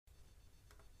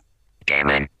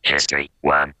History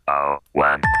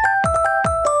 101.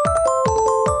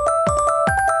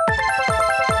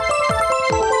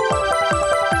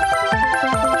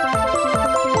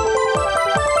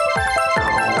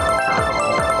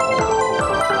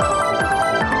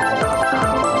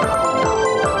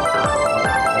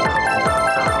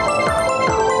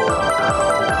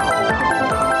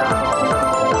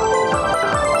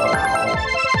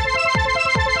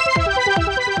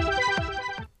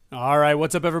 All right,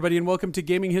 what's up, everybody, and welcome to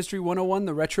Gaming History 101,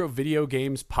 the Retro Video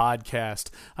Games Podcast.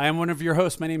 I am one of your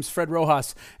hosts. My name's Fred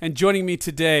Rojas, and joining me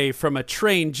today from a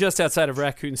train just outside of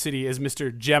Raccoon City is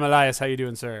Mr. Jamalias. How you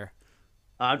doing, sir?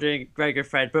 I'm doing very good,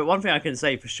 Fred. But one thing I can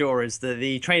say for sure is that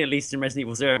the train, at least in Resident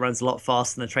Evil Zero, runs a lot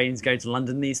faster than the trains go to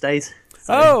London these days.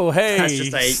 So oh, hey. That's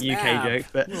just a snap. UK joke.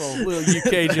 But little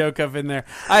UK joke up in there.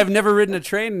 I have never ridden a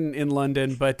train in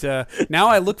London, but now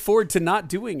I look forward to not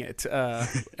doing it.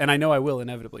 And I know I will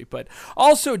inevitably. But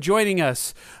also joining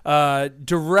us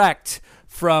direct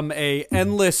from a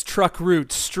endless truck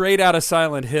route straight out of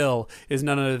Silent Hill is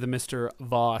none other than Mr.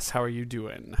 Voss. How are you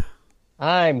doing?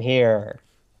 I'm here.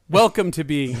 Welcome to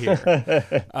being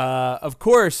here. Of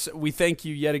course, we thank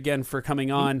you yet again for coming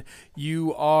on.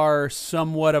 You are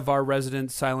somewhat of our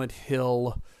resident Silent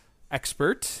Hill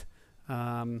expert.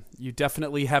 You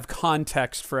definitely have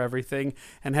context for everything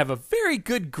and have a very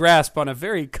good grasp on a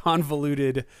very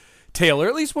convoluted tale, or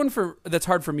at least one that's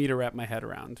hard for me to wrap my head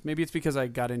around. Maybe it's because I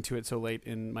got into it so late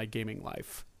in my gaming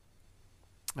life.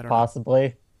 I don't Possibly.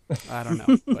 know. I don't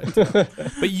know,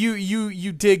 but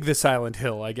you dig the Silent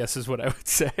Hill, I guess is what I would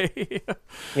say.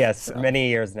 Yes, many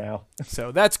years now.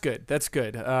 So that's good. That's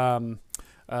good. A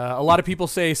lot of people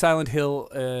say Silent Hill.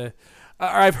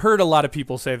 I've heard a lot of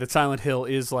people say that Silent Hill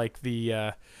is like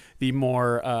the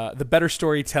better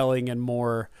storytelling and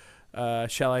more,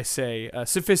 shall I say,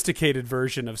 sophisticated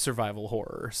version of survival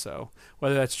horror. So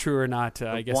whether that's true or not,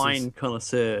 I guess wine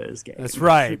connoisseurs game. That's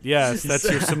right. Yes, that's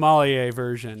your sommelier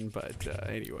version. But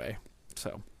anyway,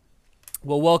 so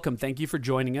well, welcome. Thank you for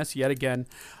joining us yet again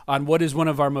on what is one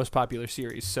of our most popular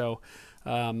series. So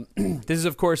this is,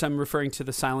 of course, I'm referring to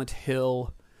the Silent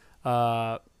Hill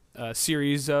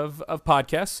series of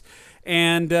podcasts,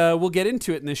 and we'll get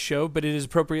into it in this show, but it is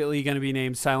appropriately going to be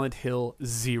named Silent Hill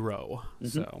Zero. Mm-hmm.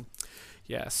 So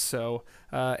yes, so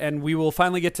and we will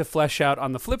finally get to flesh out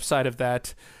on the flip side of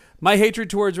that my hatred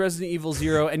towards Resident Evil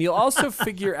Zero, and you'll also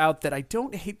figure out that I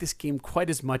don't hate this game quite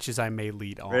as much as I may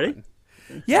lead on. Really?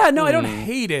 Yeah, no, I don't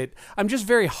hate it. I'm just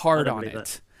very hard on it.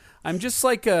 That. I'm just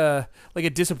like a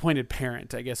disappointed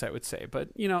parent, I guess I would say. But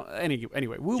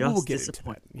anyway, we will get into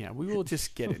that. Yeah, we will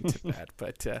just get into that.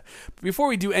 But before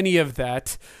we do any of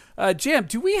that, Jam,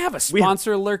 do we have a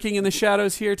sponsor lurking in the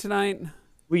shadows here tonight?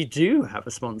 We do have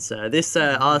a sponsor. This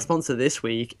our sponsor this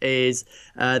week is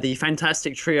the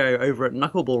fantastic trio over at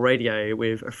Knuckleball Radio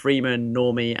with Freeman,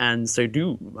 Normie, and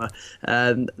Sodoom.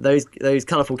 Those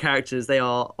colourful characters, they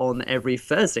are on every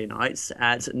Thursday nights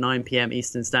at 9 p.m.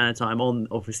 Eastern Standard Time on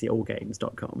obviously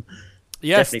allgames.com.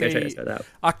 Yes, definitely go check that out.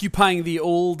 Occupying the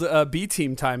old B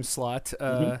team time slot.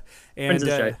 And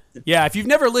show. Yeah, if you've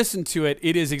never listened to it,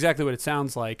 it is exactly what it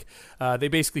sounds like. They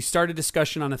basically start a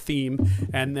discussion on a theme,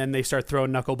 and then they start throwing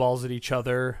knuckleballs at each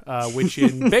other, which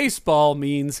in baseball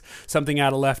means something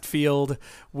out of left field,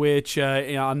 which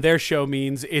on their show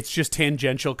means it's just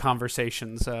tangential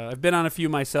conversations. I've been on a few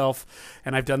myself,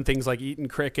 and I've done things like eating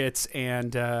crickets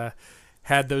and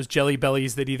had those jelly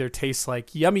bellies that either taste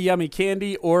like yummy, yummy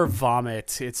candy or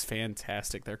vomit. It's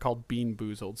fantastic. They're called Bean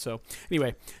Boozled. So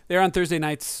anyway, they're on Thursday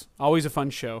nights. Always a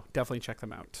fun show. Definitely check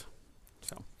them out.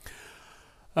 So,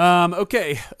 okay.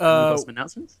 We've got some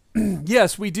announcements?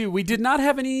 Yes, we do. We did not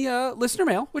have any listener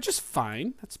mail, which is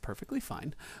fine. That's perfectly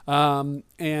fine.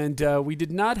 And we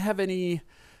did not have any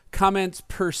comments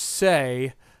per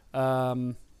se.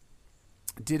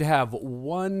 Did have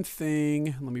one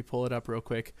thing. Let me pull it up real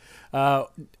quick.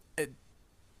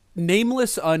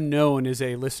 Nameless Unknown is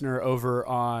a listener over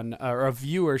on, or a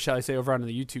viewer, shall I say, over on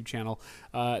the YouTube channel.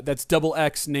 That's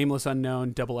XX, Nameless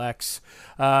Unknown, XX.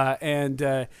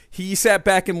 And he sat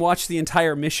back and watched the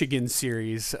entire Michigan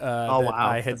series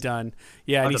I had done.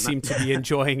 Yeah, and he seemed to be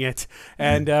enjoying it.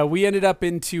 And we ended up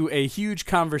into a huge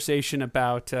conversation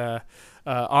about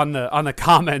on the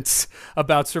comments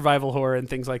about survival horror and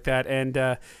things like that,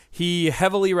 and he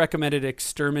heavily recommended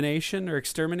Extermination or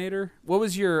Exterminator. What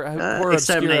was your horror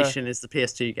Extermination is the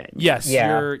PS2 game. Yes,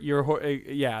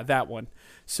 yeah, that one.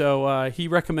 So he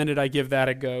recommended I give that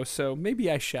a go. So maybe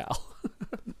I shall.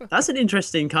 That's an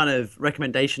interesting kind of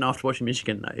recommendation after watching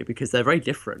Michigan, though, because they're very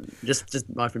different. Just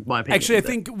my opinion. Actually, I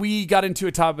think we got into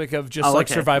a topic of just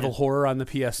survival horror on the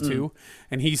PS2,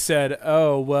 and he said,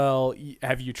 "Oh, well,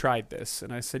 have you tried this?"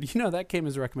 And I said, that came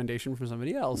as a recommendation from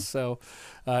somebody else. So,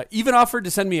 even offered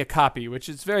to send me a copy, which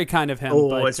is very kind of him. Oh,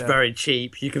 but, it's very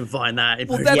cheap. You can find that.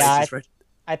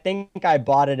 I think I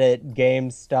bought it at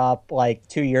GameStop like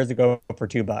 2 years ago for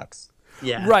 $2.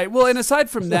 Yeah. Right. Well, and aside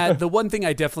from that, the one thing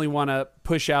I definitely want to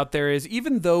push out there is,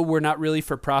 even though we're not really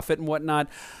for profit and whatnot,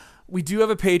 we do have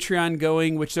a Patreon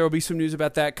going, which there will be some news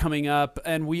about that coming up.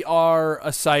 And we are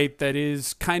a site that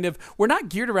is we're not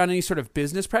geared around any sort of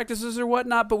business practices or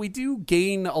whatnot, but we do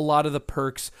gain a lot of the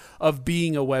perks of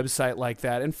being a website like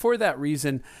that. And for that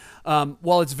reason,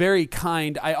 while it's very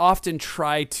kind, I often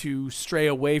try to stray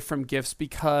away from gifts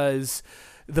because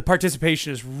the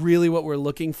participation is really what we're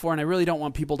looking for, and I really don't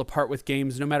want people to part with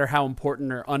games, no matter how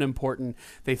important or unimportant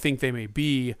they think they may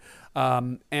be.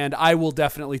 And I will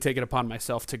definitely take it upon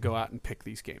myself to go out and pick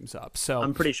these games up. So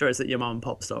I'm pretty sure it's at your mum and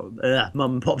pop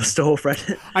store,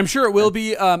 Fred. I'm sure it will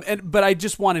be. But I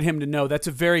just wanted him to know that's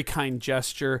a very kind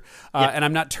gesture, and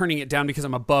I'm not turning it down because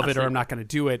I'm above it or I'm not going to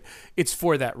do it. It's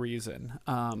for that reason.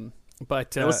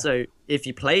 But also, if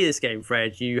you play this game,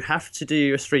 Fred, you have to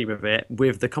do a stream of it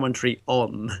with the commentary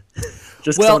on.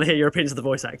 Just because I want to hear your opinions of the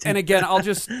voice acting. And again, I'll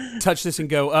just touch this and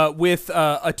go with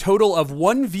a total of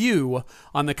 1 view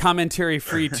on the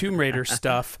commentary-free Tomb Raider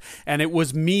stuff, and it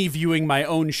was me viewing my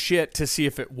own shit to see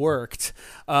if it worked.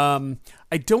 I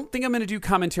don't think I'm going to do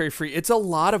commentary-free. It's a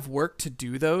lot of work to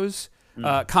do those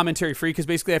commentary-free, because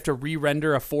basically I have to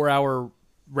re-render a 4-hour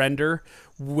render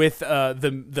with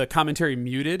the commentary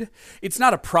muted. It's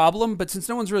not a problem, but since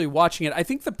no one's really watching it, I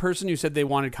think the person who said they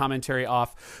wanted commentary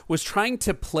off was trying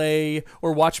to play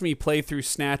or watch me play through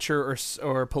Snatcher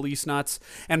or Police Knots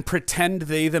and pretend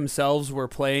they themselves were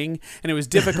playing, and it was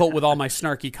difficult with all my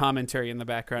snarky commentary in the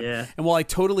background. Yeah. And while I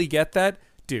totally get that,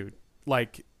 dude,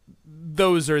 like,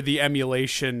 those are the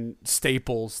emulation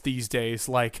staples these days.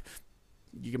 Like,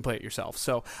 you can play it yourself.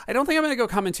 So I don't think I'm going to go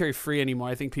commentary free anymore.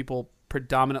 I think people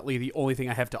predominantly, the only thing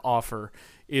I have to offer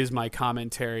is my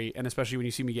commentary, and especially when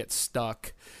you see me get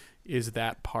stuck, is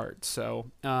that part.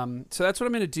 So so that's what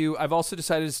I'm going to do. I've also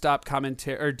decided to stop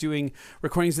doing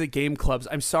recordings of the game clubs.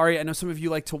 I'm sorry, I know some of you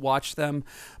like to watch them,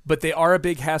 but they are a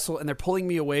big hassle, and they're pulling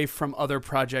me away from other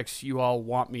projects you all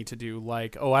want me to do,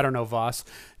 like, I don't know, Voss,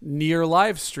 near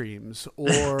live streams,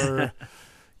 or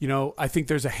I think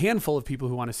there's a handful of people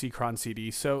who want to see Cron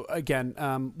CD. So again,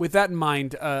 with that in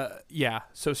mind,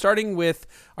 So starting with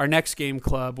our next game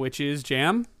club, which is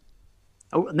Jam.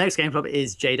 Oh, next game club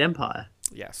is Jade Empire.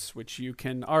 Yes, which you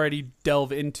can already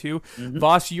delve into.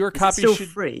 Voss, your copy still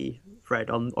free,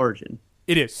 Fred, on Origin.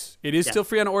 It is. It is still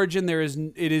free on Origin.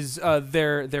 It is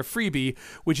their freebie,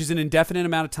 which is an indefinite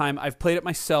amount of time. I've played it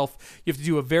myself. You have to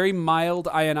do a very mild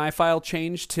INI file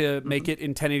change to make it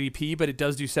in 1080p, but it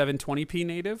does do 720p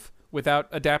native without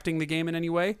adapting the game in any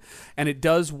way. And it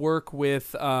does work with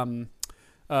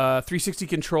 360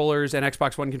 controllers and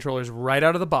Xbox One controllers right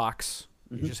out of the box.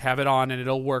 You just have it on and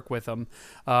it'll work with them.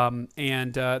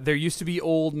 And there used to be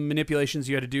old manipulations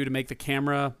you had to do to make the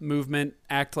camera movement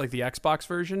act like the Xbox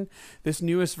version. This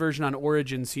newest version on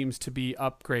Origin seems to be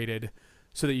upgraded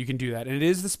so that you can do that. And it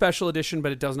is the special edition,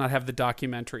 but it does not have the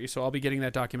documentary. So I'll be getting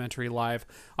that documentary live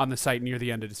on the site near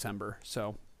the end of December.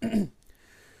 So,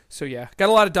 yeah, got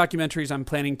a lot of documentaries I'm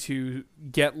planning to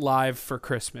get live for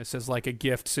Christmas as like a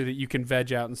gift so that you can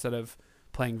veg out instead of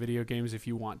playing video games if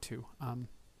you want to.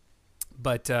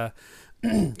 But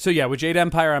so yeah, with Jade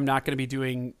Empire, I'm not going to be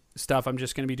doing stuff. I'm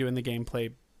just going to be doing the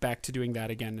gameplay, back to doing that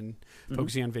again and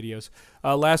focusing on videos.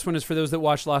 Last one is for those that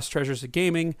watch Lost Treasures of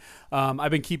Gaming.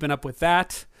 I've been keeping up with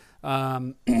that.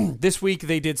 This week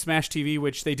they did Smash TV,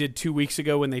 which they did 2 weeks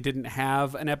ago when they didn't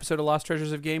have an episode of Lost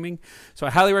Treasures of Gaming. So I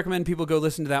highly recommend people go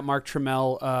listen to that Mark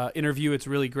Trammell interview. It's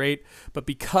really great. But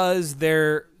because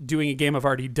they're doing a game I've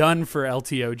already done for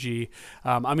LTOG,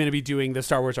 I'm going to be doing the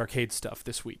Star Wars arcade stuff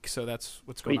this week. So that's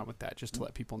what's going on with that, just to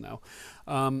let people know.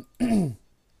 And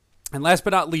last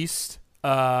but not least,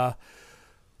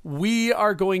 we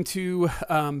are going to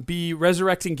be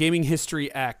resurrecting Gaming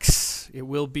History X. It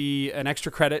will be an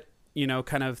extra credit,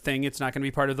 kind of thing. It's not going to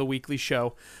be part of the weekly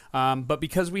show. But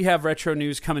because we have retro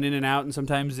news coming in and out, and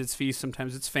sometimes it's feast,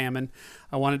 sometimes it's famine,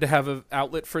 I wanted to have an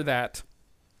outlet for that.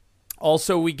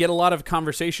 Also, we get a lot of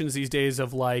conversations these days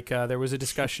of like, there was a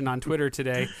discussion on Twitter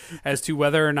today as to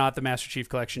whether or not the Master Chief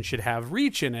Collection should have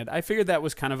Reach in it. I figured that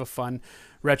was kind of a fun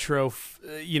retro,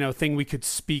 thing we could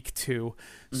speak to.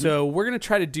 Mm-hmm. So we're going to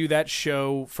try to do that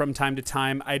show from time to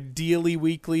time, ideally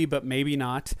weekly, but maybe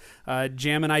not.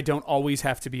 Jam and I don't always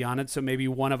have to be on it, so maybe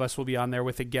one of us will be on there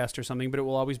with a guest or something, but it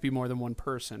will always be more than one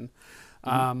person.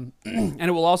 And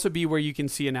it will also be where you can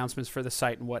see announcements for the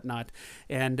site and whatnot.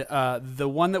 And the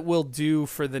one that we'll do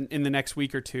in the next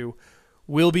week or two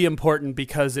will be important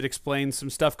because it explains some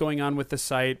stuff going on with the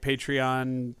site,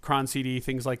 Patreon, Cron CD,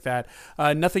 things like that.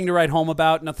 Nothing to write home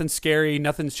about, nothing scary,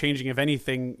 nothing's changing. If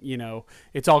anything,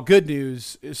 it's all good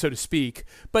news, so to speak,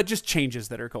 but just changes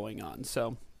that are going on.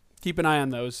 So keep an eye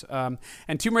on those.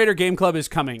 And Tomb Raider Game Club is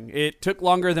coming. It took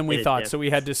longer than we thought, so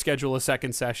we had to schedule a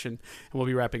second session, and we'll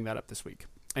be wrapping that up this week.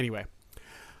 Anyway,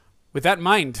 with that in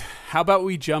mind, how about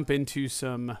we jump into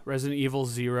some Resident Evil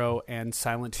 0 and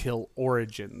Silent Hill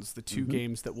Origins, the two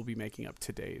games that we'll be making up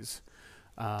today's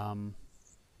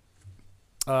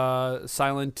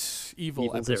Silent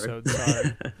Evil episode.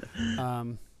 Sorry.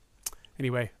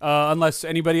 Anyway, unless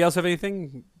anybody else have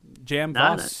anything, Jam,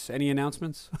 Voss, any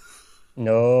announcements?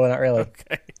 No, not really.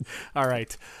 Okay. All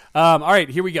right,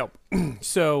 here we go.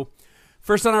 So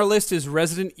first on our list is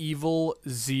Resident Evil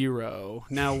 0.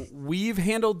 Now, we've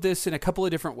handled this in a couple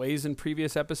of different ways in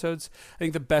previous episodes. I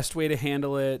think the best way to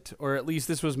handle it, or at least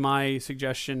this was my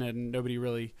suggestion and nobody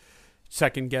really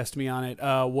second-guessed me on it,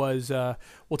 was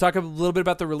we'll talk a little bit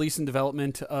about the release and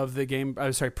development of the game.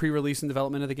 Pre-release and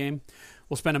development of the game.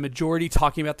 We'll spend a majority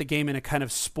talking about the game in a kind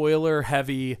of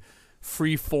spoiler-heavy,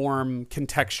 free-form,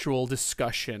 contextual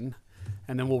discussion.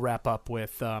 And then we'll wrap up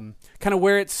with kind of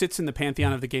where it sits in the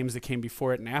pantheon of the games that came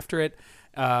before it and after it,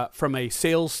 from a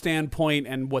sales standpoint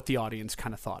and what the audience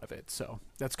kind of thought of it. So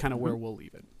that's kind of where we'll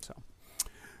leave it. So,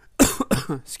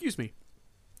 excuse me.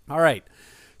 All right.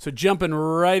 So jumping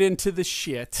right into the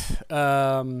shit.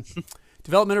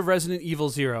 Development of Resident Evil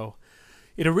 0.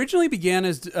 It originally began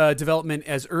as development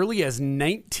as early as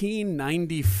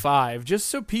 1995. Just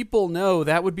so people know,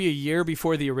 that would be a year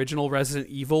before the original Resident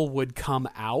Evil would come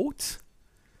out.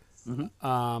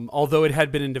 Although it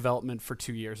had been in development for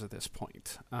 2 years at this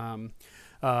point.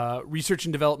 Research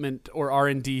and Development, or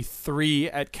R&D 3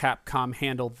 at Capcom,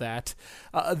 handled that.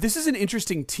 This is an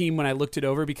interesting team when I looked it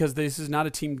over because this is not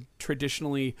a team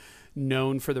traditionally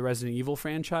known for the Resident Evil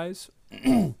franchise.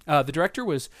 The director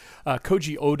was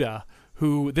Koji Oda,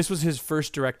 who this was his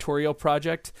first directorial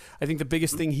project. I think the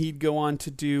biggest thing he'd go on to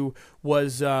do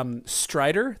was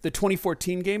Strider, the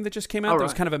 2014 game that just came out. That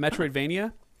was kind of a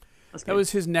Metroidvania. That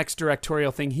was his next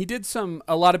directorial thing. He did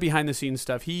a lot of behind the scenes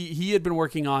stuff. He had been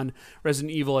working on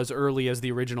Resident Evil as early as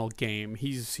the original game.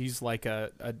 He's like a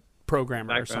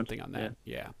programmer or something on that.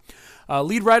 Yeah.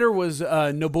 Lead writer was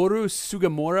Noboru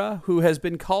Sugamura, who has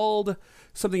been called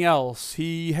something else.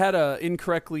 He had a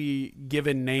incorrectly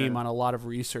given name on a lot of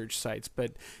research sites,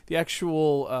 but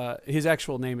his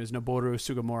actual name is Noboru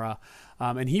Sugamura,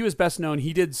 and he was best known.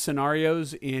 He did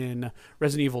scenarios in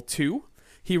Resident Evil 2.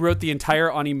 He wrote the entire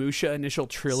Onimusha initial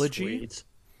trilogy. Sweet.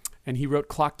 And he wrote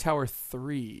Clock Tower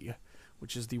 3,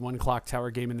 which is the one Clock Tower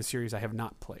game in the series I have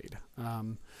not played.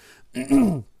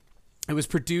 It was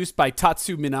produced by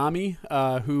Tatsu Minami,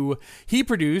 who he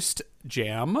produced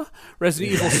Jam,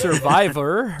 Resident Evil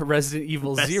Survivor, Resident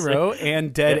Evil 0,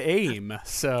 and Dead Aim.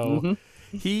 So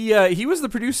he was the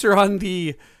producer on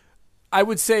the, I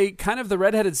would say, kind of the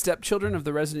redheaded stepchildren of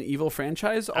the Resident Evil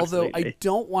franchise, although I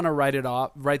don't want to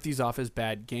write these off as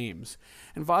bad games.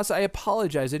 And Voss, I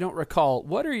apologize, I don't recall.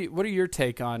 What's your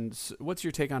take on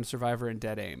Survivor and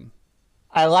Dead Aim?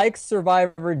 I like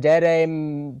Survivor. Dead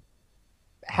Aim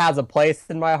has a place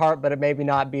in my heart, but it maybe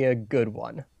not be a good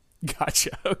one.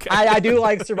 Gotcha. Okay. I do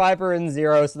like Survivor and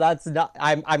Zero, so that's not.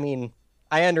 I mean,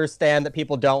 I understand that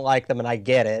people don't like them, and I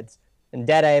get it. And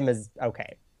Dead Aim is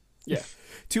okay. Yeah.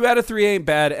 2 out of 3 ain't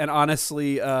bad, and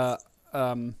honestly,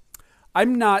 I'm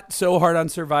not so hard on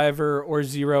Survivor or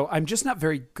Zero. I'm just not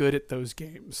very good at those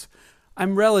games.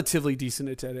 I'm relatively decent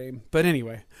at Dead Aim. But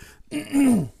anyway,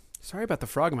 sorry about the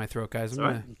frog in my throat, guys. I'm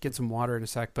going to get some water in a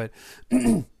sec. But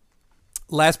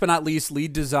last but not least,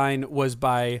 lead design was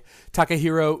by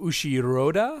Takahiro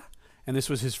Ushiroda, and this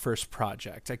was his first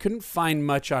project. I couldn't find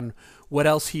much on what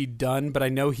else he'd done, but I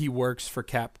know he works for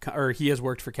Capcom, or he has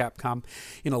worked for Capcom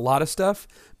in a lot of stuff.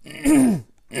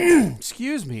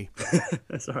 Excuse me.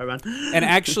 Sorry, man. And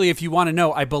actually, if you want to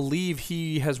know, I believe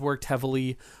he has worked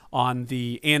heavily on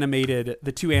the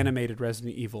 2 animated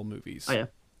Resident Evil movies. Oh, yeah.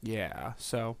 Yeah.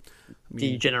 So, I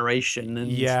mean, Degeneration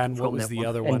and yeah, and what from was that the one.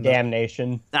 other And one?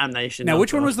 Damnation. Damnation. Now, oh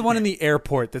which one God. was the one in the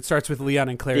airport that starts with Leon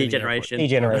and Claire? in the airport? Degeneration?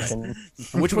 Degeneration.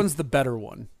 And which one's the better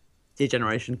one?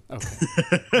 Degeneration. Okay.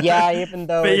 Yeah, even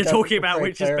though But it you're doesn't talking about portray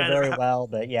which is Claire better. very well,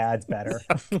 but yeah, it's better.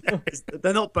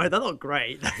 They're not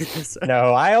great.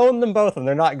 No, I own them both, and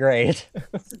they're not great.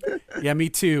 Yeah, me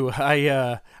too.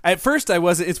 At first I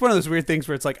wasn't. It's one of those weird things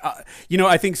where it's like,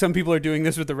 I think some people are doing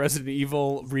this with the Resident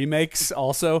Evil remakes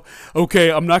also. Okay,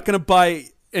 I'm not going to buy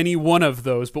any one of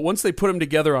those, but once they put them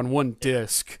together on one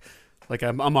disc, like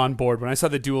I'm on board. When I saw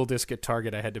the dual disc at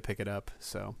Target, I had to pick it up.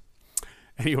 So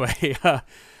anyway,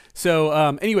 so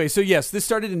yes, this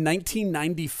started in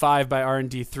 1995 by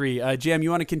R&D3. Jam, you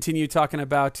want to continue talking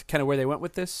about kind of where they went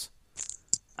with this?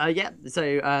 Yeah.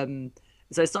 So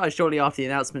it started shortly after the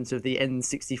announcement of the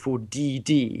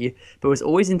N64DD, but was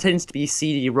always intended to be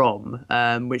CD-ROM,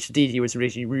 which DD was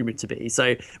originally rumored to be.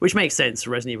 So, which makes sense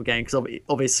for Resident Evil game because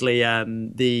obviously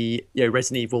the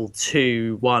Resident Evil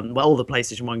 2, 1, well, all the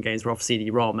PlayStation 1 games were off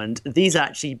CD-ROM, and these are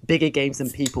actually bigger games than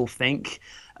people think.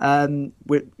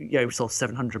 With sort of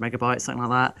 700 megabytes, something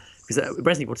like that. Because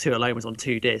Resident Evil 2 alone was on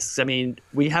 2 discs. I mean,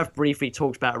 we have briefly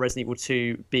talked about Resident Evil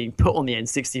 2 being put on the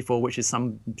N64, which is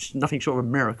nothing short of a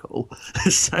miracle.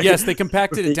 So, Yes, they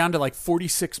compacted it down to like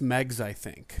 46 megs, I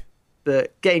think.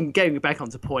 but getting back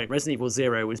onto point, Resident Evil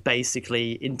 0 was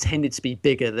basically intended to be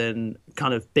bigger than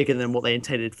what they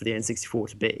intended for the N64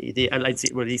 to be. At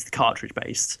least the cartridge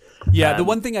based. Yeah, the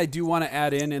one thing I do want to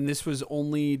add in, and this was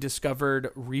only discovered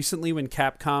recently when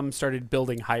Capcom started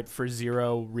building hype for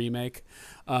Zero Remake,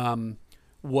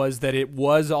 was that it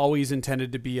was always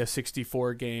intended to be a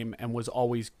 64 game and was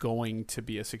always going to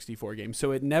be a 64 game.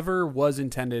 So it never was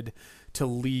intended to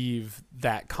leave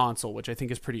that console, which I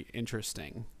think is pretty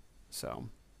interesting. So,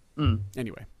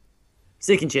 anyway.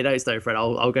 Sticking to your notes though, Fred,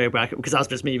 I'll go back because that's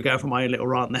just me going for my own little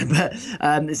rant there.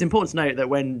 But it's important to note that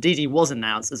when DD was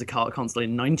announced as a kart console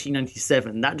in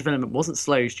 1997, that development wasn't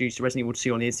slowed due to Resident Evil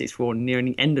 2 on the N64 nearing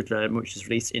the end of development, which was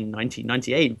released in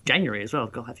 1998, January as well.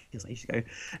 God, that feels ages ago.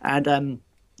 And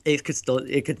it could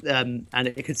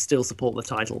still support the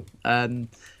title. Should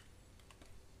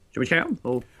we carry on?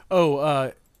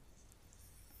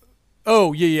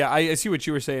 Yeah. I see what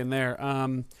you were saying there.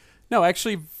 No,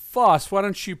 actually, Voss, why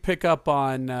don't you pick up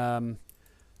on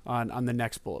the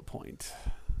next bullet point?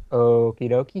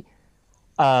 Okie dokie.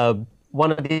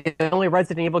 One of the only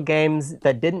Resident Evil games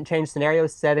that didn't change scenario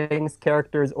settings,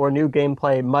 characters, or new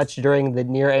gameplay much during the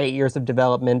near 8 years of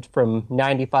development from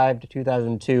 95 to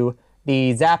 2002.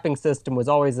 The zapping system was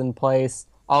always in place,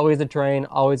 always a train,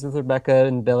 always with Rebecca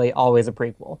and Billy, always a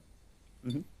prequel.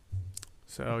 Mm-hmm.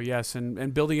 So, yes,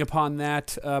 and building upon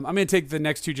that, I'm going to take the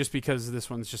next two just because this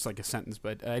one's just like a sentence.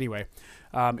 But anyway,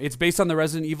 it's based on the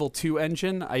Resident Evil 2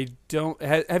 engine.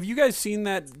 Have you guys seen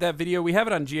that video? We have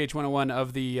it on GH101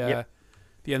 of the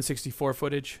N64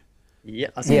 footage.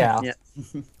 Yeah. Yeah.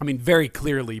 I mean, very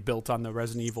clearly built on the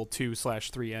Resident Evil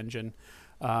 2/3 engine.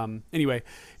 Anyway,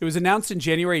 it was announced in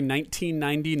January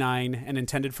 1999 and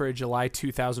intended for a July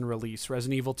 2000 release.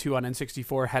 Resident Evil 2 on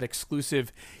N64 had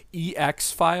exclusive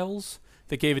EX files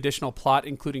that gave additional plot,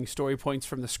 including story points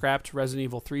from the scrapped Resident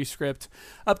Evil 3 script,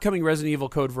 upcoming Resident Evil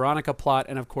Code Veronica plot,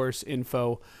 and of course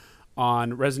info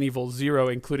on Resident Evil 0,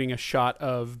 including a shot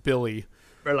of Billy,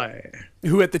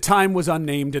 who at the time was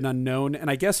unnamed and unknown.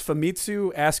 And I guess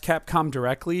Famitsu asked Capcom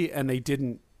directly, and they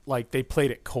didn't, they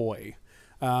played it coy.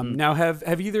 Now, have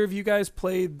either of you guys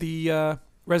played the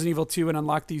Resident Evil 2 and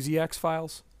unlocked these EX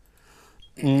files?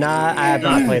 Nah, I have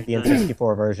not played the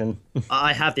N64 version.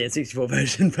 I have the N64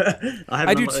 version, but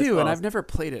I do too, and I've never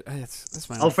played it. That's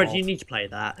my own Fred, fault. you need to play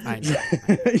that. I know.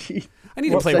 I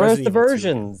need to play Where's Resident the Evil 2.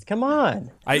 versions? Come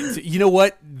on. You know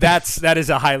what? That is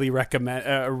a highly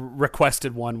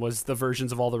requested one. Was the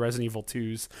versions of all the Resident Evil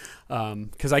 2s,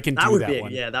 because I can do that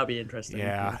one. Yeah, that would be interesting.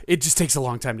 Yeah, it just takes a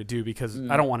long time to do because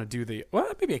I don't want to do the.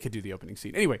 Well, maybe I could do the opening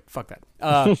scene. Anyway, fuck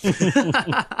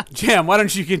that. Jam, why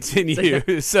don't you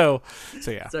continue? So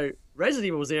yeah. So Resident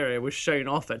Evil 0 was shown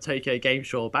off at Tokyo Game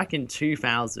Show back in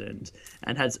 2000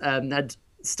 and had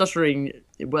stuttering.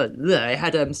 Well, it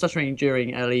had stuttering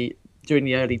during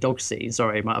the early dog scene.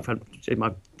 Sorry, my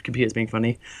computer's being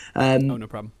funny. No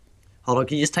problem. Hold on,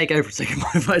 can you just take over a second?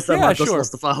 Yeah, I've just sure.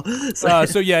 lost the file.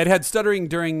 So yeah, it had stuttering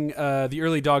during the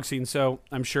early dog scene. So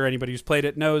I'm sure anybody who's played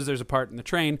it knows there's a part in the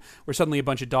train where suddenly a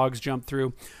bunch of dogs jump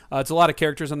through. It's a lot of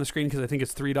characters on the screen because I think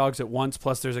it's 3 dogs at once.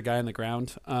 Plus there's a guy on the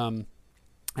ground.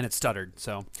 And it stuttered.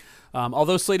 So,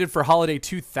 although slated for holiday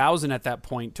 2000 at that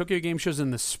point, Tokyo Game Show's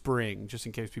in the spring, just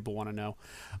in case people want to know.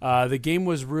 The game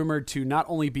was rumored to not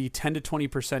only be 10 to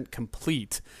 20%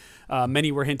 complete,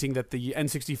 Many were hinting that the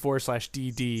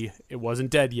N64/DD, it wasn't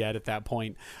dead yet at that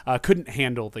point, couldn't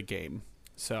handle the game.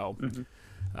 So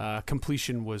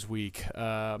completion was weak.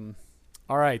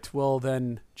 All right. Well,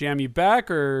 then, Jam, you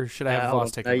back, or should I have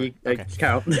Voss take over? Okay.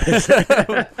 Count.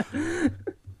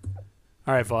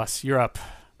 All right, Voss, you're up.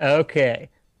 Okay.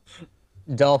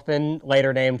 Dolphin,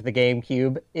 later named the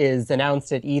GameCube, is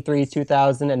announced at E3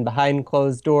 2000, and behind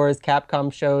closed doors,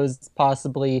 Capcom shows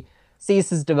possibly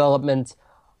ceases development,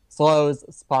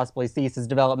 possibly ceases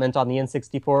development on the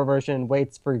N64 version, and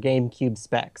waits for GameCube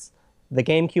specs. The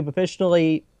GameCube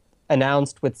officially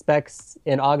announced with specs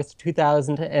in August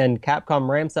 2000, and Capcom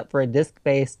ramps up for a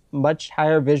disc-based, much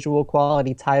higher visual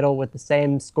quality title with the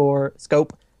same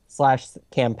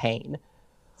scope/campaign.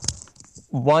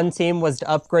 One team was to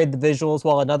upgrade the visuals,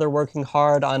 while another working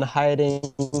hard on hiding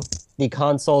the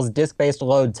console's disc-based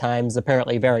load times,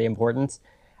 apparently very important.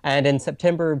 And in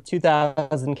September of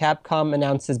 2000, Capcom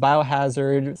announces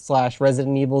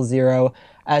Biohazard/Resident Evil Zero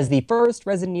as the first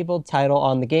Resident Evil title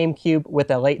on the GameCube with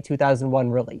a late 2001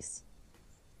 release.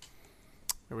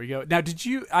 There we go. Now,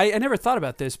 I never thought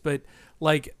about this, but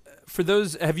like, for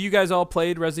those, have you guys all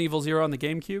played Resident Evil Zero on the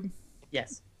GameCube?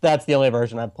 Yes. That's the only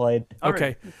version I've played.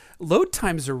 Okay. Load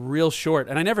times are real short,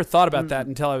 and I never thought about that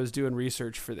until I was doing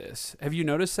research for this. Have you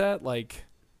noticed that? Like,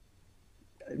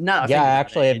 No, I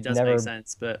it does make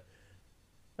sense, but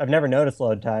I've never noticed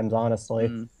load times,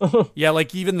 honestly. yeah,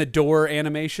 like even the door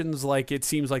animations, like it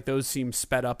seems like those seem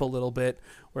sped up a little bit,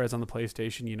 whereas on the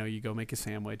PlayStation, you go make a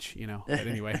sandwich, But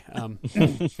anyway,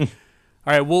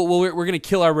 all right, we're gonna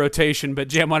kill our rotation, but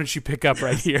Jam, why don't you pick up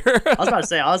right here? I was about to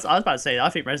say,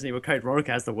 I think Resident Evil Code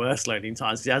Veronica has the worst loading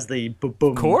times because it has the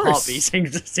boom heart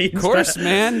beating scenes. Of course,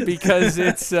 man, because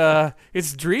it's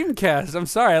Dreamcast. I'm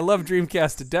sorry, I love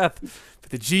Dreamcast to death.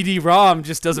 The GD-ROM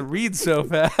just doesn't read so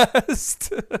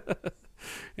fast.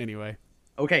 Anyway.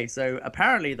 Okay, so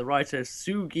apparently the writer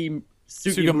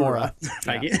Sugamura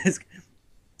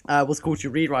was called to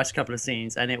rewrite a couple of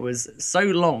scenes, and it was so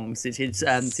long since he'd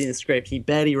seen the script, he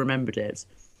barely remembered it.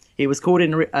 He was called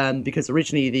in because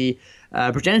originally the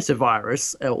progenitor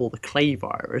virus, or the clay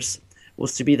virus,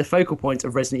 was to be the focal point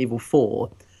of Resident Evil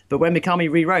 4, but when Mikami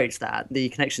rewrote that, the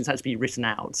connections had to be written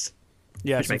out.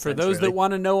 Yes, and for those that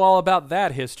want to know all about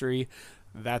that history,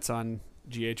 that's on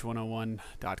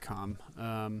gh101.com.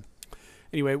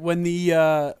 Anyway, when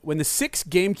the 6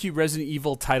 GameCube Resident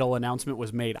Evil title announcement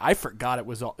was made, I forgot it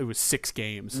was 6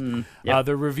 games. Yep.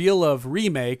 The reveal of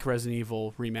Remake, Resident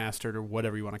Evil Remastered, or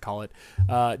whatever you want to call it,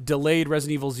 delayed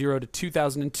Resident Evil 0 to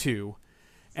 2002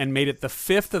 and made it the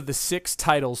 5th of the 6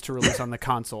 titles to release on the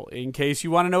console. In case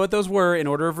you want to know what those were in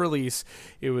order of release,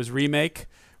 it was Remake,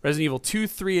 Resident Evil 2,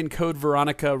 3, and Code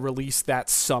Veronica released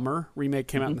that summer. Remake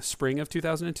came out in the spring of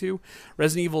 2002.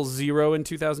 Resident Evil 0 in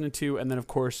 2002, and then, of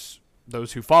course,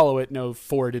 those who follow it know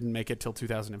 4 didn't make it till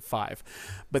 2005.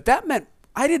 But that meant,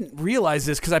 I didn't realize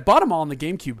this because I bought them all on the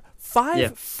GameCube.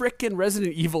 5 frickin'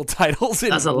 Resident Evil titles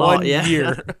in one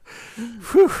year.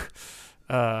 Whew.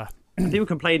 People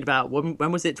complained about,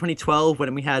 when was it, 2012,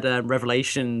 when we had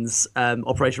Revelations,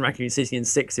 Operation Raccoon City, and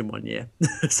 6 in 1 year.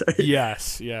 So.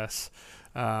 Yes.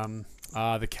 The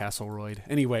Castleroid.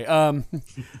 Anyway, all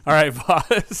right,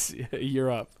 Voss, you're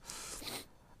up.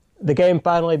 The game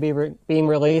finally being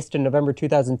released in November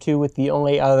 2002, with the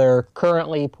only other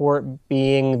currently port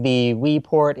being the Wii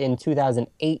port in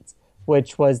 2008,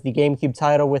 which was the GameCube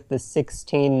title with the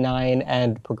 16:9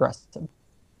 and progressive.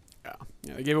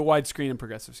 Yeah, they gave it widescreen and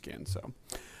progressive scan. So,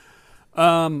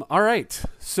 all right,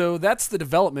 so that's the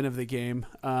development of the game.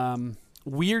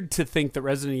 Weird to think that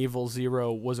Resident Evil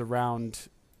 0 was around.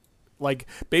 Like,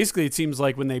 basically, it seems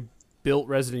like when they built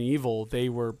Resident Evil, they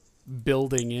were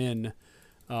building in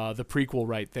the prequel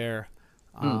right there.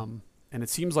 And it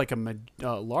seems like a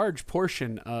large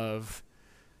portion of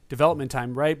development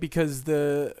time, right? Because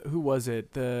the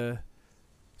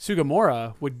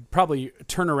Sugamura would probably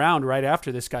turn around right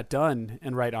after this got done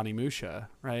and write Onimusha,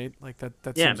 right? Like that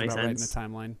seems about right in the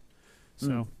timeline.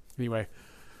 So anyway,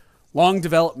 long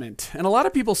development. And a lot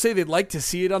of people say they'd like to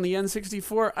see it on the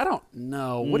N64. I don't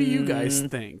know. What do you guys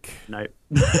think? No.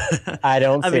 I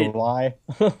don't see why.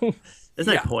 There's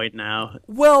no point now.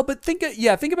 Well, but think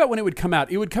about when it would come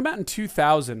out. It would come out in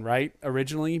 2000, right?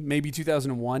 Originally, maybe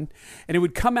 2001, and it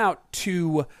would come out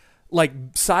to like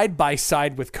side by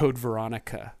side with Code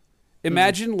Veronica.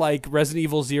 Imagine like Resident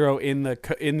Evil 0 in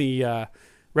the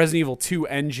Resident Evil 2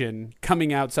 engine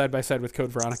coming out side by side with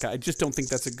Code Veronica. I just don't think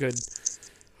that's a good,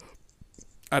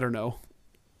 I don't know,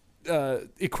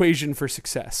 equation for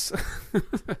success.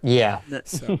 Yeah.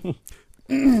 So.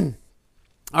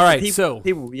 All right,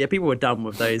 people were done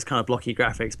with those kind of blocky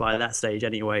graphics by that stage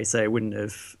anyway, so it wouldn't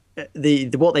have the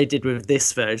what they did with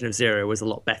this version of Zero was a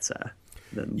lot better.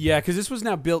 Yeah, because this was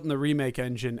now built in the remake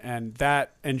engine, and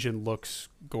that engine looks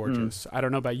gorgeous. I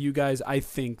don't know about you guys. I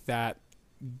think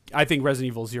Resident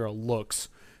Evil Zero looks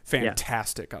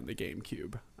fantastic on the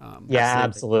GameCube.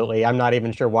 Absolutely. I'm not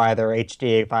even sure why they're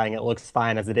HDifying. It looks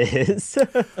fine as it is.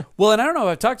 Well, and I don't know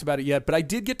if I've talked about it yet, but I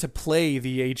did get to play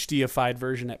the HDified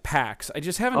version at PAX. I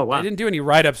just haven't. Oh, wow. I didn't do any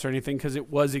write-ups or anything because it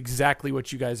was exactly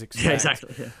what you guys expect. Yeah,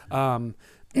 exactly. Yeah.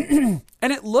 And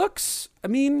it looks. I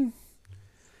mean,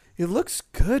 it looks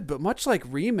good, but much like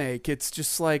remake, it's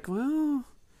just like, well,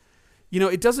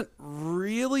 it doesn't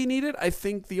really need it. I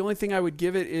think the only thing I would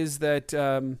give it is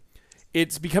that.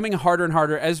 It's becoming harder and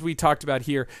harder, as we talked about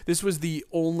here. This was the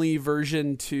only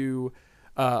version to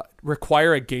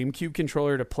require a GameCube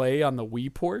controller to play on the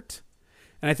Wii port.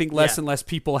 And I think less and less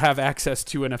people have access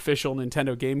to an official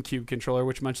Nintendo GameCube controller,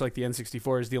 which, much like the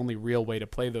N64, is the only real way to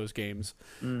play those games.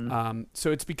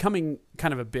 So it's becoming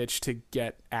kind of a bitch to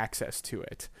get access to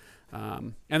it.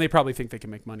 And they probably think they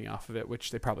can make money off of it,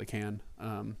 which they probably can.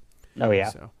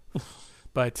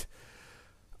 But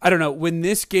I don't know. When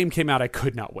this game came out, I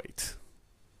could not wait.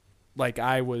 Like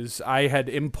I had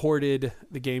imported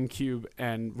the GameCube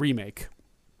and Remake,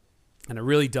 and I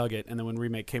really dug it. And then when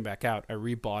Remake came back out, I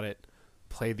rebought it,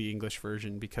 played the English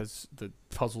version because the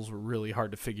puzzles were really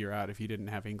hard to figure out if you didn't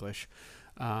have English.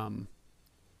 And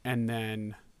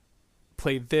then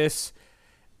played this,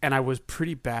 and I was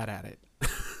pretty bad at it.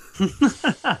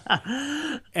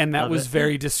 And that was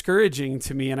very discouraging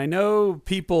to me. And I know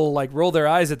people like roll their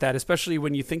eyes at that, especially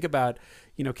when you think about,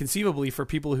 conceivably for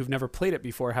people who've never played it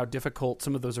before, how difficult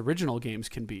some of those original games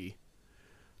can be.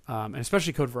 And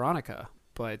especially Code Veronica.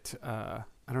 But I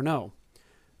don't know.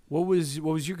 What was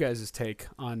your guys' take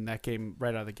on that game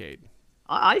right out of the gate?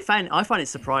 I find it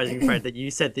surprising, Fred, that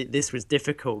you said that this was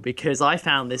difficult, because I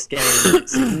found this game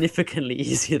significantly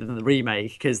easier than the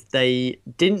remake, because they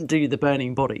didn't do the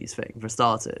burning bodies thing, for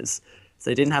starters.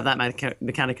 So they didn't have that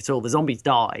mechanic at all. The zombies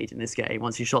died in this game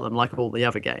once you shot them, like all the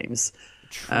other games.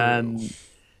 True.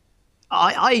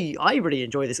 I really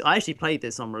enjoy this. I actually played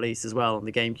this on release as well on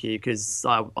the GameCube, because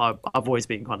I've always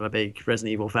been kind of a big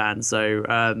Resident Evil fan. So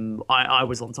I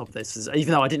was on top of this.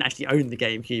 Even though I didn't actually own the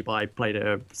GameCube, I played it.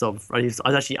 I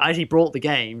actually brought the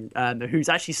game. Who's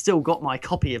actually still got my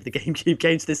copy of the GameCube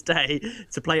game to this day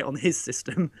to play it on his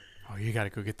system. Oh, you got to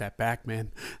go get that back, man.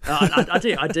 I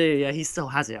do. Yeah, he still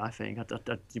has it, I think.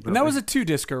 And that was a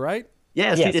 2-discer, right?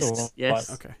 Yeah, it's 2 discs.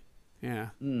 Yes. Okay. Yeah.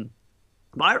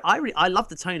 But I love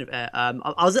the tone of it.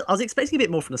 I was expecting a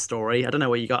bit more from the story. I don't know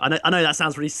what you got. I know that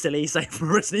sounds really silly, say, from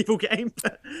a Resident Evil game,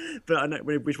 but I know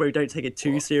which way we don't take it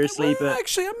too seriously. But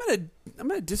actually, I'm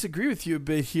gonna disagree with you a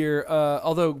bit here.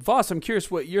 Although Voss, I'm curious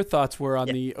what your thoughts were on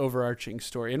the overarching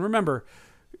story. And remember,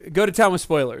 go to town with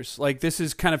spoilers. Like, this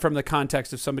is kind of from the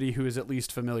context of somebody who is at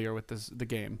least familiar with the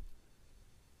game.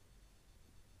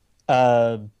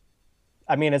 I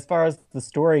mean, as far as the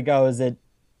story goes, it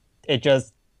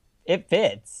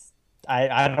fits.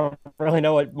 I don't really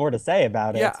know what more to say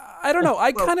about it. Yeah, I don't know.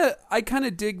 I kind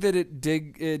of dig that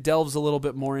it delves a little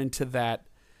bit more into that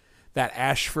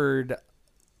Ashford.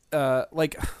 I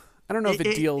don't know if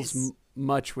it deals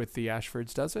much with the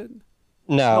Ashfords, does it?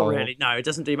 No, not really. No, it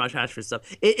doesn't do much Ashford stuff.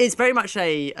 It's very much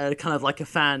a kind of like a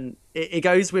fan. It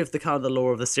goes with the kind of the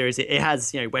lore of the series. It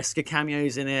has Wesker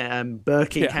cameos in it, and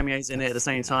Berkey cameos in it at the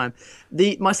same time.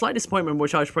 My slight disappointment,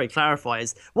 which I should probably clarify,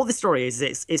 is what the story is.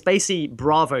 It's basically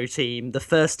Bravo team, the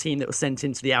first team that was sent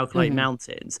into the Alkali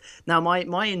Mountains. Now,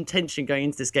 my intention going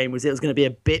into this game was it was going to be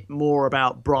a bit more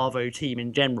about Bravo team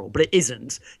in general, but it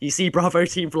isn't. You see Bravo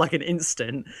team for like an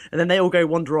instant, and then they all go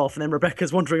wander off, and then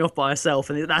Rebecca's wandering off by herself,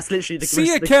 and that's literally the. See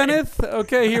ya, Kenneth. Game.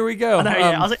 Okay, here we go. I know,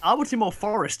 I was like, I wanted more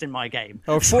Forrest in my game.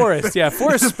 Oh, Forrest. Yeah,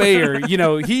 Forrest Speyer,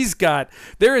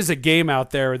 there is a game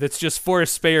out there that's just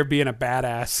Forrest Speyer being a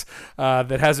badass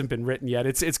that hasn't been written yet.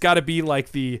 It's got to be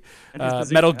like the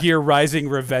Metal Gear Rising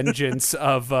Revengeance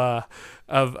of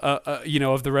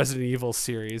the Resident Evil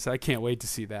series. I can't wait to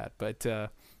see that. But the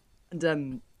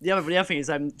other thing is,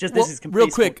 this is real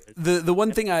quick. The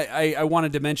one thing I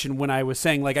wanted to mention when I was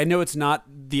saying, like, I know it's not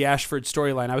the Ashford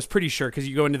storyline. I was pretty sure because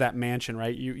you go into that mansion,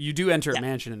 right? You do enter a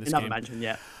mansion in this game. Mansion,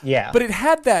 yeah. But it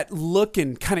had that look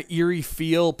and kind of eerie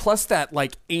feel, plus that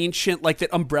like ancient, like that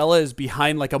umbrella is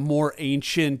behind like a more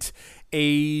ancient,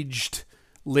 aged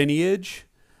lineage.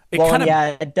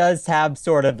 It does have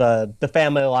sort of the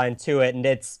family line to it, and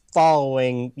it's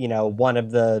following one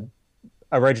of the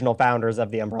original founders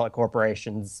of the Umbrella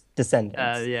Corporation's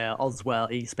descendants. Oswell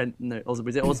E. Spencer.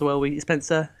 Was it Oswell E.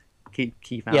 Spencer?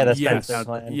 key found. Yeah, the Yes. Spencer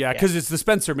clan. Yeah, because it's the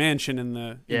Spencer Mansion in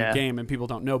the Yeah. game, and people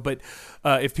don't know. But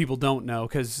if people don't know,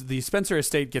 because the Spencer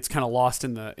estate gets kind of lost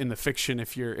in the fiction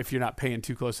if you're not paying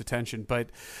too close attention. But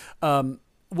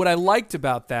what I liked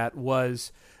about that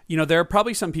was, there are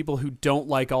probably some people who don't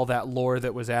like all that lore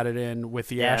that was added in with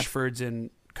the Ashfords and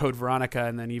Code Veronica,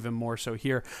 and then even more so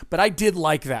here. But I did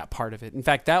like that part of it. In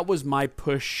fact, that was my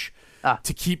push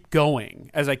to keep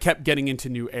going as I kept getting into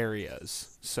new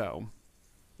areas. So.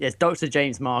 Yes, Dr.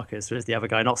 James Marcus was the other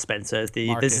guy, not Spencer.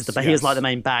 He was Yes. like the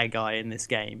main bad guy in this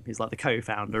game. He's like the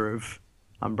co-founder of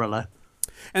Umbrella.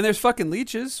 And there's fucking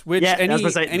leeches, which Yeah, I was any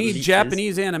gonna say, leeches.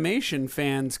 Japanese animation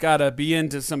fans gotta be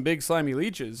into some big slimy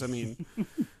leeches. I mean,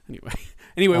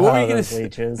 anyway, what were you gonna say?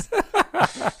 Leeches.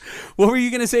 What were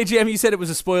you gonna say, Jam? You said it was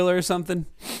a spoiler or something.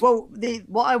 Well,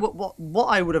 what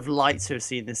I would have liked to have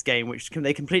seen in this game, which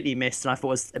they completely missed, and I thought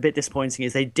was a bit disappointing,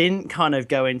 is they didn't kind of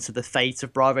go into the fate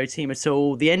of Bravo Team at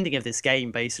all. The ending of this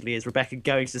game basically is Rebecca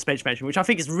going to the Spencer Mansion, which I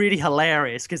think is really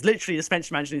hilarious because literally the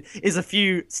Spencer Mansion is a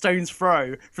few stones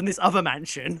throw from this other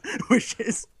mansion, which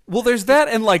is. Well, there's that,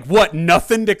 and like, what,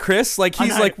 nothing to Chris? Like,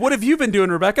 he's like, what have you been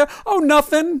doing, Rebecca? Oh,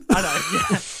 nothing. I know,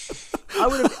 yeah. I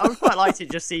would quite like to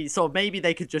just see, sort of, maybe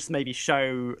they could just maybe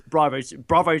show Bravo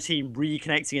team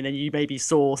reconnecting, and then you maybe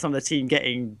saw some of the team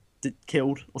getting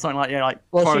killed or something like that.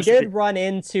 Well, she did run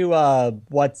into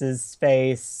what's his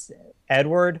face,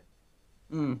 Edward,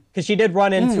 because she did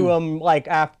run into him like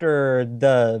after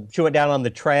she went down on the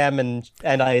tram, and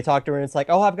I talked to her, and it's like,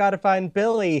 oh, I've got to find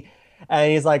Billy.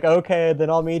 And he's like, okay, then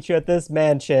I'll meet you at this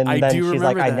mansion. I And then do she's remember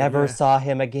like, I that, never yeah. saw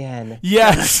him again.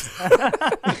 Yes.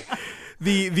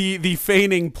 the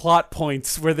feigning plot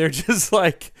points where they're just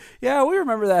like, yeah, we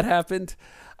remember that happened.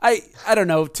 I don't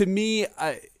know. To me,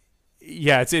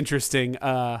 it's interesting.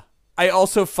 I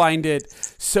also find it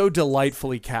so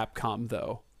delightfully Capcom,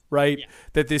 though. Right? Yeah.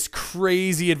 That this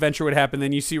crazy adventure would happen.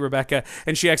 Then you see Rebecca,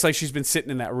 and she acts like she's been sitting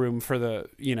in that room for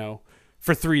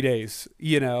for 3 days,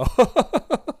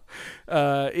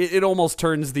 it almost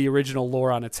turns the original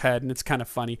lore on its head, and it's kind of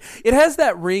funny. It has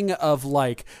that ring of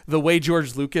like the way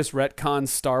George Lucas retcons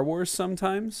Star Wars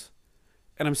sometimes.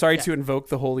 And I'm sorry to invoke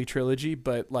the Holy Trilogy,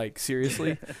 but like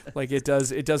seriously, like it does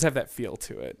have that feel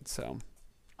to it. So.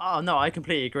 Oh no, I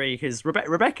completely agree because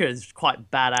Rebecca is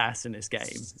quite badass in this game,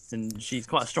 and she's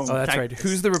quite a strong. Oh, that's right.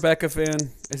 Who's the Rebecca fan?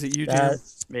 Is it you, Jim?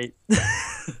 Me.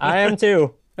 I am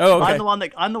too. Oh, okay.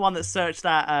 I'm the one that searched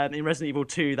that in Resident Evil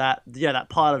 2 that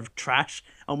pile of trash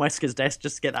on Wesker's desk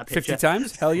just to get that picture 50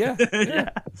 times? Hell yeah. Yeah,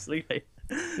 absolutely.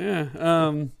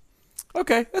 Yeah.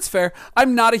 Okay, that's fair.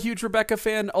 I'm not a huge Rebecca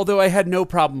fan, although I had no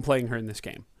problem playing her in this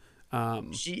game.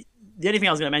 The only thing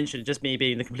I was going to mention, just me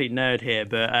being the complete nerd here,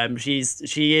 but she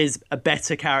is a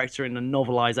better character in the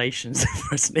novelizations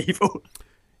of Resident Evil.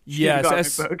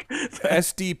 Yes,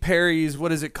 SD Perry's,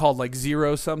 what is it called, like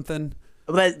Zero something?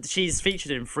 Well, she's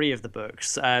featured in 3 of the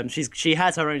books. She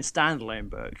has her own standalone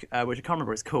book, which I can't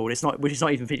remember what it's called. Which is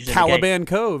not even featured in the game. Caliban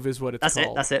Cove is what it's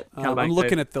called. That's it. I'm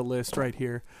looking at the list right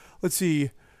here. Let's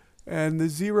see. And the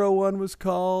Zero one was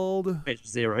called... It's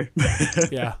 0.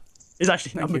 Yeah. It's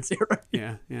actually number 0.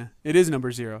 Yeah. It is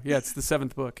number 0. Yeah, it's the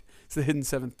 7th book. It's the hidden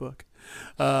 7th book.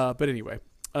 But anyway.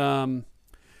 And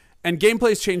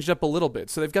gameplay's changed up a little bit.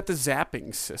 So they've got the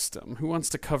zapping system. Who wants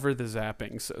to cover the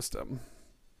zapping system?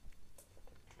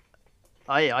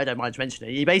 I don't mind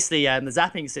mentioning it. Basically, the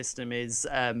zapping system is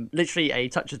literally a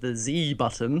touch of the Z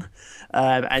button,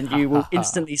 and you will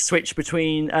instantly switch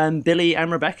between Billy and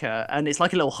Rebecca, and it's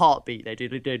like a little heartbeat. They do,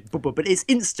 but it's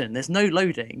instant. There's no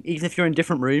loading, even if you're in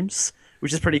different rooms,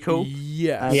 which is pretty cool.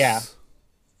 Yes. Yeah.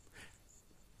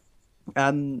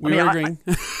 We were agreeing.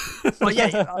 Well,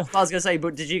 yeah, I was going to say,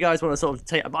 but did you guys want to sort of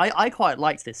take... I quite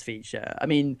liked this feature. I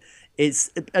mean, it's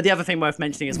the other thing worth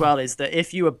mentioning as well is that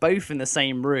if you were both in the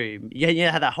same room, you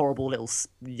had that horrible little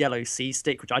yellow C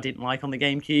stick, which I didn't like on the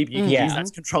GameCube. You can use that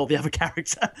to control the other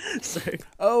character. So.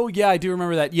 Oh, yeah, I do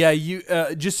remember that. Yeah, you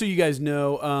just so you guys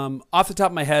know, off the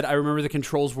top of my head, I remember the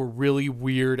controls were really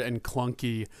weird and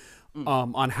clunky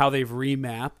on how they've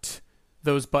remapped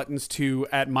those buttons to,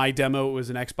 at my demo, it was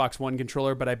an Xbox One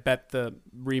controller, but I bet the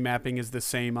remapping is the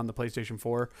same on the PlayStation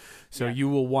 4. So you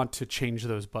will want to change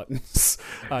those buttons.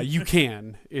 You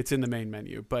can. It's in the main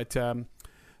menu. But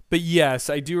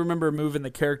yes, I do remember moving the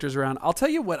characters around. I'll tell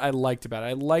you what I liked about it.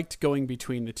 I liked going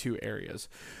between the two areas.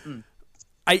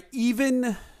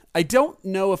 I don't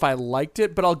know if I liked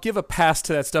it, but I'll give a pass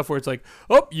to that stuff where it's like,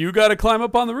 oh, you got to climb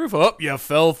up on the roof. Oh, you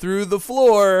fell through the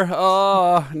floor.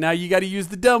 Oh, now you got to use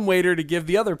the dumbwaiter to give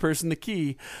the other person the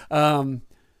key. I'll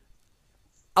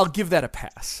I'll give that a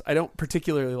pass. I don't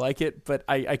particularly like it, but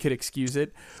I could excuse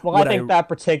it. Well, What I think that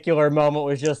particular moment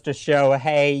was just to show,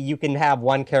 hey, you can have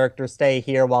one character stay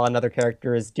here while another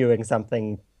character is doing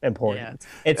something important.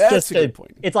 It's That's just a good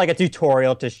point. It's like a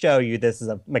tutorial to show you this is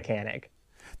a mechanic.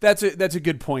 That's a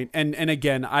good point. And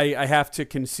again, I have to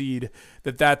concede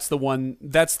that's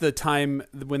the time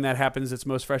when that happens that's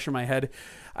most fresh in my head.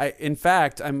 In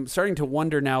fact, I'm starting to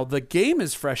wonder now, the game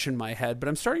is fresh in my head, but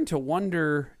I'm starting to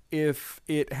wonder if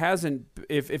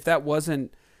that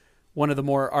wasn't one of the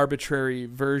more arbitrary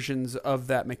versions of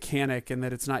that mechanic and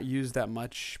that it's not used that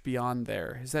much beyond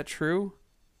there. Is that true?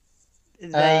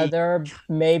 There are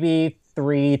maybe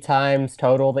 3 times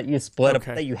total that you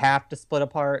that you have to split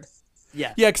apart.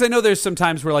 Yeah, because I know there's some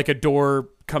times where like a door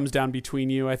comes down between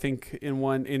you. I think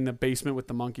in the basement with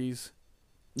the monkeys.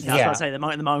 Yeah, I was about to say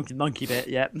the monkey bit.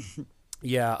 Yeah,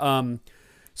 yeah.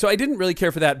 So I didn't really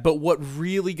care for that, but what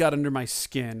really got under my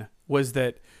skin was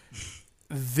that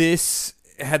this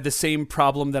had the same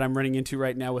problem that I'm running into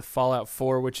right now with Fallout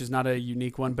 4, which is not a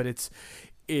unique one, but it's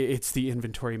the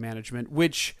inventory management,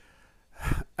 which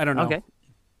I don't know. Okay.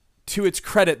 To its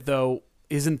credit, though,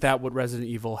 isn't that what Resident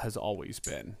Evil has always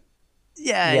been?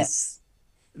 Yeah. Yes.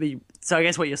 So I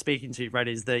guess what you're speaking to, Fred,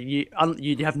 is that you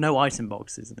have no item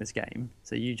boxes in this game,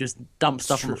 so you just dump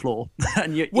stuff on the floor.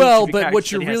 And but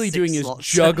what you're really doing is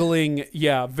juggling,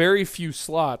 very few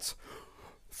slots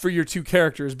for your 2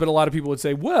 characters. But a lot of people would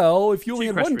say, well, if you only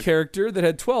had one character that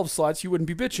had 12 slots, you wouldn't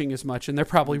be bitching as much, and they're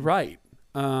probably right.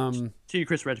 2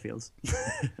 Chris Redfields.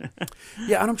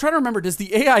 Yeah, and I'm trying to remember, does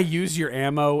the AI use your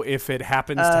ammo if it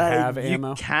happens to have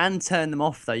ammo? You can turn them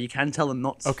off, though. You can tell them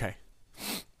not to. Okay.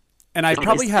 And I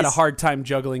probably had a hard time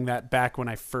juggling that back when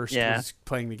I first was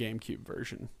playing the GameCube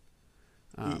version.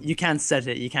 You can set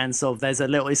it. You can sort of. There's a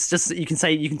little. It's just you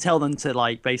can tell them to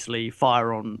like basically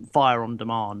fire on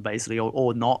demand, basically,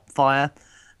 or not fire,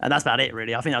 and that's about it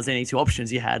really. I think that was the only 2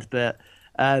 options you had, but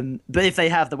if they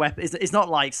have the weapon, it's not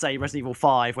like say Resident Evil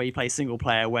 5 where you play single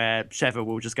player where Sheva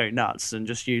will just go nuts and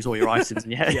just use all your items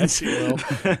in your head. Yes, she will.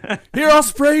 Here, I'll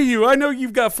spray you. I know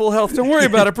you've got full health. Don't worry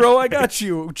about it, bro. I got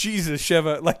you. Jesus,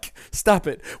 Sheva, like stop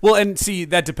it. Well, and see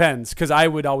that depends because I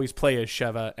would always play as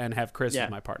Sheva and have Chris as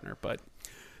my partner, but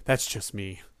that's just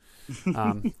me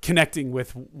connecting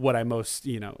with what I most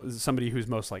somebody who's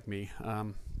most like me.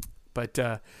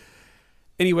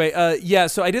 Anyway,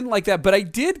 so I didn't like that, but I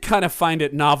did kind of find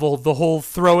it novel, the whole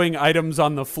throwing items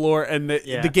on the floor, and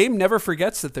the game never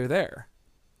forgets that they're there.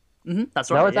 Mm-hmm, that's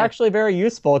right. No, it's actually very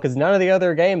useful because none of the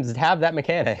other games have that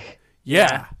mechanic.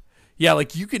 Yeah,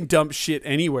 like you can dump shit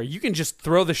anywhere. You can just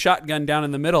throw the shotgun down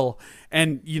in the middle,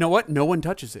 and you know what? No one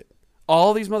touches it.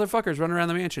 All these motherfuckers run around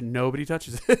the mansion. Nobody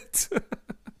touches it.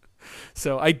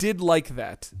 So I did like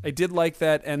that.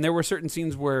 And there were certain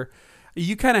scenes where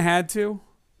you kind of had to.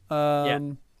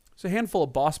 So a handful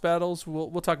of boss battles.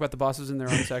 We'll talk about the bosses in their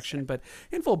own section, but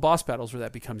a handful of boss battles where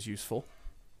that becomes useful.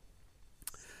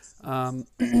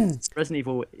 Resident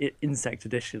Evil Insect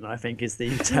Edition, I think, is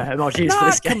the term I'll use for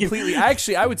this game. Completely.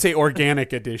 Actually, I would say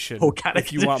Organic Edition,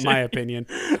 if you want my opinion.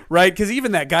 Right? Because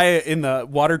even that guy in the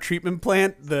water treatment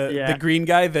plant, the green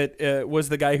guy that was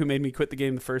the guy who made me quit the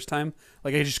game the first time,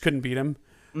 like I just couldn't beat him.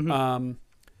 Mm-hmm.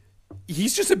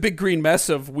 He's just a big green mess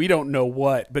of we don't know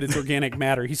what, but it's organic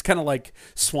matter. He's kind of like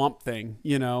Swamp Thing,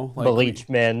 like the leech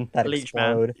men that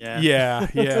explode.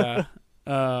 Yeah.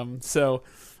 So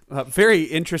very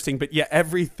interesting, but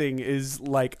everything is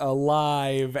like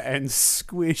alive and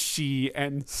squishy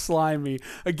and slimy.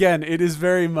 Again, it is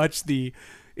very much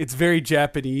it's very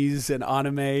Japanese and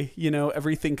anime,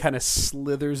 everything kind of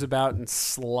slithers about and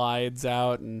slides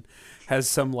out and has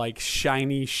some like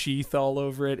shiny sheath all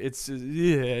over it. It's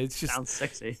just sounds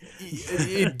sexy.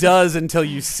 It does until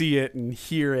you see it and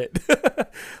hear it.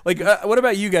 Like, what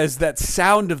about you guys? That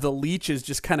sound of the leeches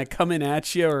just kind of coming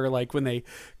at you, or like when they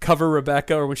cover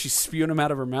Rebecca, or when she's spewing them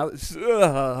out of her mouth.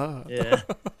 Yeah.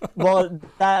 Well,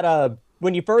 that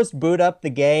when you first boot up the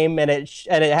game and it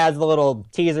has the little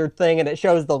teaser thing and it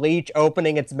shows the leech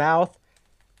opening its mouth.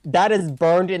 That is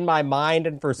burned in my mind,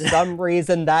 and for some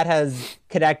reason that has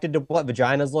connected to what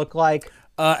vaginas look like.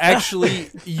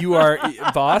 Actually, you are,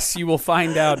 boss, you will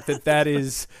find out that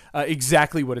is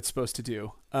exactly what it's supposed to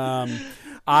do.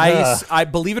 I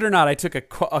believe it or not, I took a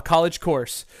college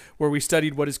course where we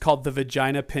studied what is called the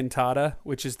vagina pintata,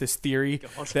 which is this theory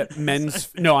that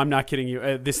no, I'm not kidding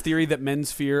you. This theory that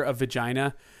men's fear of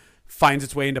vagina finds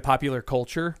its way into popular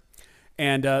culture.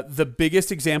 And the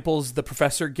biggest examples the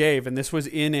professor gave, and this was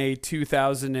in a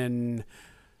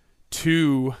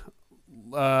 2002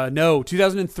 No,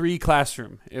 2003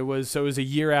 Classroom. It was a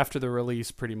year after the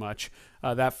release, pretty much.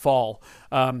 That fall,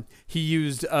 he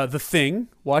used The Thing.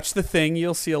 Watch The Thing.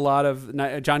 You'll see a lot of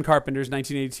John Carpenter's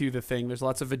 1982 The Thing. There's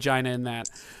lots of vagina in that.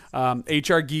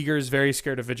 H.R. Giger is very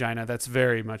scared of vagina. That's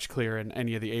very much clear in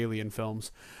any of the Alien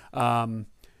films.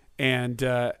 And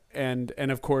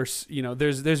of course,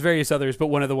 there's various others, but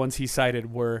one of the ones he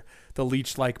cited were the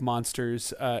leech-like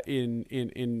monsters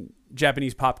in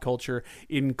Japanese pop culture,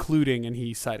 including, and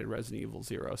he cited Resident Evil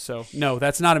 0. So no,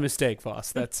 that's not a mistake,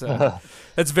 Voss. That's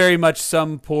very much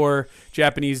some poor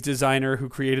Japanese designer who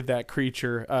created that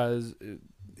creature.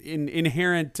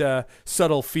 Inherent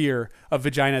subtle fear of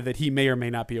vagina that he may or may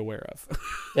not be aware of.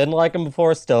 Didn't like him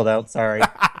before, still don't. Sorry.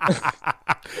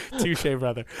 Touche,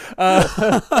 brother.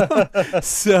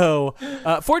 So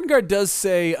Fortengard does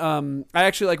say, I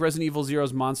actually like Resident Evil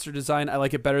Zero's monster design. I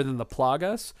like it better than the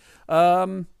Plagas.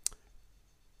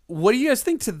 What do you guys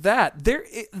think to that?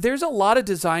 There's a lot of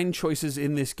design choices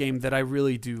in this game that I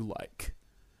really do like.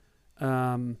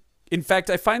 In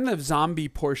fact, I find the zombie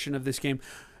portion of this game,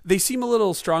 they seem a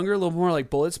little stronger, a little more like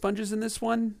bullet sponges in this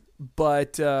one,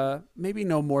 but maybe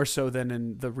no more so than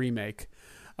in the remake.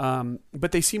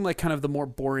 But they seem like kind of the more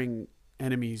boring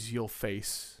enemies you'll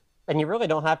face. And you really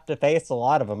don't have to face a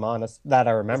lot of them, that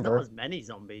I remember. There's not as many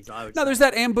zombies, I would say. No, there's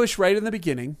that ambush right in the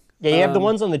beginning. Yeah, you have the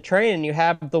ones on the train, and you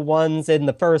have the ones in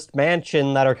the first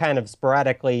mansion that are kind of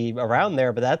sporadically around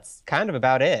there, but that's kind of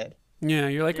about it. Yeah,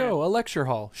 you're like, oh, a lecture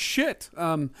hall. Shit.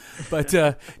 But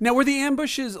now were the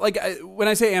ambushes, like when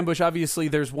I say ambush, obviously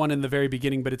there's one in the very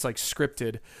beginning, but it's like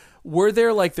scripted. Were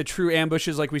there like the true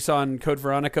ambushes like we saw in Code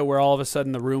Veronica where all of a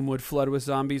sudden the room would flood with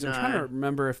zombies? I'm trying to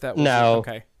remember if that was... No.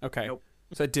 Okay. Nope.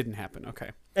 So it didn't happen. Okay.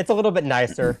 It's a little bit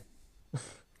nicer.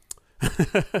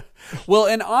 Well,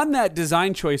 and on that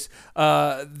design choice,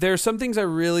 there's some things I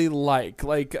really like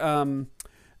the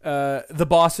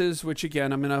bosses, which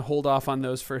again, I'm going to hold off on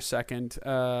those for a second.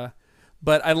 But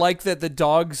I like that the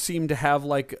dogs seem to have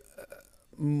like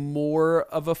more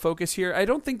of a focus here. I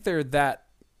don't think they're that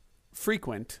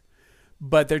frequent,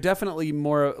 but they're definitely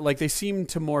more like they seem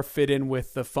to more fit in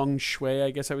with the feng shui, I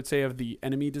guess I would say, of the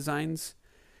enemy designs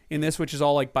in this, which is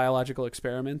all like biological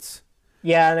experiments.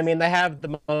 Yeah, and I mean, they have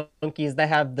the monkeys, they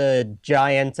have the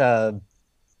giant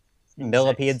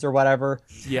millipedes or whatever.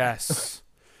 Yes.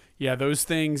 Yeah, those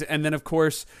things. And then, of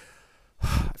course,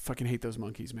 I fucking hate those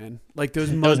monkeys, man. Like,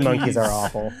 those monkeys are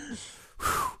awful.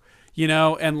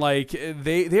 And like,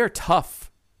 they are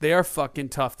tough. They are fucking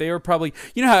tough. They are probably,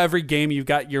 how every game you've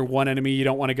got your one enemy you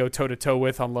don't want to go toe-to-toe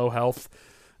with on low health.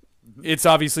 It's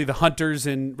obviously the hunters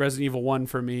in Resident Evil 1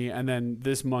 for me, and then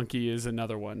this monkey is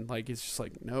another one. Like, it's just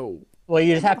like, no. Well,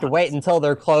 you just have to wait until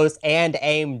they're close and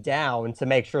aim down to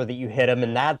make sure that you hit them,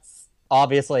 and that's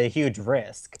obviously a huge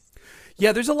risk.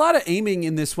 Yeah, there's a lot of aiming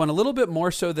in this one, a little bit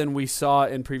more so than we saw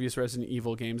in previous Resident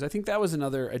Evil games. I think that was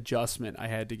another adjustment I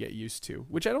had to get used to,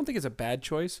 which I don't think is a bad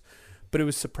choice, but it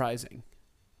was surprising.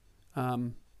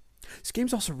 This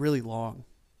game's also really long,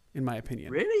 in my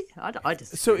opinion. Really? I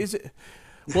just... So is it...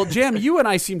 Well, Jam, you and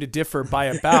I seem to differ by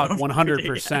about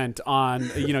 100%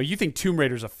 on, you think Tomb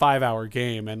Raider's a 5-hour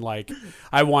game, and like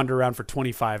I wander around for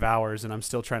 25 hours and I'm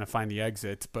still trying to find the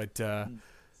exit. But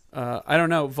I don't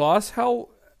know. Voss,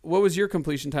 what was your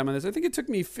completion time on this? I think it took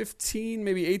me 15,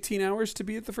 maybe 18 hours to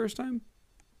beat it the first time.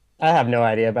 I have no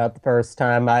idea about the first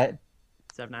time. 7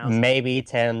 hours. Maybe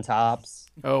 10 tops.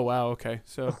 Oh, wow. Okay.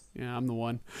 So, yeah, I'm the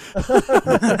one.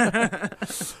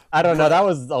 I don't know. That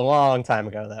was a long time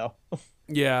ago, though.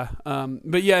 Yeah.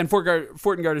 But yeah, and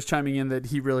Fortengard is chiming in that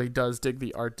he really does dig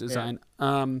the art design.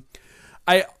 Yeah.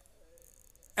 I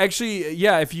actually,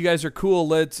 yeah, if you guys are cool,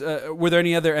 were there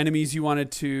any other enemies you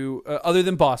wanted to, other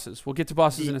than bosses? We'll get to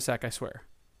bosses in a sec, I swear.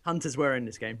 Hunters were in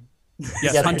this game.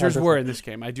 Yes, hunters were in this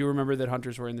game. I do remember that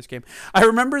hunters were in this game. I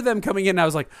remember them coming in and I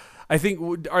was like, I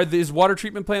think, is water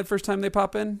treatment plant first time they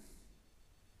pop in?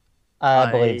 I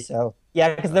believe so.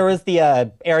 Yeah, because there was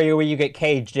the area where you get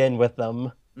caged in with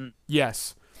them.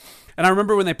 Yes. And I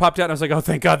remember when they popped out, I was like, oh,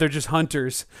 thank God, they're just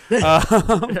hunters.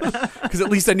 Because at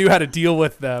least I knew how to deal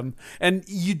with them. And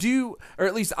you do, or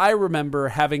at least I remember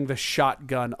having the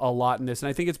shotgun a lot in this. And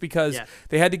I think it's because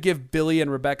they had to give Billy and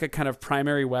Rebecca kind of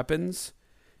primary weapons.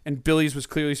 And Billy's was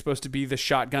clearly supposed to be the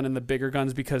shotgun and the bigger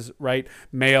guns because, right,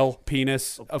 male,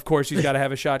 penis, of course he's got to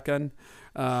have a shotgun.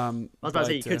 I was about to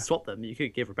say, you could swap them. You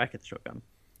could give Rebecca the shotgun.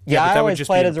 Yeah, I always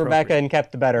played as Rebecca and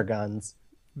kept the better guns.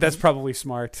 That's probably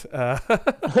smart.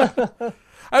 I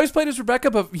always played as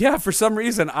Rebecca, but yeah, for some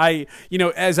reason,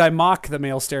 as I mock the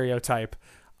male stereotype,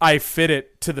 I fit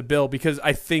it to the bill because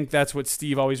I think that's what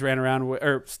Steve always ran around with,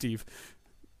 or Steve,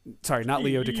 Sorry, not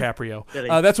Leo DiCaprio. Billy.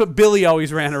 That's what Billy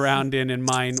always ran around in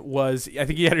mine was, I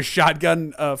think he had a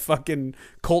shotgun, fucking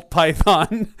Colt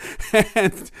Python,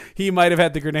 and he might have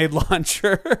had the grenade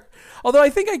launcher. Although I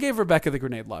think I gave Rebecca the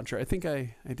grenade launcher. I think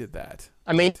I did that.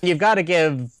 I mean, you've got to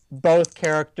give both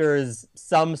characters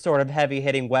some sort of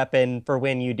heavy-hitting weapon for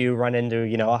when you do run into,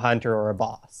 a hunter or a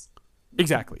boss.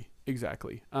 Exactly.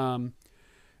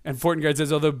 And Fortengard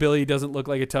says, although Billy doesn't look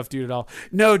like a tough dude at all.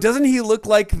 No, doesn't he look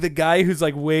like the guy who's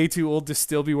like way too old to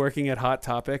still be working at Hot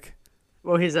Topic?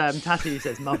 Well, his tattoo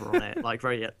says mother on it, like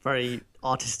very, very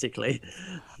artistically.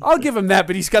 I'll give him that,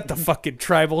 but he's got the fucking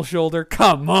tribal shoulder.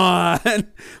 Come on.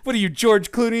 What are you,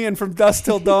 George Clooney and From Dusk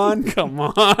Till Dawn? Come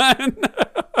on.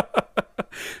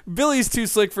 Billy's too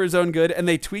slick for his own good, and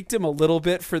they tweaked him a little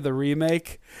bit for the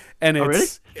remake. And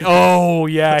it's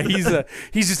really? Yeah,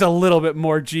 he's just a little bit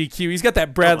more GQ. He's got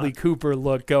that Bradley Cooper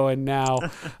look going now.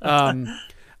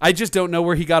 I just don't know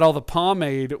where he got all the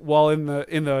pomade while in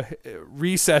the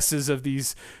recesses of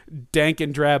these dank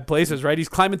and drab places. Right, he's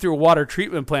climbing through a water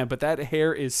treatment plant, but that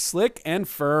hair is slick and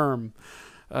firm.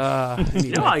 Anyway.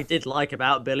 You know what I did like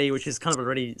about Billy, which is kind of a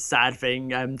really sad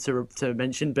thing to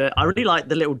mention, but I really like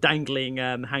the little dangling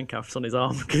handcuffs on his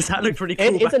arm because that looked pretty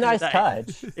cool. It's a nice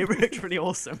touch. It looked really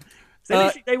awesome.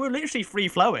 So they were literally free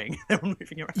flowing. They were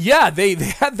moving around. Yeah, they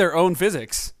had their own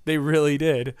physics. They really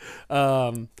did.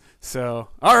 So,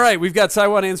 all right, we've got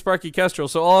Saiwan and Sparky Kestrel.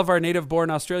 So all of our native-born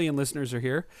Australian listeners are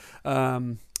here.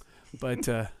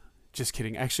 But just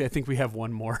kidding. Actually, I think we have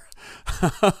one more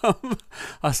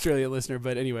Australian listener.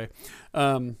 But anyway,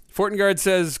 Fortengard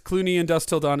says Clooney in Dusk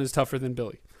Till Dawn is tougher than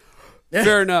Billy. Yeah.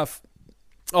 Fair enough.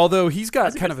 Although he's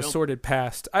got kind of a sordid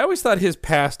past. I always thought his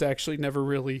past actually never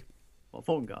really... Well,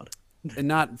 Fortengard. And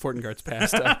not Fortengard's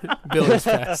past. Billy's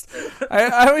past.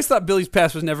 I always thought Billy's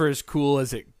past was never as cool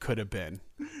as it could have been.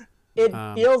 It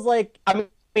feels like... I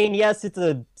mean, yes, it's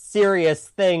a serious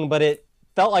thing, but it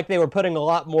felt like they were putting a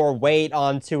lot more weight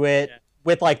onto it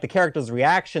with like the characters'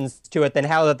 reactions to it than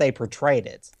how that they portrayed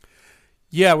it.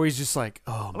 Yeah, where he's just like,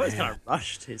 oh, man. He's kind of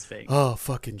rushed his thing. Oh,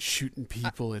 fucking shooting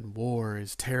people in war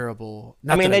is terrible.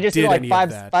 I mean, they just did like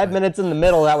five minutes in the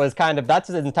middle. That's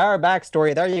his entire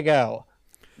backstory. There you go.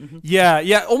 Mm-hmm.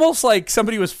 Yeah, almost like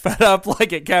somebody was fed up,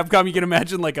 like at Capcom. You can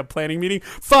imagine like a planning meeting.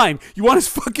 Fine, you want his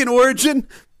fucking origin?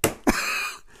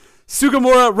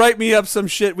 Sugimura, write me up some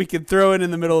shit we could throw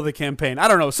in the middle of the campaign. I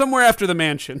don't know, somewhere after the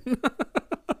mansion.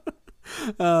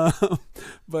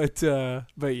 But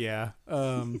yeah.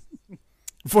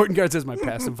 Fortengard says my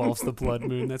past involves the Blood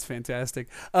Moon. That's fantastic.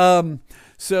 But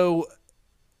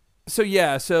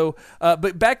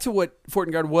back to what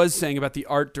Fortengard was saying about the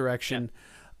art direction.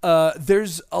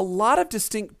 There's a lot of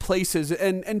distinct places,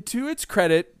 and to its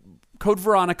credit, Code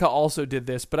Veronica also did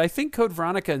this, but I think Code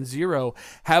Veronica and Zero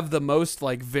have the most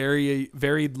like very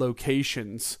varied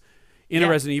locations in a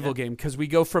Resident Evil game, because we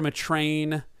go from a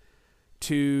train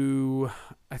to,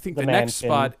 I think the next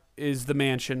spot is the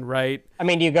mansion, right? I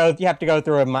mean, you have to go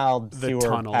through a mild sewer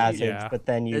tunnel, passage, but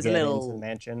then you get into the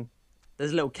mansion.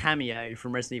 There's a little cameo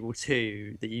from Resident Evil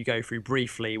 2 that you go through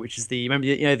briefly, which is the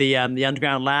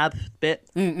underground lab bit.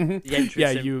 Mm-hmm. The entrance.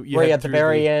 Yeah, you where you at the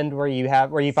very end where you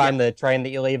find the train that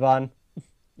you leave on.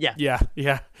 Yeah.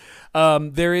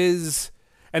 There is,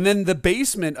 and then the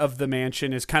basement of the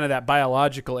mansion is kind of that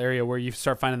biological area where you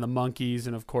start finding the monkeys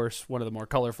and of course one of the more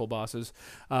colorful bosses.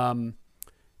 And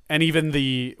even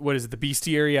the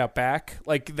bestiary out back,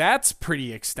 like that's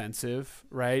pretty extensive,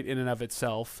 right, in and of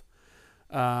itself.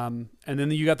 And then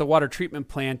you got the water treatment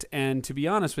plant, and to be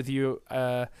honest with you,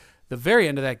 the very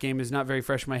end of that game is not very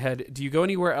fresh in my head. Do you go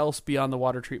anywhere else beyond the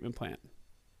water treatment plant?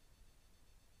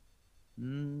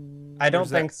 I don't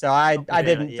think so. I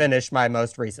didn't finish my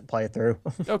most recent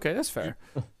playthrough. Okay, that's fair.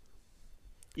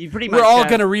 We're all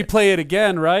going to replay it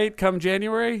again, right? Come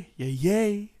January?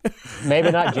 Yay.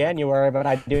 Maybe not January, but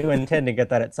I do intend to get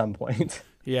that at some point.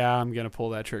 Yeah, I'm going to pull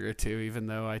that trigger too, even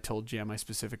though I told Jam I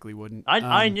specifically wouldn't.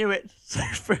 I knew it.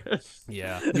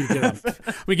 Yeah.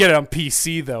 We get it on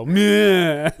PC, though.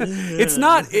 It's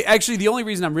not... Actually, the only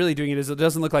reason I'm really doing it is it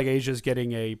doesn't look like Asia's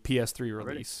getting a PS3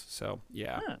 release. So,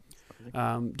 yeah.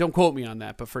 Don't quote me on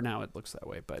that, but for now it looks that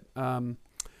way. But...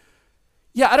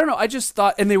 yeah, I don't know. I just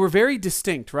thought, and they were very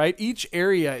distinct, right? Each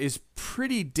area is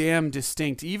pretty damn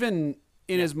distinct, even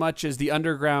in as much as the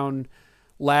underground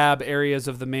lab areas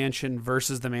of the mansion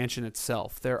versus the mansion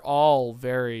itself. They're all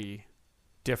very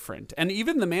different. And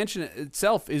even the mansion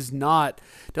itself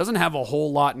doesn't have a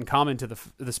whole lot in common to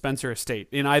the Spencer estate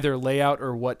in either layout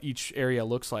or what each area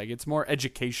looks like. It's more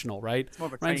educational, right? It's more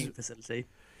of a training facility.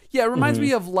 Yeah, it reminds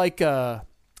me of like a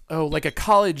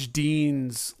college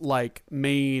dean's like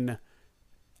main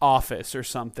office or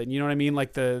something. You know what I mean?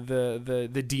 Like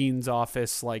the dean's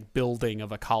office, like building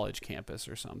of a college campus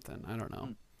or something. I don't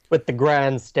know. With the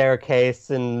grand staircase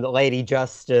and the Lady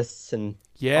Justice and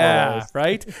all those.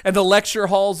 Right. And the lecture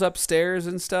halls upstairs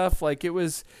and stuff. Like it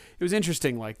was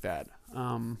interesting like that.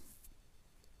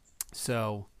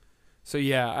 So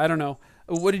yeah, I don't know.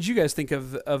 What did you guys think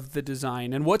of the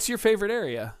design, and what's your favorite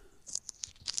area?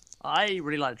 I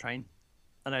really like the train.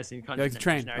 I know it's kind You like of the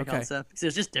train? generic Okay. answer, because it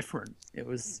was just different. It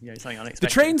was something The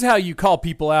unexpected. train's how you call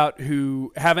people out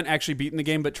who haven't actually beaten the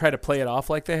game but try to play it off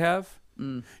like they have.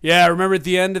 Yeah, remember at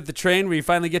the end of the train where you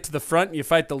finally get to the front and you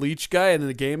fight the leech guy and then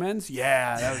the game ends?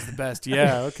 Yeah, that was the best.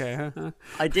 Yeah, okay.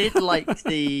 I did like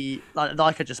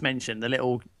like I just mentioned, the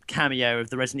little cameo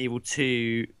of the Resident Evil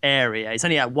 2 area. It's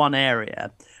only at one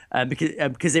area.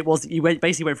 Because you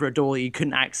basically went through a door that you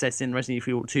couldn't access in Resident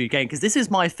Evil 2 game. Because this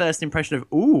is my first impression of,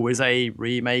 is a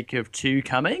remake of 2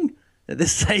 coming? At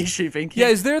this stage, you thinking? Yeah,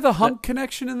 is there the Hunk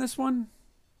connection in this one?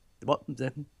 What?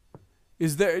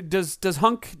 Is there does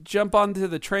Hunk jump onto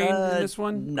the train in this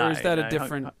one? No, or is that a no,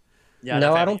 different? Yeah,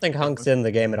 No, I don't think Hunk's in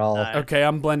the game at all. Okay,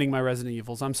 I'm blending my Resident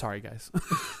Evils. I'm sorry, guys.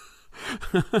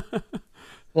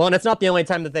 Well, and it's not the only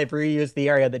time that they've reused the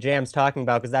area that Jam's talking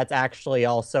about, because that's actually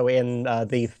also in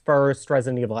the first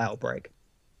Resident Evil Outbreak.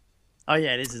 Oh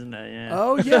yeah, it is, isn't it? Yeah.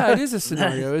 Oh yeah, it is a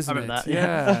scenario, isn't I it? remember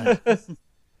that, Yeah.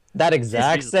 That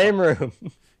exact same room.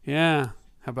 Yeah.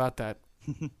 How about that?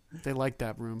 They like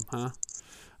that room, huh?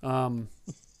 I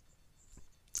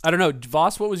don't know.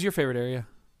 Voss, what was your favorite area?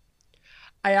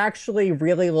 I actually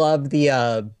really love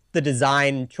the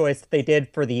design choice that they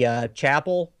did for the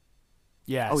chapel.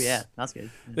 Yes. Oh yeah, that's good.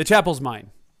 The chapel's mine,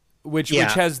 which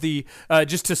has the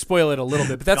just to spoil it a little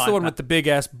bit, but that's the one with the big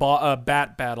ass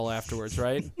bat battle afterwards,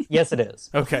 right? Yes, it is.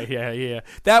 Okay, yeah.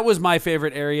 That was my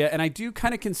favorite area, and I do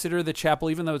kind of consider the chapel,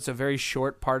 even though it's a very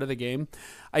short part of the game,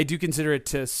 I do consider it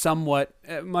to somewhat,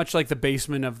 much like the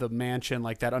basement of the mansion,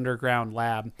 like that underground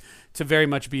lab, to very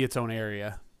much be its own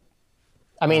area.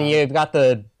 I mean, you've got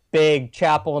the big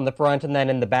chapel in the front, and then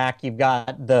in the back you've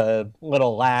got the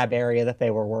little lab area that they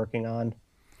were working on.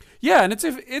 Yeah, and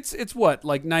it's what,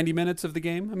 like 90 minutes of the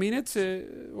game? I mean, it's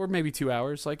or maybe 2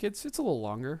 hours. Like it's a little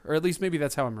longer, or at least maybe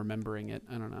that's how I'm remembering it.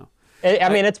 I don't know. I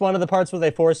mean, it's one of the parts where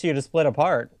they force you to split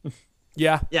apart.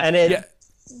 Yeah, and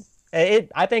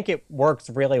I think it works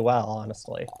really well,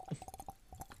 honestly.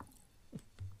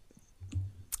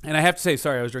 And I have to say,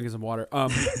 sorry, I was drinking some water.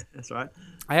 That's right.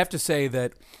 I have to say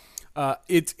that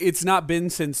it's not been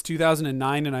since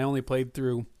 2009, and I only played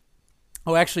through.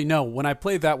 Oh, actually, no. When I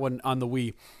played that one on the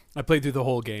Wii, I played through the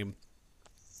whole game.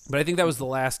 But I think that was the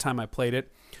last time I played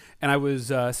it, and I was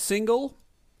single.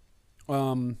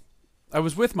 I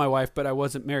was with my wife, but I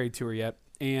wasn't married to her yet.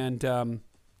 And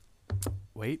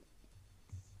wait,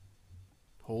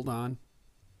 hold on.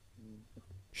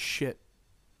 Shit,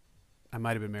 I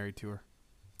might have been married to her.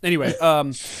 Anyway,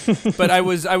 but I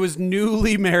was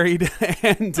newly married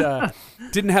and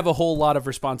didn't have a whole lot of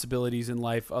responsibilities in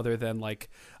life other than, like,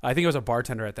 I think I was a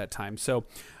bartender at that time. So,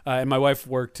 and my wife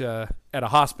worked at a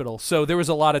hospital. So there was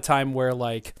a lot of time where,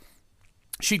 like,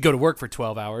 she'd go to work for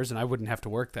 12 hours and I wouldn't have to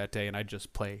work that day, and I'd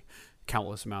just play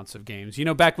countless amounts of games. You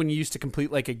know, back when you used to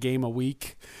complete like a game a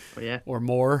week or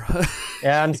more.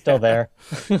 Yeah, I'm still there.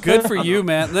 Good for you,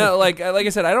 man. No, like I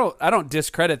said, I don't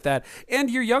discredit that. And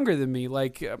you're younger than me.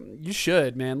 Like you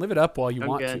should, man. Live it up while you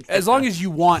want to, as long as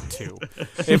you want to.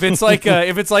 If it's like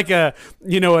a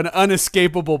an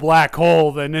unescapable black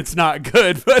hole, then it's not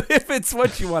good. But if it's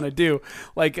what you want to do,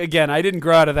 like, again, I didn't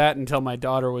grow out of that until my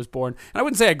daughter was born. And I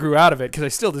wouldn't say I grew out of it, because I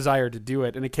still desire to do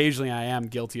it. And occasionally I am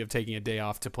guilty of taking a day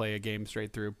off to play a game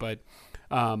straight through. But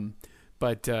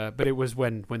it was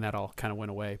when that all kind of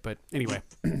went away. But anyway.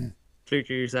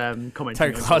 Juju's commenting.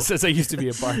 Tiger Claw says I used to be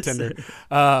a bartender.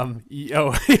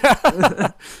 Yeah.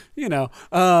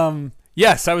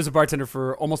 Yes, I was a bartender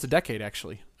for almost a decade,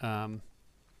 actually. I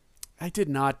did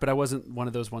not, but I wasn't one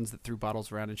of those ones that threw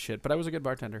bottles around and shit. But I was a good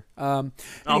bartender. Fred,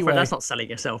 Anyway. that's not selling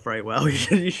yourself very well.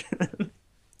 You should.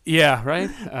 Yeah, right?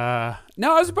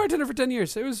 No, I was a bartender for 10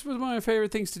 years. It was one of my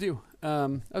favorite things to do. I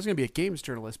was going to be a games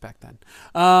journalist back then.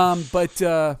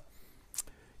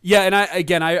 Yeah, and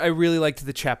I really liked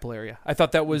the chapel area. I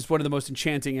thought that was one of the most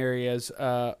enchanting areas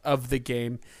of the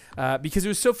game because it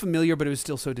was so familiar, but it was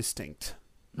still so distinct.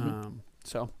 All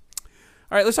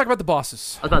right, let's talk about the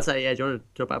bosses. I was about to say, yeah, do you want to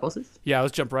talk about bosses? Yeah,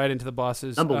 let's jump right into the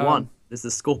bosses. Number one is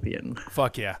the Scorpion.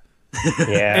 Fuck yeah.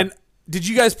 Yeah. And did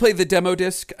you guys play the demo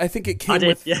disc? I think it came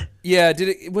with. Yeah. Yeah.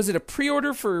 Was it a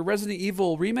pre-order for Resident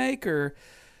Evil Remake, or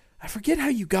I forget how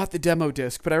you got the demo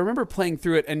disc, but I remember playing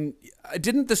through it, and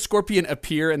didn't the Scorpion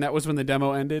appear, and that was when the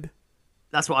demo ended?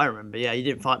 That's what I remember. Yeah, you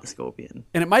didn't fight the Scorpion.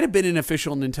 And it might have been an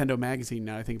official Nintendo magazine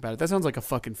now I think about it. That sounds like a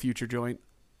fucking future joint.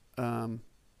 I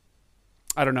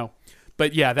don't know.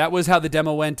 But yeah, that was how the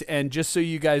demo went. And just so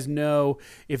you guys know,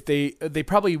 if they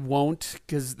probably won't,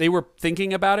 because they were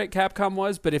thinking about it, Capcom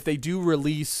was, but if they do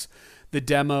release the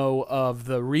demo of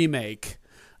the remake,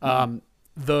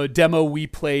 the demo we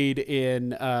played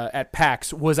in at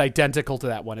PAX was identical to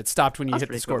that one. It stopped when you hit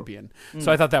the Scorpion. Cool.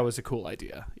 So I thought that was a cool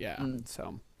idea. Yeah.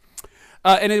 So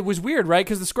and it was weird, right?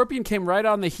 Because the Scorpion came right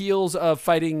on the heels of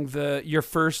fighting your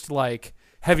first like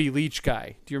heavy leech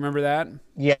guy. Do you remember that?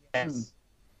 Yes.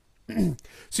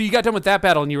 So you got done with that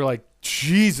battle and you were like,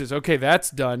 Jesus, okay, that's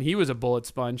done. He was a bullet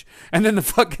sponge. And then the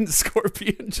fucking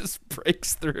Scorpion just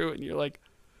breaks through and you're like,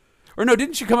 or no,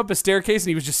 didn't you come up a staircase and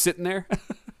he was just sitting there?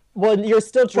 Well, you're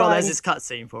still trying. Well, there's this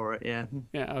cutscene for it, yeah.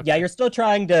 Yeah, okay. Yeah, you're still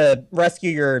trying to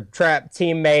rescue your trapped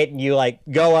teammate, and you like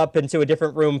go up into a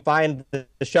different room, find the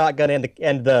shotgun and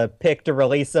the pick to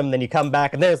release him. Then you come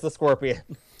back, and there's the Scorpion.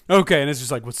 Okay, and it's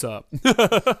just like, what's up?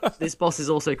 This boss is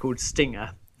also called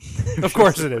Stinger. Of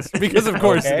course it is, because of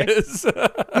course it is.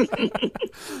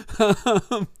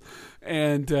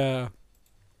 And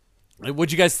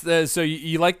what'd you guys? So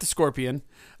you like the Scorpion?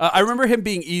 I remember him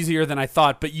being easier than I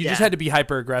thought, but you just had to be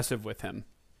hyper aggressive with him.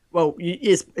 Well,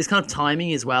 it's kind of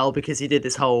timing as well, because he did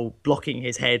this whole blocking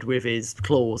his head with his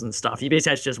claws and stuff. You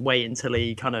basically had to just wait until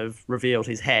he kind of revealed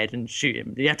his head and shoot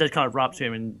him. You have to kind of run up to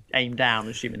him and aim down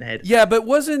and shoot him in the head. Yeah, but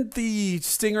wasn't the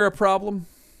Stinger a problem?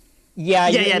 Yeah,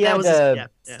 you had to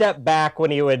step back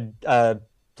when he would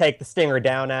take the Stinger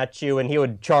down at you, and he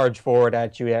would charge forward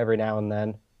at you every now and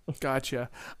then. Gotcha.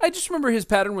 I just remember his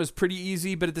pattern was pretty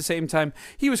easy, but at the same time,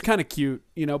 he was kind of cute,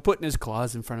 putting his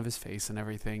claws in front of his face and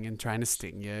everything and trying to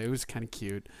sting you. It was kind of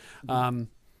cute.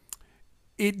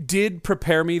 It did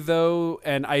prepare me, though,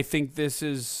 and I think this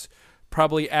is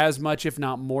probably as much, if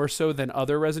not more so, than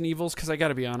other Resident Evils, because I got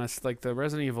to be honest, like the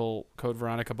Resident Evil Code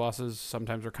Veronica bosses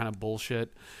sometimes are kind of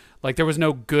bullshit. Like there was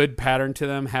no good pattern to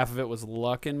them. Half of it was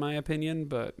luck, in my opinion,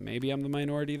 but maybe I'm the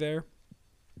minority there.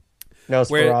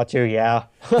 Nosferatu, yeah.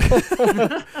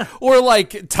 Or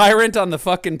like Tyrant on the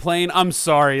fucking plane. I'm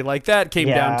sorry. Like that came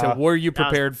down to, were you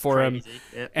prepared for him?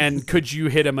 Yep. And could you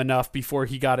hit him enough before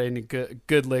he got any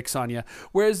good licks on you?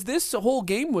 Whereas this whole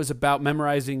game was about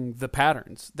memorizing the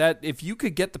patterns. That if you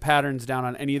could get the patterns down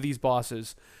on any of these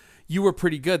bosses, you were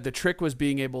pretty good. The trick was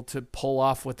being able to pull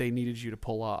off what they needed you to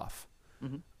pull off,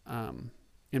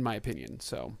 in my opinion.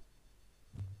 So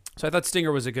I thought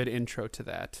Stinger was a good intro to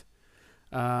that.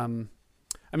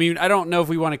 I mean, I don't know if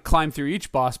we want to climb through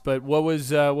each boss, but what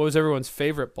was everyone's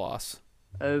favorite boss?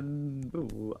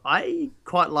 I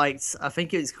quite liked. I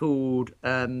think it's called.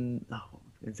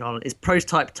 It's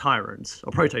Prototype Tyrant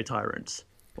or Proto Tyrant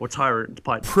or Tyrant.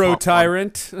 Pro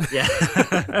Tyrant.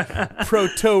 Yeah.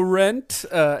 Proto Rent.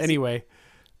 Anyway.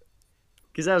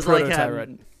 Because that was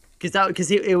Proto-Tyrant.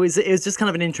 Because it was just kind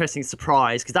of an interesting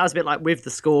surprise, because that was a bit like with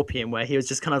the Scorpion, where he was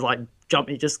just kind of like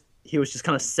he was just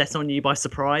kind of set on you by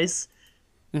surprise.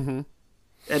 Mm-hmm.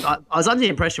 And I was under the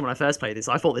impression when I first played this,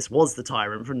 I thought this was the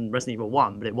Tyrant from Resident Evil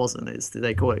 1, but it wasn't.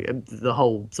 They call it the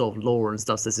whole sort of lore and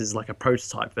stuff. This is like a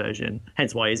prototype version,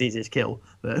 hence why he's easy to kill.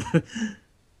 But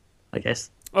I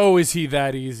guess. Oh, is he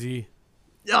that easy?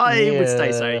 I would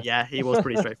say so. Yeah, he was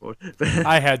pretty straightforward.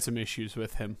 I had some issues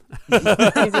with him.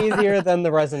 He's easier than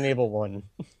the Resident Evil 1.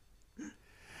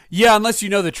 Yeah, unless you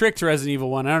know the trick to Resident Evil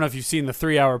 1. I don't know if you've seen the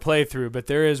 3-hour playthrough, but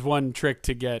there is one trick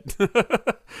to get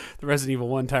the Resident Evil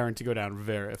 1 Tyrant to go down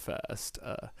very fast.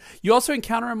 You also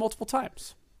encounter him multiple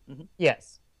times. Mm-hmm.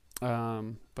 Yes.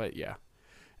 But yeah.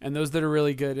 And those that are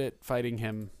really good at fighting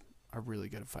him are really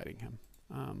good at fighting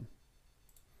him.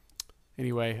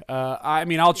 Anyway, I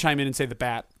mean, I'll chime in and say the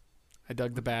bat. I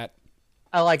dug the bat.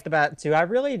 I like the bat, too. I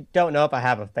really don't know if I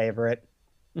have a favorite.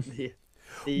 Yeah.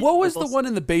 What was the one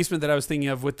in the basement that I was thinking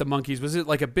of with the monkeys? Was it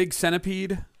like a big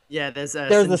centipede? Yeah, there's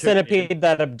the centipede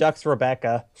that abducts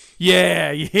Rebecca. Yeah,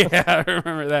 I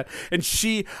remember that. And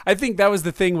I think that was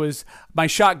the thing, was my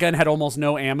shotgun had almost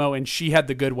no ammo and she had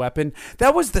the good weapon.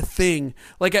 That was the thing.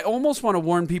 Like, I almost want to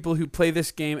warn people who play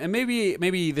this game, and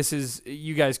maybe this is,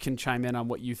 you guys can chime in on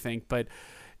what you think, but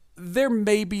there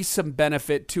may be some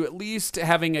benefit to at least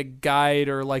having a guide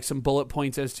or like some bullet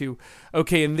points as to,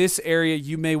 okay, in this area,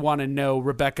 you may want to know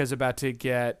Rebecca's about to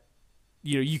get,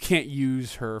 you can't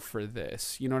use her for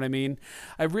this. You know what I mean?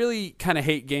 I really kind of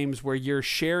hate games where you're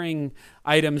sharing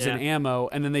items and ammo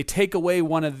and then they take away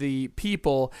one of the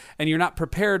people and you're not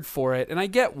prepared for it. And I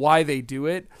get why they do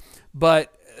it,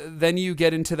 but then you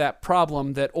get into that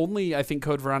problem that only I think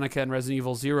Code Veronica and Resident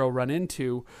Evil 0 run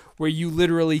into, where you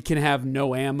literally can have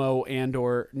no ammo and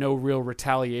or no real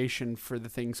retaliation for the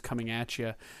things coming at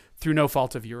you through no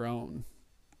fault of your own.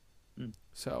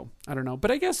 So I don't know,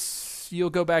 but I guess you'll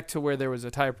go back to where there was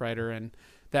a typewriter, and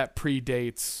that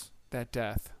predates that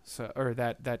death, or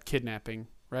that kidnapping,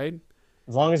 right?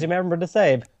 As long as you remember to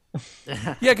save.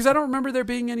 Yeah, because I don't remember there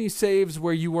being any saves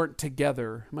where you weren't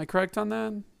together. Am I correct on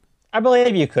that? I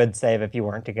believe you could save if you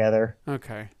weren't together.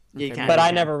 Okay. You Okay. can. But I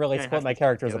Yeah. never really Yeah, split have my to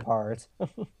characters do it. apart.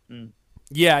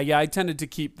 Yeah, I tended to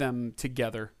keep them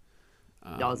together.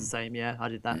 Yeah, I was the same. Yeah, I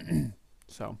did that.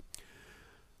 So,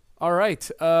 all right.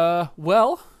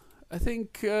 Well, I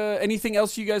think anything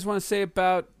else you guys want to say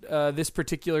about this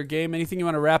particular game? Anything you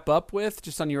want to wrap up with,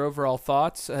 just on your overall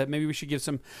thoughts? Maybe we should give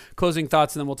some closing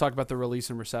thoughts, and then we'll talk about the release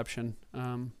and reception.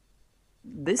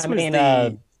 This I was mean,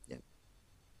 the.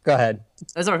 Go ahead.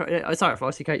 Sorry,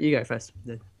 Fox. You go first.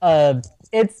 Yeah.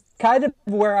 It's kind of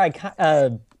where I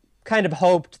kind of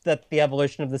hoped that the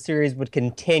evolution of the series would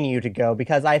continue to go,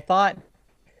 because I thought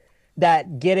that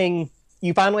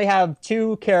you finally have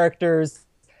two characters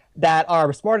that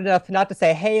are smart enough not to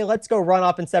say, hey, let's go run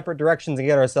off in separate directions and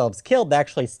get ourselves killed, to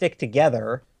actually stick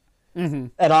together.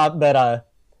 Mm-hmm.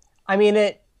 I mean,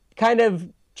 it kind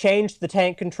of changed the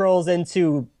tank controls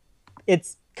into,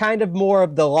 it's kind of more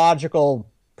of the logical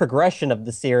progression of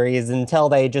the series until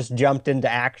they just jumped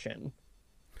into action.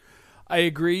 I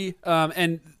agree.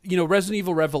 And, Resident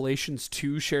Evil Revelations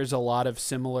 2 shares a lot of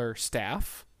similar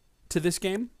staff to this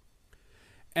game.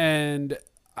 And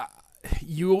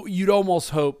you'd almost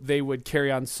hope they would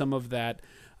carry on some of that.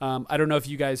 I don't know if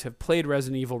you guys have played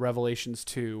Resident Evil Revelations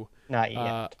 2. Not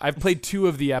yet. I've played 2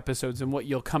 of the episodes, and what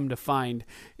you'll come to find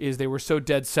is they were so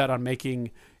dead set on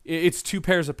making it's 2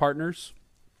 pairs of partners,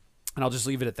 and I'll just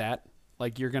leave it at that.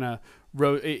 Like, you're gonna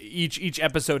each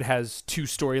episode has 2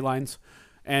 storylines,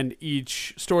 and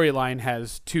each storyline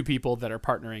has 2 people that are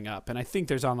partnering up. And I think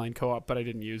there's online co-op, but I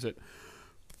didn't use it.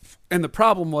 And the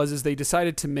problem is they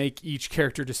decided to make each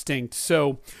character distinct.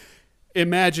 So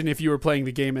imagine if you were playing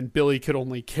the game and Billy could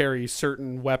only carry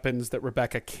certain weapons that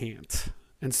Rebecca can't,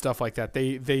 and stuff like that.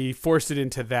 They forced it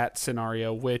into that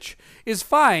scenario, which is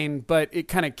fine, but it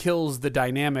kind of kills the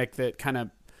dynamic that kind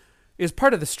of is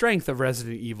part of the strength of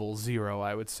Resident Evil 0,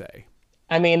 I would say.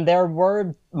 I mean, there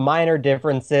were minor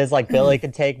differences, like Billy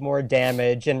could take more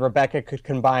damage and Rebecca could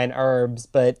combine herbs,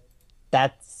 but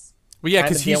that's... Well, yeah, kind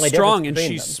because of the he's only strong difference and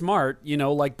between she's them. smart,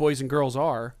 like boys and girls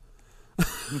are.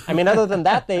 I mean, other than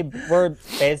that, they were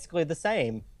basically the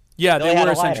same. Yeah, Billy they had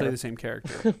were a lighter. essentially the same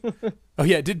character. Oh,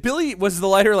 yeah. Was the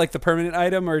lighter like the permanent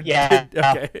item? Or Yeah.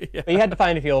 okay. Yeah. But you had to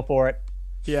find a fuel for it.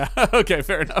 Yeah. Okay,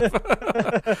 fair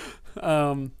enough.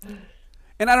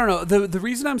 And I don't know. The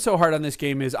reason I'm so hard on this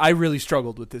game is I really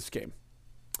struggled with this game.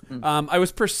 I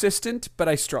was persistent, but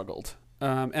I struggled.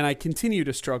 And I continue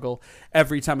to struggle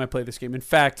every time I play this game. In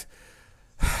fact,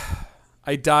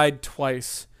 I died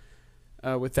twice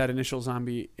with that initial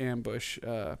zombie ambush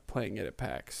playing it at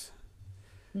PAX.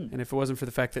 And if it wasn't for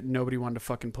the fact that nobody wanted to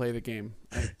fucking play the game,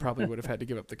 I probably would have had to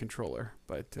give up the controller.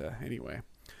 But anyway.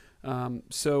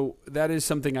 So that is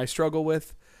something I struggle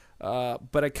with.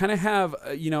 But I kind of have,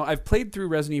 I've played through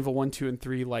Resident Evil 1, 2, and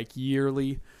 3 like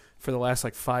yearly for the last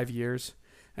like 5 years.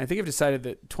 And I think I've decided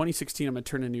that 2016 I'm going to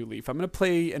turn a new leaf. I'm going to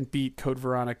play and beat Code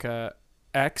Veronica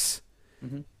X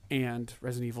and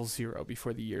Resident Evil 0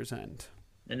 before the year's end.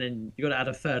 And then you got to add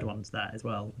a third one to that as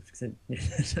well.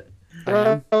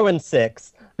 Throw in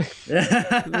 6.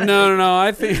 No.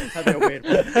 I think. That'd be a weird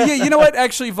one. Yeah, you know what?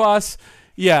 Actually, Voss.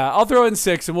 Yeah, I'll throw in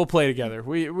 6 and we'll play together.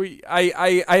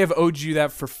 I have owed you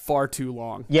that for far too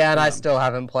long. Yeah, and I still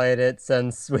haven't played it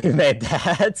since we made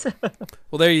that.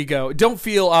 Well, there you go. Don't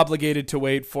feel obligated to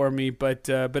wait for me, but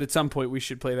at some point we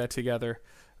should play that together.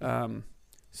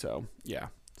 So yeah.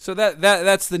 So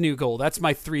that's the new goal. That's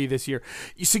my 3 this year.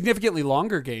 Significantly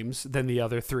longer games than the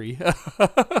other 3.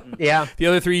 Yeah. The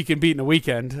other 3 you can beat in a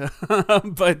weekend.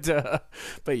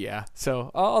 but yeah.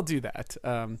 So I'll do that.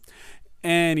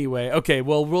 Anyway, okay.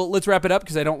 Well, let's wrap it up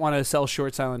because I don't want to sell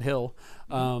short Silent Hill.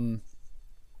 I'll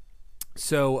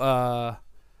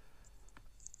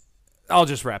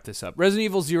just wrap this up. Resident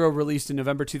Evil 0 released in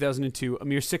November 2002, a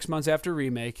mere 6 months after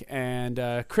remake,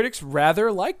 and critics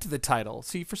rather liked the title.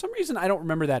 See, for some reason, I don't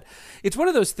remember that. It's one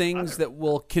of those things that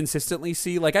we'll consistently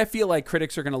see. Like, I feel like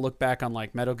critics are going to look back on,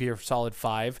 like, Metal Gear Solid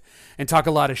 5 and talk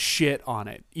a lot of shit on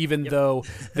it, even though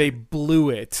they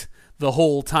blew it the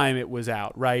whole time it was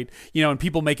out, right? And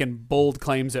people making bold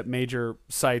claims at major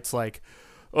sites like,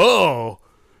 oh,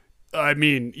 I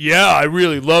mean, yeah, I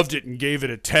really loved it and gave it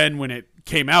a 10 when it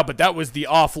came out, but that was the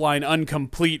offline,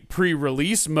 incomplete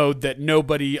pre-release mode that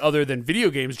nobody other than video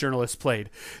games journalists played.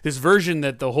 This version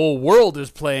that the whole world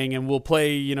is playing and will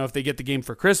play, if they get the game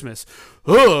for Christmas.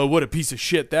 Oh, what a piece of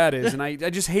shit that is. And I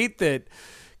just hate that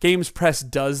Games Press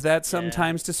does that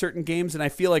sometimes to certain games, and I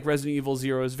feel like Resident Evil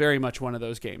 0 is very much one of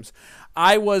those games.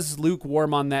 I was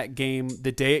lukewarm on that game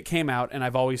the day it came out, and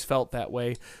I've always felt that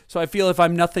way. So I feel if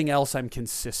I'm nothing else, I'm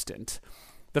consistent.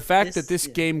 The fact that this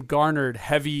game garnered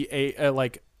heavy,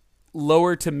 like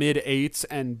lower to mid 8s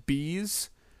and Bs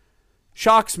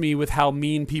shocks me with how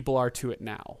mean people are to it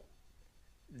now.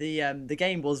 The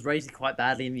game was rated quite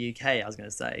badly in the UK, I was going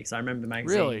to say, because I remember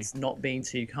magazines not being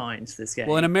too kind to this game.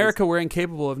 Well, in America, we're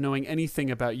incapable of knowing anything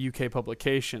about UK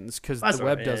publications because the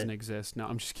web doesn't exist. No,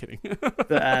 I'm just kidding.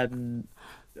 But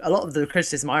a lot of the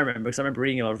criticism I remember, because I remember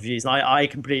reading a lot of reviews, and I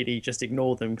completely just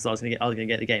ignored them because I was going to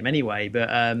get the game anyway, but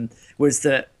was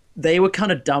that they were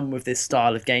kind of done with this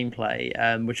style of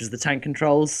gameplay, which was the tank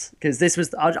controls, because this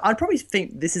was, I'd probably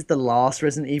think this is the last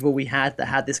Resident Evil we had that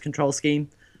had this control scheme.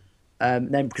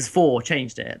 Then because 4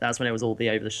 changed it, that's when it was all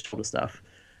the over-the-shoulder stuff.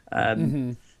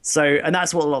 So, and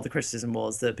that's what a lot of the criticism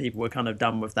was, that people were kind of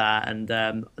done with that. And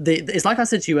it's like I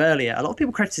said to you earlier, a lot of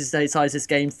people criticize this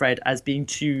game, Fred, as being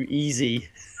too easy,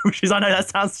 which is, I know that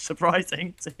sounds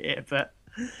surprising to hear, but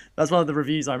that's one of the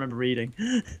reviews I remember reading.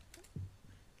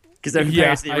 Because they're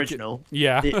compared to the original.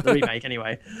 The remake,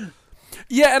 anyway.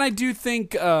 Yeah, and I do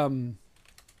think...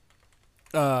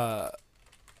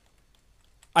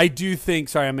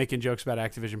 sorry, I'm making jokes about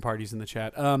Activision parties in the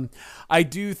chat. I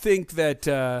do think that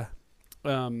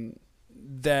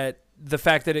that the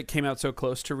fact that it came out so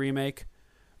close to remake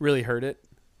really hurt it.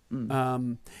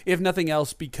 If nothing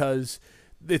else, because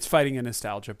it's fighting a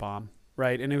nostalgia bomb,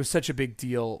 right? And it was such a big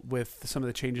deal with some of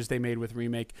the changes they made with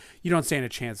remake. You don't stand a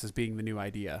chance as being the new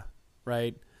idea,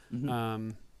 right?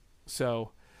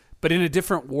 But in a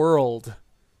different world,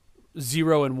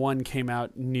 0 and 1 came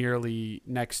out nearly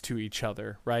next to each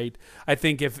other, right? I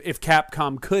think if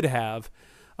Capcom could have,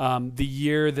 the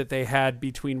year that they had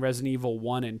between Resident Evil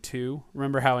 1 and 2,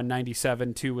 remember how in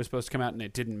 97, 2 was supposed to come out and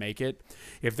it didn't make it?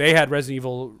 If they had Resident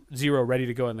Evil 0 ready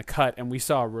to go in the cut and we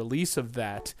saw a release of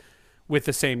that with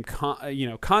the same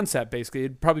concept, basically,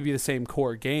 it'd probably be the same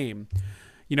core game.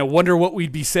 Wonder what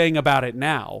we'd be saying about it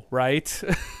now, right?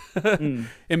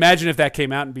 Imagine if that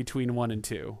came out in between 1 and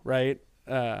 2, right?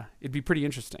 It'd be pretty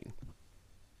interesting.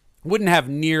 Wouldn't have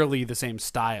nearly the same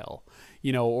style,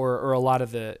 or a lot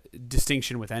of the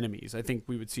distinction with enemies. I think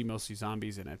we would see mostly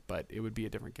zombies in it, but it would be a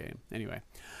different game. Anyway,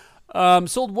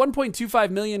 sold 1.25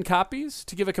 million copies.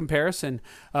 To give a comparison,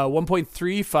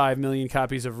 1.35 million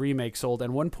copies of Remake sold,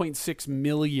 and 1.6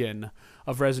 million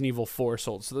of Resident Evil 4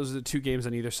 sold. So those are the two games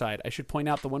on either side. I should point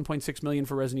out the 1.6 million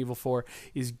for Resident Evil 4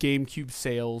 is GameCube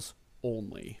sales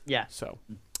only. Yeah. So...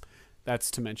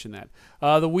 that's to mention that.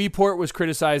 The Wii port was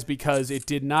criticized because it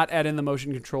did not add in the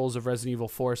motion controls of Resident Evil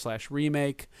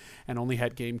 4/Remake and only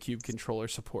had GameCube controller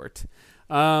support.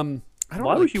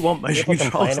 Why would you want motion controls?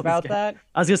 Complain about that?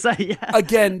 I was going to say, yeah.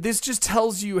 Again, this just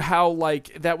tells you how,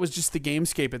 that was just the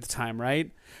gamescape at the time,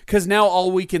 right? Because now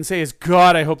all we can say is,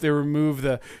 God, I hope they remove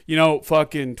the,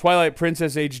 fucking Twilight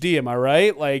Princess HD, am I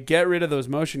right? Get rid of those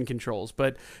motion controls.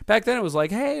 But back then it was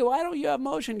like, hey, why don't you have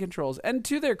motion controls? And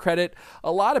to their credit,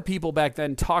 a lot of people back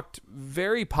then talked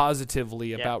very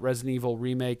positively about Resident Evil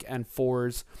Remake and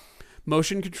 4's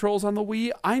motion controls on the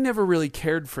Wii. I never really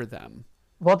cared for them.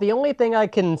 Well, the only thing I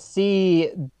can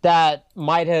see that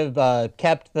might have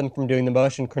kept them from doing the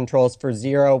motion controls for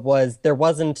 0 was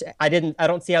I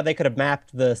don't see how they could have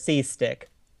mapped the C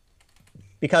stick.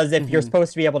 Because if you're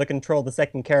supposed to be able to control the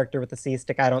second character with the C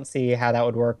stick, I don't see how that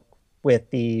would work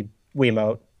with the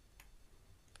Wiimote.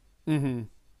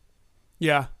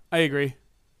 Yeah, I agree.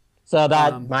 So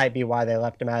that might be why they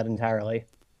left them out entirely.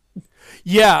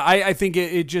 Yeah, I think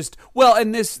it just, well,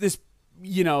 and this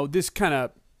kind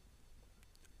of,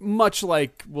 much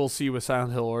like we'll see with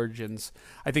Silent Hill Origins,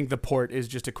 I think the port is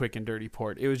just a quick and dirty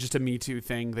port. It was just a Me Too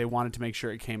thing. They wanted to make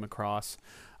sure it came across,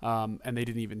 and they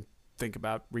didn't even think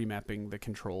about remapping the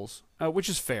controls, which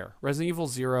is fair. Resident Evil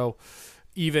 0,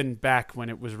 even back when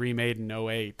it was remade in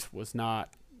 2008, was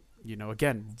not,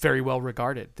 again, very well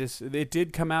regarded. It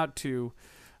did come out to,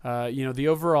 the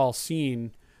overall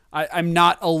scene. I'm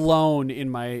not alone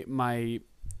in my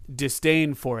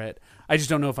disdain for it. I just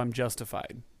don't know if I'm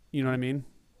justified. You know what I mean?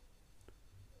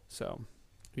 So,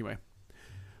 anyway.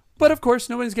 But, of course,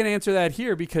 nobody's going to answer that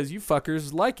here because you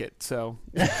fuckers like it, so.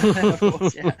 Of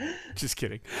course, yeah. Just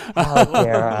kidding. How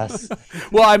dare us.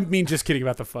 Well, I mean just kidding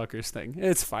about the fuckers thing.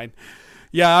 It's fine.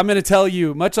 Yeah, I'm going to tell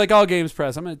you, much like all Games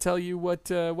Press, I'm going to tell you what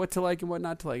to like and what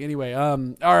not to like. Anyway,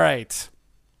 all right.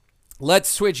 let's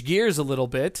switch gears a little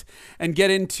bit and get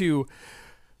into,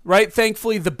 right,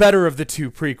 thankfully, the better of the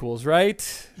two prequels,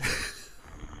 right?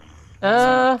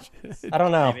 I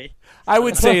don't know. Maybe. I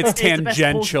would say it's It's the best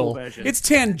tangential. portable version. It's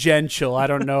tangential. I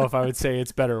don't know if I would say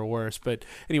it's better or worse, but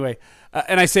anyway,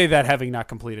 and I say that having not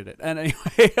completed it. And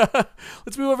anyway,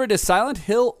 let's move over to Silent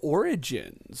Hill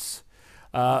Origins.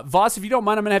 Voss, if you don't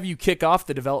mind, I'm going to have you kick off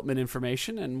the development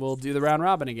information, and we'll do the round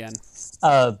robin again.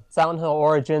 Silent Hill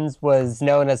Origins was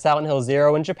known as Silent Hill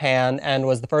Zero in Japan and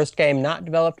was the first game not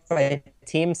developed by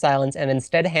Team Silent and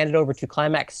instead handed over to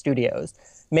Climax Studios.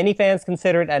 Many fans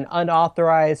consider it an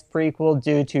unauthorized prequel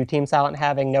due to Team Silent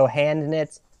having no hand in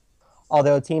it,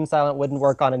 although Team Silent wouldn't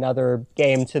work on another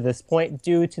game to this point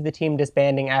due to the team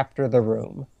disbanding after The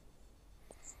Room.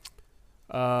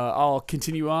 I'll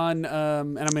continue on,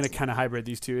 and I'm going to kind of hybrid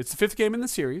these two. It's the fifth game in the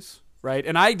series, right?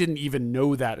 And I didn't even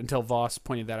know that until Voss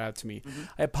pointed that out to me. Mm-hmm.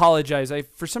 I apologize. I,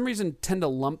 for some reason, tend to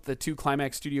lump the two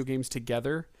Climax Studio games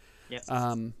together. Yes.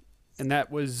 And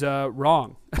that was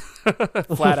wrong,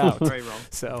 flat out. Very wrong.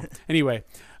 So anyway,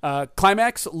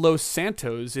 Climax Los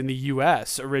Santos in the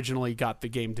U.S. originally got the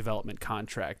game development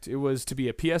contract. It was to be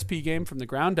a PSP game from the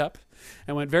ground up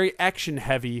and went very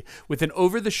action-heavy with an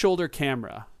over-the-shoulder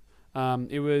camera.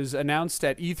 It was announced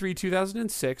at E3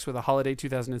 2006 with a holiday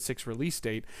 2006 release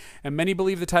date, and many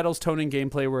believe the title's tone and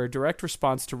gameplay were a direct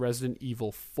response to Resident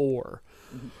Evil 4.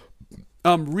 Mm-hmm.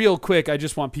 Real quick, I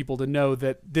just want people to know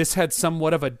that this had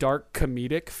somewhat of a dark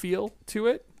comedic feel to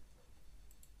it.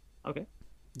 Okay.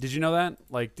 Did you know that?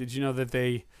 Like, did you know that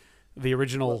the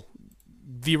original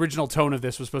tone of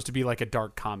this was supposed to be like a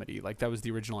dark comedy? Like, that was the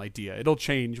original idea. It'll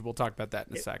change. We'll talk about that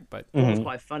in a sec. But what's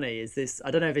quite funny is this. I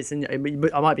don't know if it's in.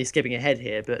 I might be skipping ahead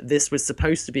here, but this was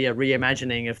supposed to be a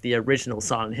reimagining of the original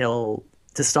Silent Hill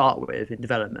to start with in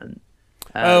development.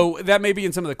 That may be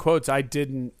in some of the quotes. I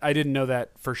didn't know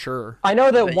that for sure. I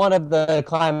know that one of the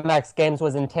Climax games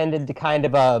was intended to kind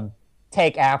of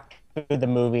take after the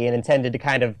movie and intended to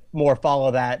kind of more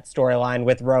follow that storyline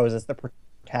with Rose as the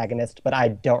protagonist, but I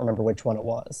don't remember which one it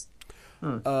was.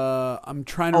 I'm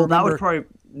trying to remember. That would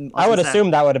probably. I would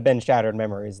assume that would have been Shattered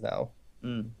Memories, though. I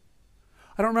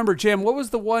don't remember, Jam. What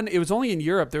was the one? It was only in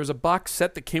Europe. There was a box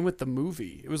set that came with the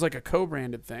movie. It was like a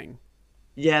co-branded thing.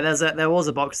 Yeah, there was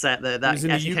a box set that it was in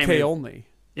the actually UK came with, only.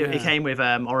 It came with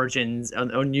Origins on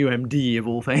UMD of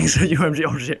all things. UMD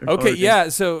Origins. Okay, yeah.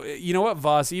 So you know what,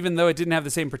 Voss? Even though it didn't have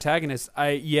the same protagonist,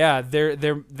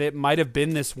 there might have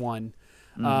been this one,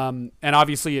 and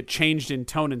obviously it changed in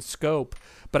tone and scope.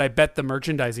 But I bet the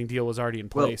merchandising deal was already in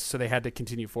place, so they had to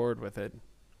continue forward with it.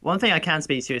 One thing I can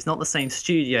speak to, it's not the same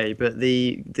studio, but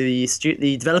the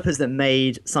developers that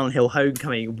made Silent Hill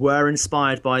Homecoming were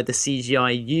inspired by the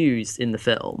CGI used in the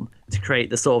film to create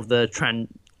the sort of the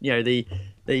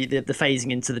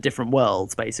phasing into the different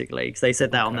worlds, basically. Because they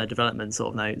said that on their development sort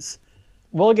of notes.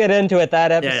 We'll get into it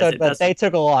that episode, but they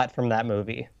took a lot from that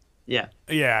movie. Yeah.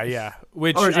 Yeah.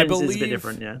 Which Origins I believe is a bit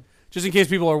different, yeah. Just in case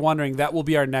people are wondering, that will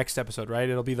be our next episode, right?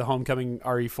 It'll be the Homecoming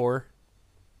RE4.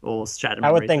 Or Shattered Memories.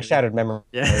 I would think Shattered Memories.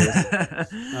 Yeah.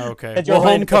 Okay. Well,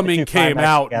 Homecoming came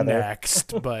out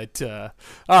next, but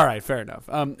all right, fair enough.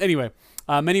 Anyway,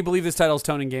 many believe this title's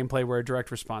tone and gameplay were a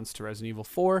direct response to Resident Evil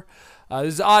 4.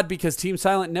 This is odd because Team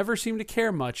Silent never seemed to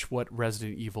care much what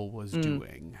Resident Evil was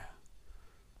doing.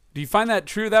 Do you find that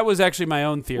true? That was actually my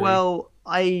own theory. Well,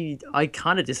 I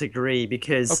kind of disagree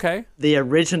because Okay. the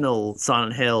original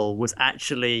Silent Hill was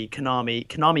actually Konami.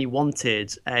 Konami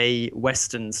wanted a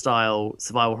Western-style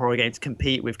survival horror game to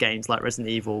compete with games like Resident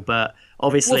Evil, but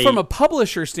obviously... Well, from a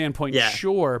publisher standpoint, Yeah.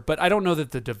 sure, but I don't know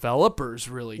that the developers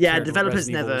really cared developers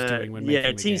what Resident Evil was never. doing when making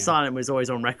the Team game. Silent was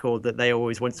always on record that they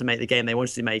always wanted to make the game they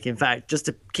wanted to make. In fact, just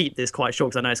to keep this quite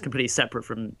short, because I know it's completely separate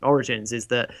from Origins, is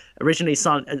that originally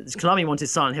Konami wanted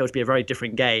Silent Hill to be a very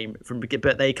different game,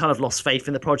 but they kind of lost faith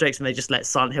in the project and they just let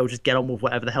Silent Hill just get on with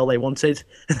whatever the hell they wanted,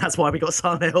 and that's why we got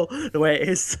Silent Hill the way it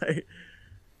is.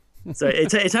 So it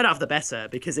turned out for the better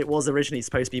because it was originally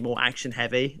supposed to be more action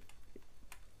heavy.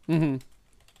 Mm-hmm.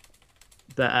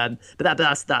 But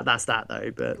that's that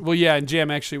though. But Well, yeah, and Jam,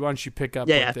 actually, why don't you pick up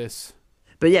with this?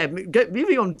 But yeah,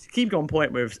 moving on, keeping on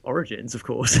point with Origins, of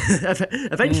course.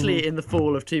 Eventually, in the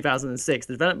fall of 2006,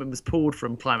 the development was pulled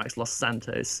from Climax Los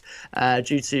Santos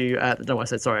due to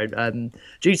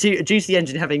due to the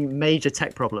engine having major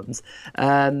tech problems.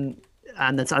 And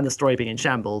the story being in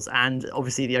shambles, and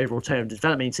obviously the overall tone of the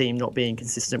development team not being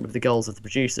consistent with the goals of the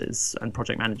producers and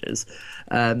project managers.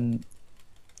 Do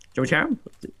you want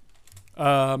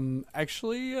to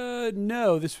Actually,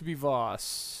 no, this would be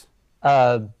Voss.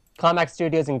 Climax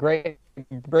Studios in Great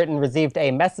Britain received a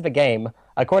mess of a game.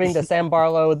 According to Sam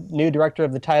Barlow, new director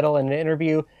of the title, in an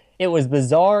interview, It was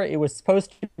bizarre. It was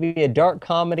supposed to be a dark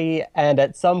comedy, and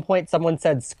at some point, someone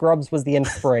said Scrubs was the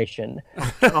inspiration.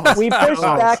 We pushed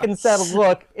back and said,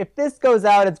 look, if this goes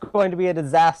out, it's going to be a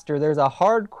disaster. There's a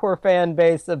hardcore fan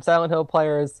base of Silent Hill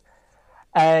players.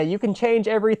 You can change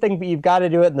everything, but you've got to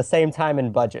do it in the same time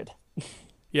and budget.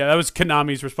 Yeah, that was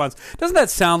Konami's response. Doesn't that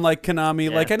sound like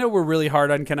Konami? Yeah. Like, I know we're really hard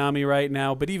on Konami right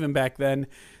now, but even back then,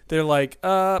 they're like,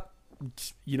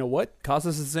 you know what? Cost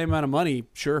us the same amount of money.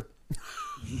 Sure.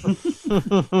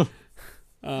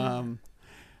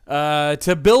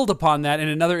 To build upon that, in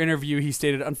another interview, he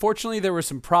stated, unfortunately, there were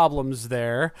some problems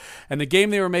there, and the game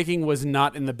they were making was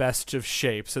not in the best of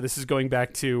shape. So this is going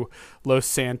back to Los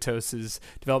Santos's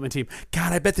development team.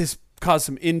 God, I bet this caused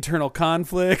some internal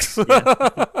conflicts.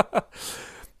 Yeah.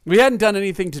 We hadn't done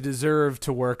anything to deserve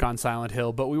to work on Silent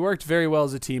Hill, but we worked very well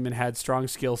as a team and had strong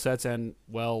skill sets, and,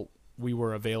 well, we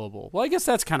were available. Well, I guess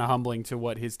that's kind of humbling to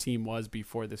what his team was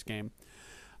before this game.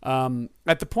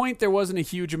 At the point, there wasn't a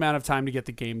huge amount of time to get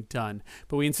the game done,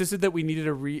 but we insisted that we needed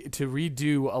to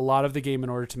redo a lot of the game in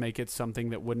order to make it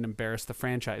something that wouldn't embarrass the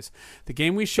franchise. The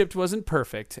game we shipped wasn't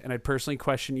perfect, and I'd personally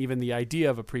question even the idea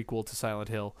of a prequel to Silent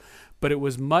Hill, but it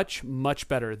was much, much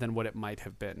better than what it might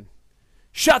have been.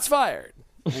 Shots fired!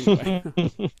 Anyway.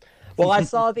 Well, I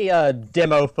saw the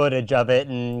demo footage of it,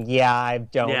 and yeah, I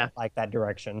don't like that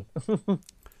direction.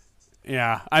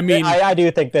 Yeah, I mean, I do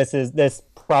think this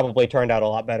probably turned out a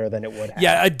lot better than it would have.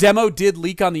 Yeah, a demo did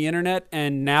leak on the internet,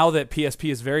 and now that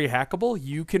PSP is very hackable,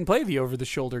 you can play the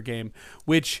over-the-shoulder game,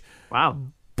 which, wow,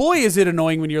 boy, is it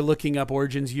annoying when you're looking up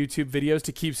Origin's YouTube videos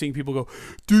to keep seeing people go,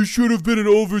 this should have been an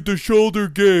over-the-shoulder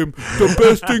game. The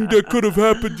best thing that could have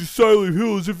happened to Silent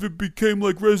Hill is if it became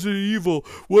like Resident Evil.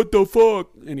 What the fuck?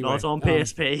 Anyway, not on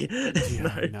PSP. Yeah,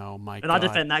 I know, my God. And I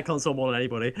defend that console more than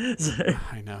anybody. So.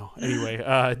 I know.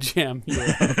 Anyway, Jam.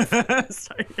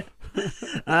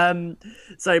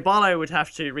 So Barlow would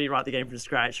have to rewrite the game from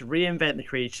scratch, reinvent the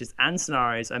creatures and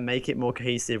scenarios, and make it more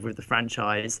cohesive with the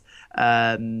franchise.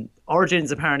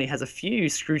 Origins apparently has a few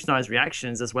scrutinized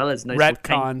reactions as well as notable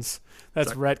retcons.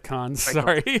 That's retcons.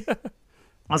 Sorry.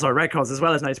 Retcons, as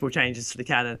well as notable changes to the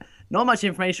canon. Not much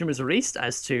information was released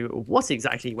as to what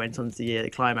exactly went on to the year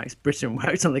that Climax Britain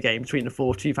worked on the game between the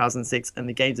fall of 2006 and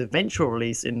the game's eventual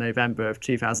release in November of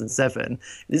 2007.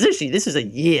 This is a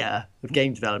year of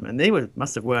game development. They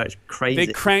must have worked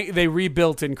crazy. They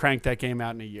rebuilt and cranked that game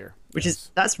out in a year.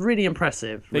 That's really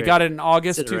impressive. They got it in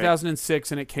August 2006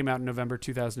 and it came out in November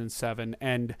 2007.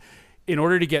 And in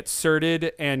order to get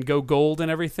certed and go gold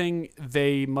and everything,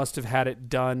 they must have had it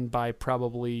done by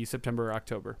probably September or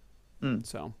October.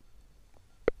 So,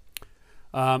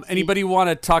 anybody want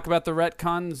to talk about the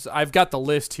retcons? I've got the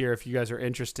list here if you guys are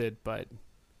interested, but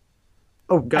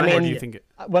God. What do you think?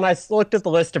 When I looked at the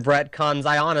list of retcons,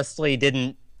 I honestly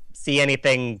didn't see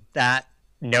anything that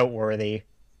noteworthy.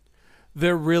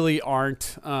 There really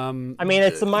aren't. I mean,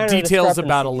 it's some minor details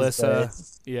about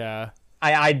discrepancies, Alyssa.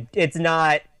 Yeah, it's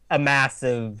not a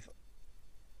massive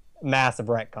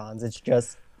retcons. It's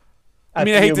just a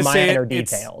few I hate to minor say it,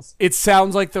 details. It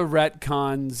sounds like the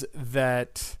retcons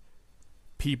that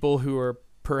people who are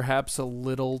perhaps a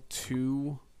little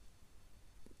too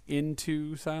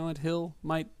into Silent Hill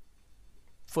might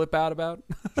flip out about.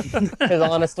 Because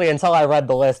honestly, until I read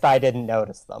the list, I didn't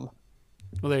notice them.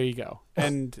 Well, there you go.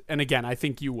 And again, I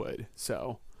think you would.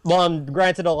 So. Well,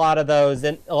 granted, a lot of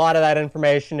that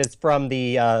information is from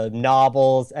the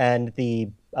novels and the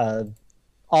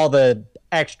all the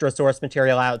extra source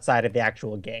material outside of the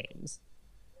actual games.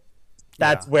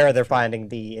 That's where they're finding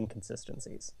the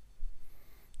inconsistencies.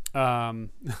 Yeah.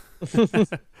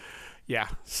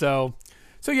 So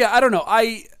yeah, I don't know.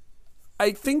 I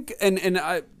think, and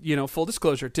I, full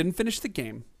disclosure, didn't finish the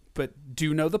game, but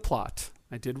do know the plot.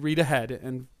 I did read ahead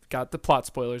and got the plot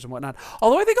spoilers and whatnot.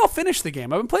 Although I think I'll finish the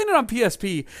game. I've been playing it on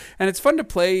PSP, and it's fun to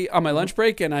play on my lunch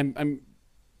break. And I'm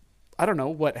I don't know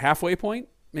what halfway point,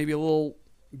 maybe a little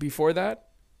before that.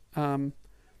 I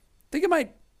think I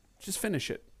might just finish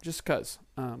it just cause.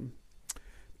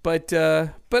 But I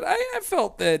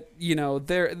felt that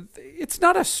it's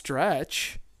not a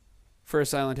stretch for a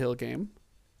Silent Hill game.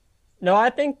 No, I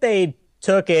think they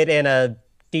took it in a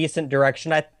decent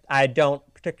direction. I don't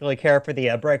particularly care for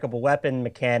the breakable weapon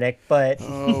mechanic, but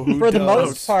for the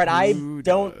most part, I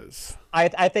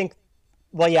think,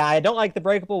 well, yeah, I don't like the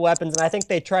breakable weapons, and I think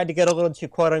they tried to get a little too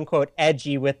quote-unquote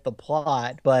edgy with the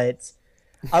plot, but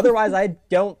otherwise, I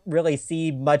don't really see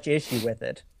much issue with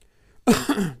it.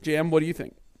 Jam, what do you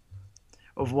think?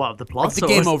 Of what? Of the plot? Of the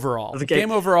game overall. The game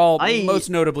overall,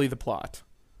 most notably the plot.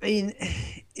 mean,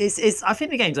 it's. I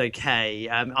think the game's okay.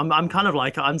 I'm kind of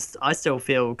like I still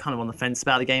feel kind of on the fence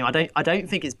about the game. I don't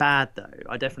think it's bad though.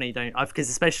 I definitely don't. Because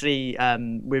especially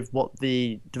with what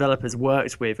the developers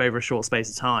worked with over a short space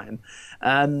of time.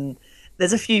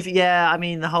 There's a few, yeah. I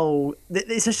mean,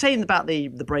 it's a shame about the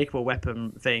breakable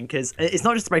weapon thing because it's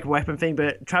not just a breakable weapon thing,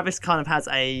 but Travis kind of has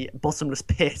a bottomless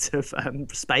pit of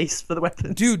space for the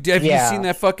weapons. Dude, have you seen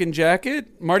that fucking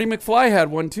jacket? Marty McFly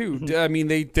had one too. I mean,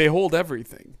 they hold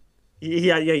everything.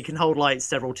 Yeah, you can hold like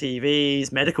several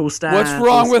TVs, medical stands. What's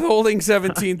wrong with holding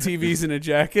 17 TVs in a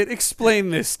jacket? Explain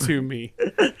this to me.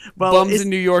 Well, Bums in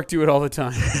New York do it all the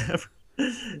time.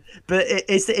 But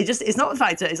it's not the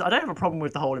fact that I don't have a problem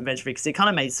with the whole inventory because it kind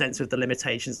of made sense with the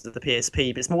limitations of the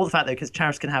PSP. But it's more the fact that because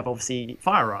Charis can have obviously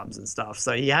firearms and stuff,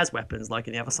 so he has weapons like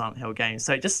in the other Silent Hill games.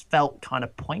 So it just felt kind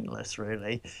of pointless,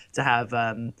 really, to have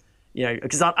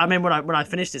because I mean when I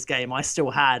finished this game, I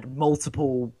still had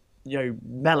multiple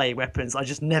melee weapons I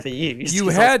just never used. You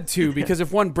had to, because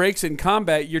if one breaks in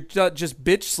combat, you're just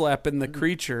bitch slapping the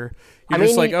creature. You're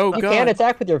just like, oh god. You can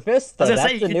attack with your fists, though.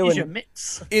 That's the new one.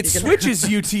 It switches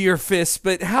you to your fists,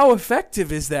 but how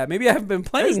effective is that? Maybe I haven't been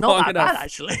playing long enough. Bad,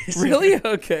 actually. Really?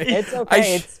 Okay. It's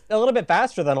okay. It's a little bit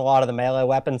faster than a lot of the melee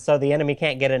weapons, so the enemy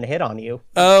can't get a hit on you.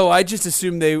 Oh, I just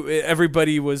assumed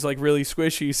everybody was like really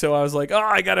squishy, so I was like, oh,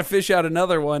 I gotta fish out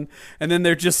another one, and then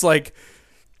they're just like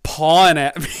pawing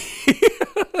at me.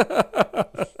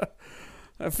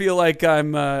 I feel like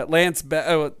I'm Lance.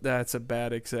 Oh, that's a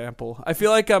bad example. I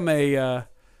feel like I'm I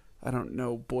don't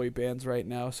know boy bands right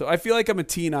now, so I feel like I'm a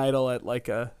teen idol at like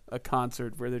a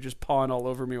concert where they're just pawing all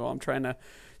over me while I'm trying to.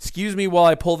 Excuse me while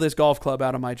I pull this golf club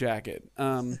out of my jacket.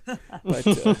 But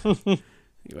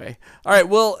anyway, all right.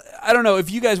 Well, I don't know if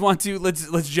you guys want to.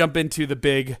 Let's jump into the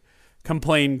big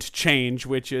complained change,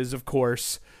 which is of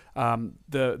course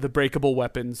the breakable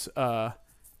weapons.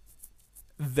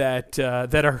 That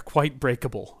are quite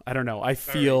breakable. I don't know. I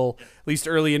feel, at least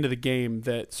early into the game,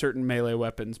 that certain melee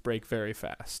weapons break very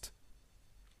fast.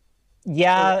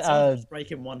 Yeah. Just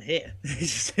break in one hit.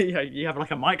 You have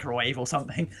like a microwave or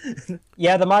something.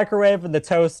 Yeah, the microwave and the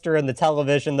toaster and the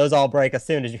television, those all break as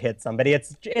soon as you hit somebody.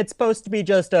 It's supposed to be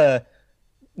just a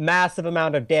massive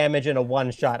amount of damage in a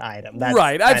one-shot item. That's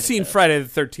right. I've seen Friday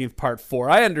the 13th Part 4.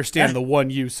 I understand the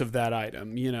one use of that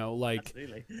item.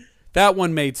 Absolutely. That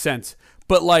one made sense.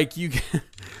 But like I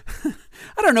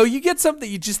don't know, you get something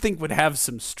you just think would have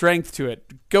some strength to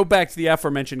it. Go back to the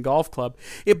aforementioned golf club.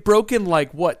 It broke in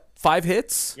like what, 5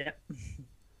 hits? Yeah.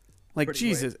 Like pretty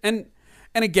Jesus. Weird.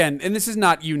 And again, and this is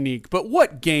not unique, but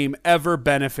what game ever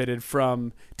benefited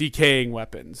from decaying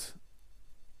weapons?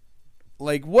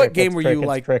 Like what game were you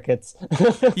like crickets?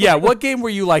 Yeah, what game were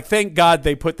you like, thank God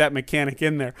they put that mechanic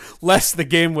in there, lest the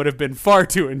game would have been far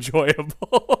too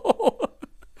enjoyable.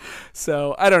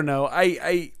 So I don't know.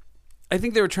 I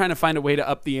think they were trying to find a way to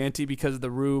up the ante because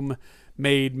the room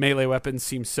made melee weapons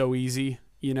seem so easy,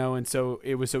 and so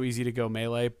it was so easy to go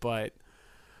melee. But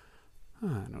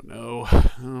I don't know. I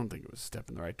don't think it was a step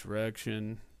in the right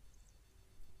direction.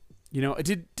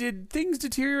 Did things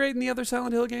deteriorate in the other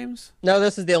Silent Hill games? No,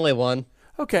 this is the only one.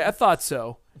 Okay, I thought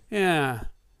so. Yeah.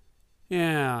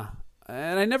 And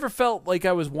I never felt like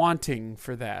I was wanting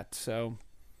for that. So.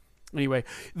 Anyway,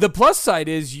 the plus side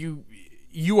is you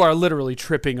are literally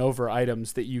tripping over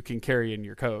items that you can carry in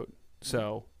your coat.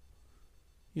 So,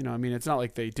 I mean, it's not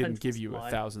like they didn't give you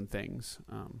 1,000 things.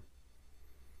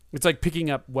 It's like picking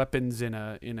up weapons in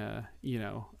a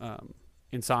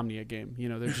Insomnia game.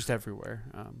 They're just everywhere.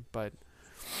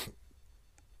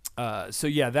 So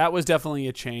yeah, that was definitely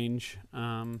a change.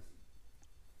 I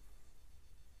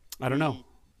don't know.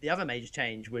 The other major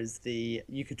change was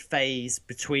you could phase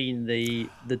between the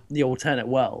alternate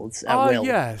worlds at will.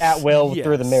 Yes. At will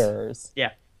through the mirrors.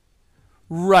 Yeah.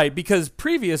 Right, because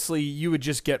previously you would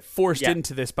just get forced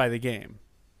into this by the game.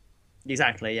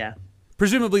 Exactly, yeah.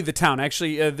 Presumably the town.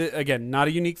 Actually, again, not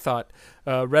a unique thought.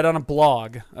 Read on a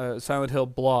blog, Silent Hill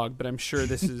blog, but I'm sure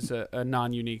this is a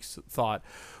non-unique thought.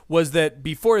 Was that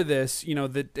before this,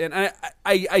 and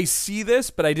I see this,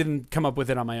 but I didn't come up with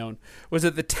it on my own, was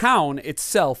that the town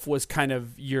itself was kind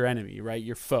of your enemy, right?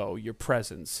 Your foe, your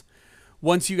presence.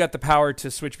 Once you got the power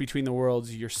to switch between the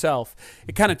worlds yourself,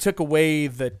 it kind of took away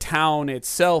the town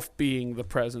itself being the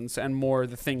presence and more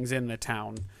the things in the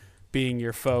town being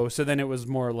your foe. So then it was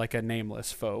more like a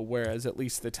nameless foe, whereas at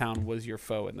least the town was your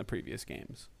foe in the previous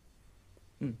games.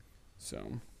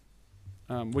 So,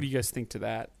 what do you guys think to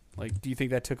that? Like, do you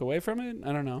think that took away from it?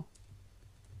 I don't know.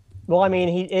 Well, I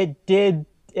mean, it did.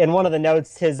 In one of the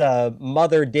notes, his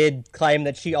mother did claim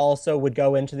that she also would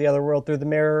go into the other world through the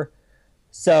mirror.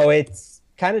 So it's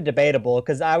kind of debatable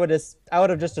because I would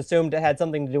have just assumed it had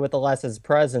something to do with Alessa's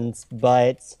presence,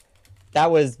 but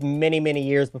that was many, many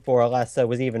years before Alessa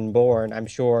was even born, I'm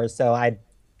sure. So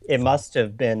it must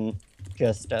have been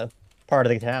just a part of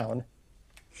the town.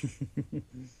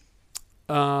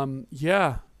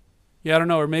 Yeah. Yeah, I don't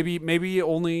know. Or maybe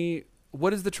only,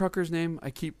 what is the trucker's name? I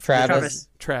keep Travis.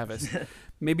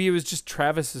 Maybe it was just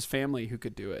Travis's family who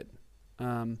could do it.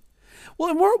 Well,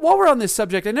 and while we're on this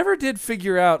subject, I never did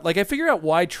figure out, like, I figure out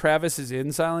why Travis is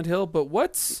in Silent Hill, but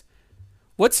what's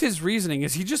his reasoning?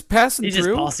 Is he just passing through? He's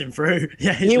just passing through.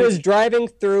 Yeah, He was driving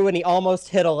through and he almost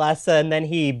hit Alessa, and then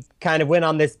he kind of went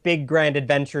on this big grand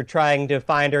adventure trying to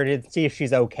find her to see if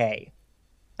she's okay.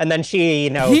 And then she,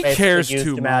 he cares used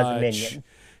too him much. as a minion.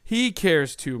 He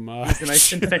cares too much. He's the most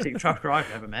sympathetic trucker I've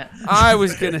ever met. I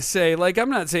was going to say, like, I'm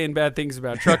not saying bad things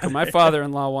about trucker. My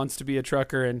father-in-law wants to be a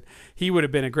trucker, and he would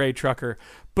have been a great trucker.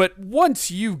 But once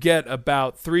you get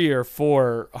about 300 or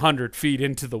 400 feet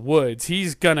into the woods,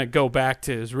 he's going to go back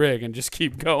to his rig and just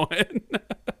keep going.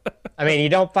 I mean, you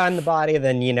don't find the body,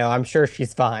 then, I'm sure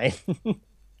she's fine.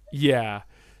 Yeah.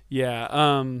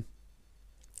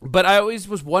 But I always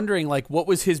was wondering, like, what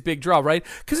was his big draw, right?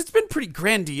 Because it's been pretty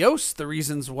grandiose, the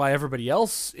reasons why everybody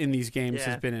else in these games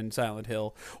has been in Silent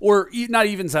Hill. Or not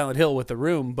even Silent Hill with The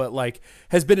Room, but, like,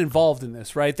 has been involved in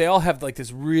this, right? They all have, like,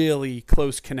 this really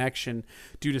close connection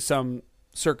due to some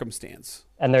circumstance.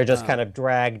 And they're just kind of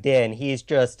dragged in. He's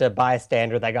just a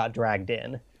bystander that got dragged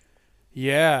in.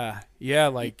 Yeah,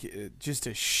 like, just a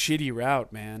shitty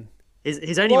route, man.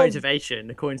 His only motivation,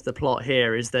 according to the plot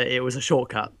here, is that it was a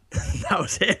shortcut. That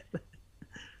was it.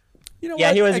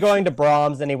 He was going to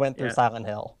Brahms and he went through Silent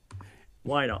Hill.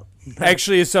 Why not?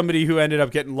 Actually, as somebody who ended up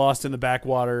getting lost in the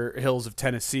backwater hills of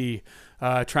Tennessee,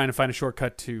 trying to find a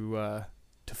shortcut to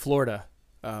Florida,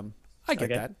 I get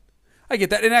that. I get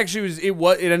that. And actually, it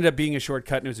ended up being a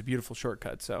shortcut, and it was a beautiful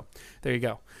shortcut. So there you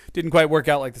go. Didn't quite work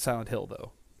out like the Silent Hill,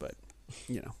 though. But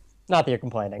Not that you're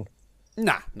complaining.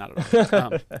 Nah, not at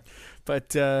all.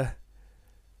 But I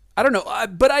don't know.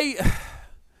 But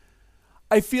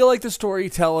I feel like the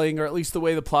storytelling, or at least the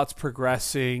way the plot's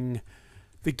progressing,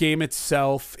 the game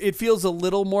itself, it feels a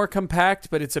little more compact,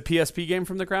 but it's a PSP game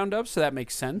from the ground up, so that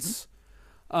makes sense.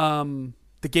 The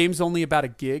game's only about a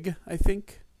gig, I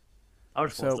think.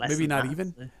 So maybe not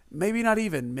even. Maybe not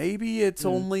even. Maybe it's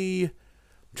only. I'm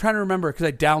trying to remember because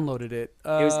I downloaded it.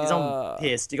 It's on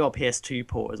PS. You got a PS2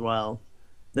 port as well.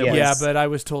 Yeah, but I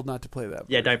was told not to play that.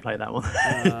 Yeah, don't play that one.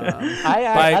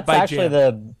 That's actually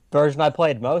the version I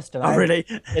played most. And really?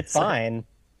 It's fine.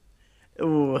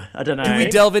 Ooh, I don't know. Can we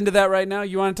delve into that right now?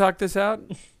 You want to talk this out?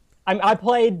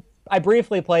 I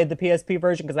briefly played the PSP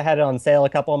version because I had it on sale a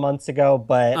couple of months ago,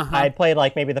 but I played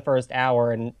like maybe the first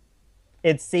hour, and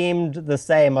it seemed the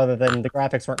same other than the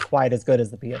graphics weren't quite as good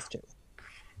as the PS2.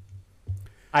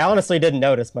 I honestly didn't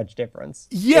notice much difference.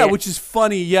 Yeah, which is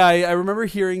funny. Yeah, I remember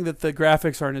hearing that the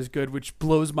graphics aren't as good, which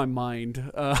blows my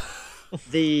mind. From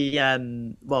the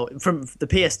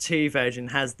PS2 version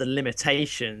has the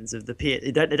limitations of the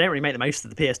They don't really make the most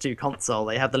of the PS2 console.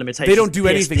 They have the limitations. They don't do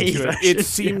anything PSP to it. version. It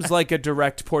seems like a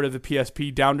direct port of the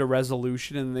PSP down to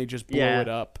resolution, and they just blow it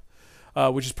up.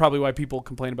 Which is probably why people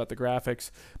complain about the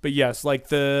graphics. But yes, like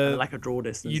the lack of draw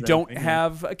distance. You don't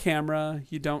have a camera.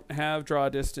 You don't have draw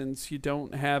distance. You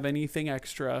don't have anything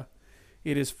extra.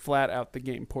 It is flat out the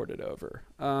game ported over.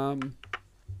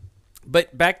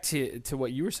 But back to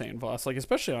what you were saying, Voss, like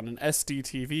especially on an SD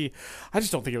TV, I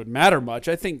just don't think it would matter much.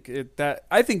 I think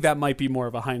that might be more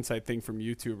of a hindsight thing from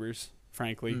YouTubers,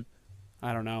 frankly.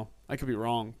 I don't know. I could be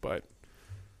wrong, but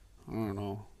I don't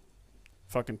know.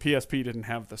 Fucking PSP didn't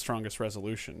have the strongest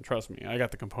resolution. Trust me, I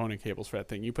got the component cables for that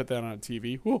thing. You put that on a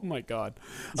TV, oh my god.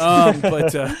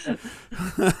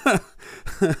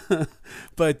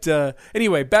 But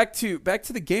anyway, back to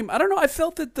the game. I don't know. I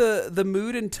felt that the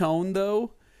mood and tone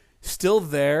though still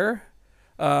there.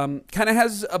 Kind of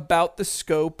has about the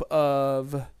scope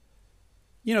of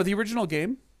the original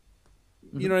game.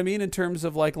 You know what I mean in terms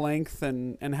of like length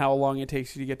and how long it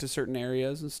takes you to get to certain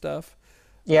areas and stuff.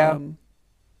 Yeah.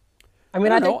 I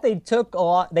think they took a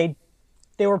lot. They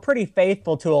were pretty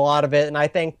faithful to a lot of it, and I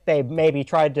think they maybe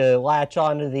tried to latch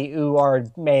onto our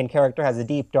main character has a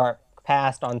deep, dark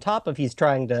past on top of he's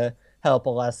trying to help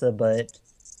Alessa, but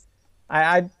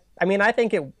I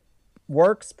think it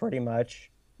works pretty much.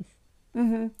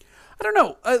 I don't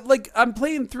know. I'm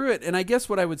playing through it, and I guess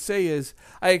what I would say is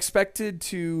I expected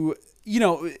to,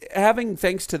 having,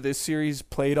 thanks to this series,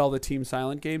 played all the Team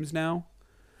Silent games now.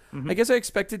 I guess I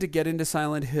expected to get into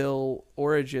Silent Hill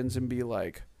Origins and be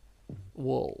like,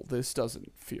 whoa, this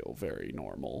doesn't feel very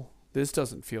normal. This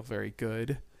doesn't feel very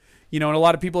good. and a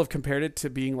lot of people have compared it to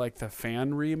being like the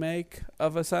fan remake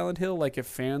of a Silent Hill. Like if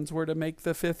fans were to make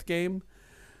the 5th game,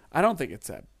 I don't think it's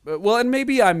that. Well, and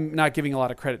maybe I'm not giving a lot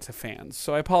of credit to fans,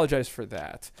 so I apologize for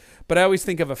that. But I always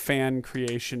think of a fan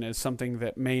creation as something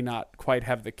that may not quite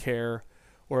have the care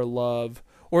or love,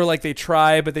 or like they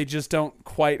try, but they just don't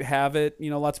quite have it.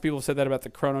 Lots of people have said that about the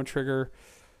Chrono Trigger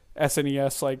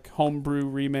SNES, like homebrew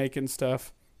remake and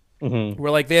stuff,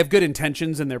 where like they have good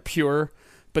intentions and they're pure,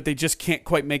 but they just can't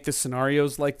quite make the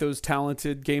scenarios like those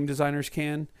talented game designers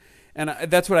can. And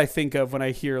that's what I think of when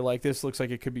I hear like this looks like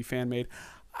it could be fan made.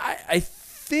 I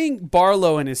think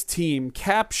Barlow and his team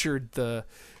captured the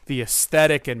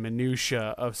aesthetic and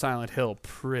minutia of Silent Hill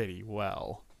pretty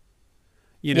well.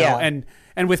 And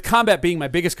with combat being my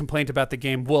biggest complaint about the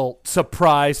game, well,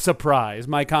 surprise, surprise,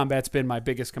 my combat's been my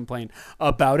biggest complaint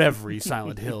about every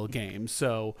Silent Hill game.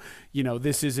 So,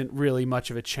 this isn't really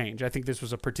much of a change. I think this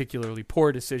was a particularly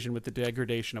poor decision with the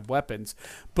degradation of weapons,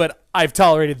 but I've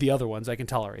tolerated the other ones. I can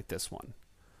tolerate this one.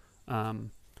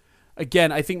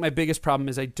 Again, I think my biggest problem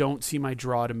is I don't see my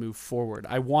draw to move forward.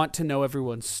 I want to know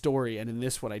everyone's story, and in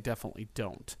this one, I definitely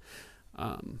don't.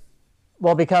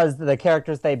 Well, because the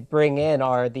characters they bring in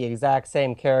are the exact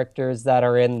same characters that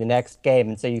are in the next game,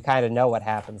 and so you kind of know what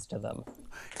happens to them.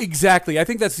 Exactly. I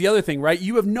think that's the other thing, right?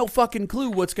 You have no fucking clue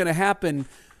what's going to happen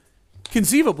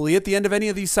conceivably at the end of any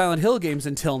of these Silent Hill games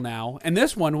until now. And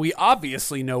this one, we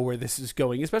obviously know where this is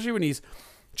going, especially when he's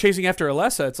chasing after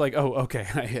Alessa. It's like, oh, okay,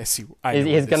 I see.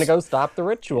 He's going to go stop the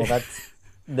ritual.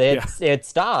 It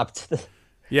stopped.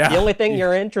 Yeah. The only thing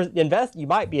you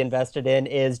might be invested in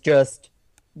is just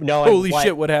knowing holy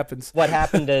shit, what happens? What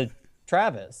happened to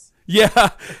Travis?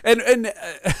 Yeah, and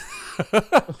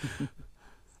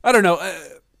I don't know.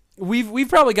 We've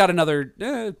probably got another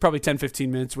probably 10,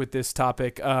 15 minutes with this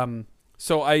topic.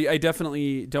 So I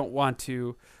definitely don't want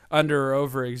to under or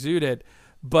over exude it.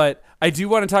 But I do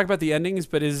want to talk about the endings,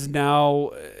 but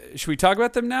should we talk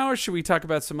about them now or should we talk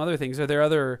about some other things? Are there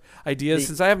other ideas?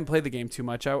 Since I haven't played the game too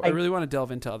much, I really want to delve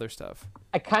into other stuff.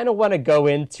 I kind of want to go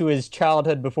into his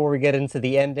childhood before we get into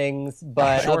the endings,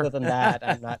 but Sure. Other than that,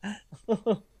 I'm not.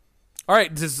 All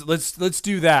right, let's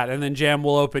do that, and then Jam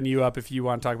will open you up if you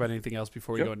want to talk about anything else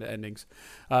before we go into endings.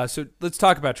 So let's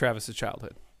talk about Travis's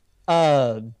childhood.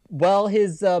 Well,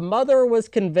 his mother was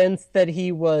convinced that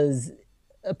he was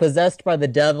possessed by the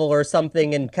devil or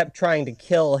something and kept trying to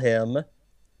kill him.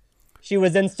 She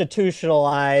was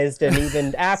institutionalized, and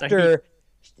even after,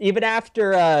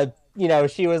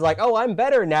 she was like, "Oh, I'm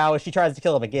better now," she tries to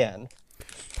kill him again.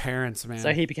 Parents, man.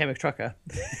 So he became a trucker.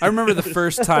 I remember the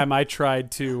first time I tried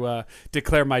to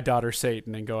declare my daughter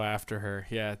Satan and go after her.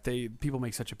 Yeah, people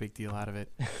make such a big deal out of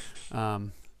it.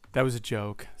 That was a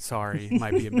joke. Sorry,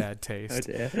 might be in bad taste.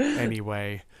 Oh dear.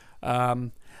 Anyway,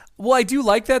 well, I do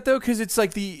like that though, because it's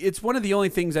like it's one of the only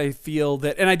things I feel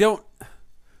that, and I'm trying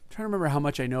to remember how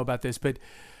much I know about this, but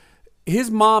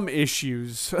his mom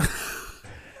issues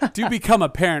do become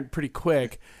apparent pretty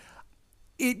quick.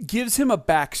 It gives him a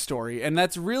backstory, and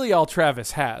that's really all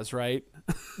Travis has, right?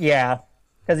 Yeah,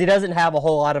 because he doesn't have a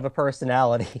whole lot of a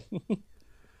personality.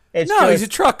 He's a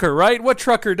trucker, right? What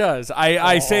trucker does?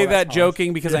 I say that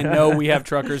joking because I know we have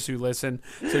truckers who listen.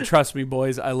 So trust me,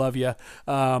 boys, I love you.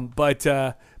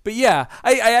 But yeah,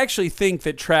 I actually think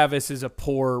that Travis is a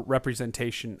poor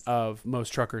representation of most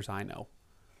truckers I know.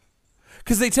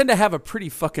 Because they tend to have a pretty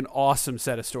fucking awesome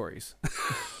set of stories.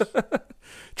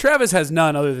 Travis has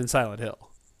none other than Silent Hill.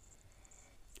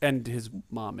 And his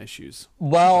mom issues.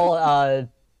 Well,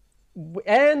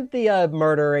 and the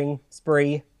murdering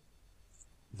spree.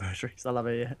 Murderings, I love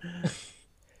it, yeah.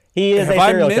 He is Have a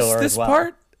serial I missed killer this as well.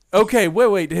 part? Okay,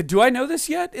 wait. Do I know this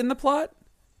yet in the plot?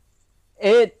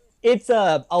 It's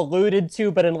alluded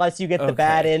to, but unless you get the Okay.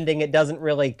 bad ending, it doesn't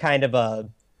really kind of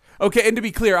Okay, and to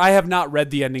be clear, I have not read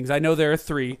the endings. I know there are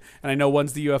 3, and I know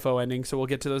one's the UFO ending, so we'll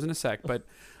get to those in a sec, but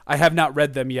I have not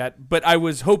read them yet, but I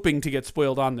was hoping to get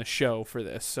spoiled on the show for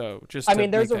this, so just to there's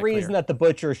make a that reason clear. that the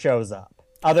butcher shows up,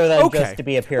 other than just to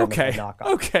be a pyramid head knockoff.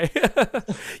 Okay.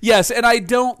 Yes, and I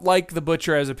don't like the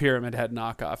butcher as a pyramid head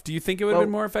knockoff. Do you think it would have been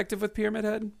more effective with pyramid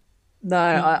head? No,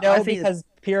 I think because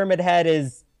pyramid head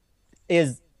is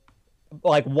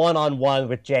like one-on-one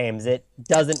with James. It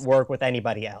doesn't work with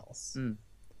anybody else.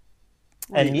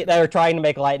 And they're trying to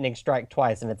make lightning strike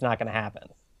twice, and it's not going to happen.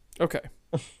 Okay.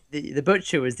 the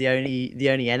butcher was the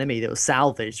only enemy that was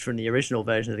salvaged from the original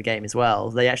version of the game as well.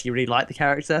 They actually really liked the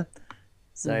character,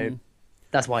 so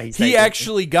that's why He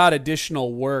actually got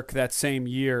additional work that same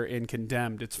year in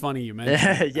Condemned. It's funny you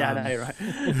mentioned it. yeah, I know,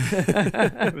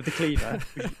 right? With the cleaver.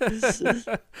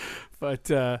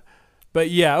 But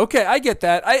yeah, okay, I get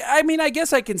that. I mean, I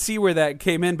guess I can see where that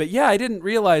came in, but yeah, I didn't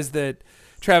realize that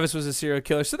Travis was a serial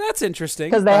killer. So that's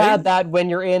interesting. Because they right? had that when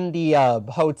you're in the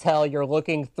hotel, you're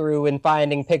looking through and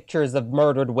finding pictures of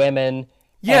murdered women.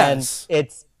 Yes.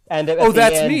 And at Oh, the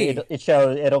that's end, me.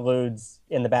 It alludes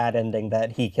in the bad ending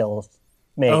that he kills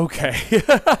me. Okay.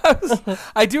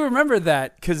 I do remember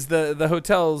that because the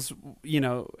hotels,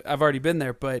 I've already been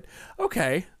there, but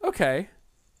okay.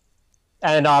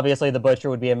 And obviously, the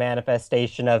butcher would be a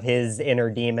manifestation of his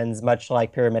inner demons, much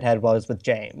like Pyramid Head was with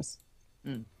James.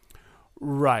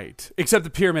 Right. Except the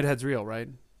Pyramid Head's real, right?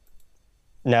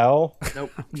 Nope.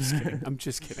 I'm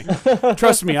just kidding.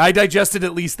 Trust me, I digested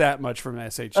at least that much from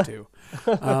SH2.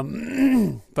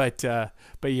 But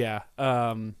yeah.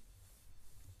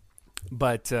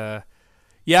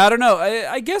 Yeah, I don't know.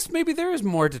 I guess maybe there is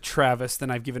more to Travis than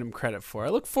I've given him credit for. I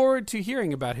look forward to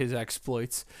hearing about his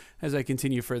exploits as I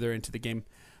continue further into the game.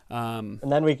 And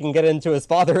then we can get into his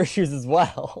father issues as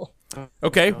well.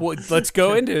 Okay, well, let's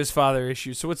go into his father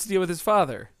issues. So what's the deal with his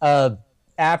father?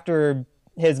 After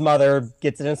his mother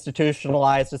gets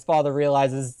institutionalized, his father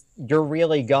realizes, you're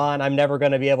really gone. I'm never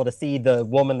going to be able to see the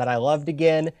woman that I loved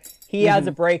again. He has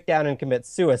a breakdown and commits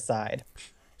suicide.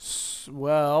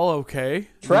 Well, okay.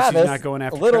 Travis, not going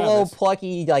after a little Travis. old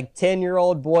plucky,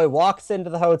 10-year-old boy, walks into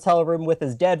the hotel room with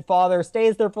his dead father,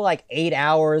 stays there for 8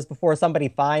 hours before somebody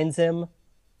finds him.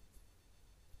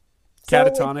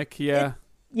 Catatonic, yeah.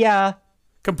 Yeah.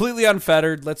 Completely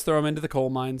unfettered. Let's throw him into the coal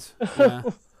mines. Yeah.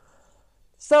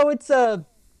 So it's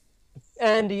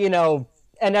and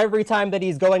every time that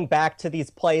he's going back to these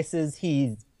places,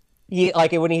 he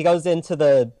when he goes into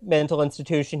the mental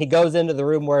institution, he goes into the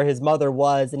room where his mother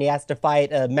was, and he has to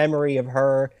fight a memory of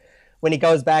her. When he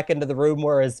goes back into the room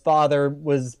where his father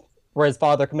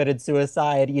committed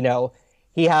suicide,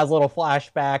 he has little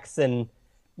flashbacks, and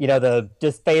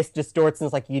the face distorts, and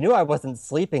it's like, you knew I wasn't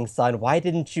sleeping, son. Why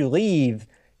didn't you leave?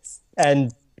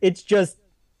 And it's just,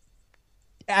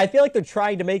 I feel like they're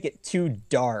trying to make it too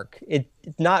dark. It's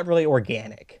not really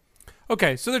organic.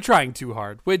 Okay, so they're trying too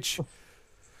hard, which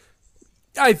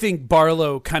I think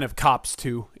Barlow kind of cops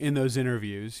to in those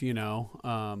interviews, to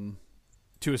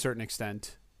a certain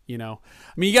extent. I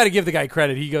mean, you got to give the guy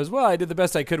credit. He goes, well, I did the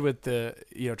best I could with the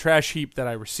trash heap that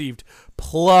I received.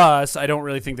 Plus, I don't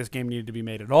really think this game needed to be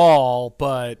made at all,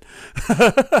 but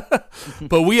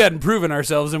but we hadn't proven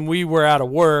ourselves, and we were out of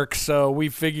work, so we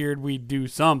figured we'd do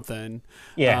something.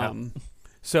 Yeah.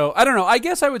 So I don't know. I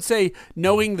guess I would say,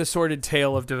 knowing the sordid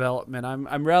tale of development,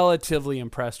 I'm relatively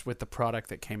impressed with the product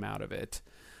that came out of it.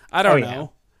 I don't know. Yeah.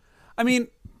 I mean,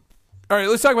 all right,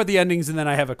 let's talk about the endings, and then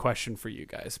I have a question for you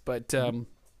guys. But so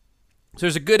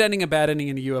there's a good ending, a bad ending,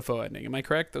 and a UFO ending. Am I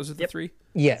correct? Those are the three?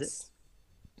 Yes.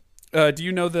 Do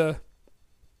you know the...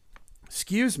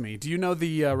 Excuse me. Do you know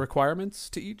the requirements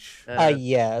to each?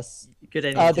 Yes. Good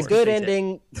ending. The good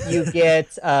ending, you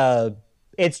get...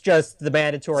 it's just the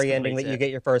mandatory ending that you get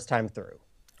your first time through.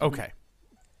 Okay.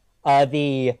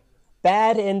 The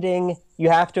bad ending, you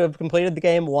have to have completed the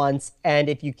game once, and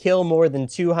if you kill more than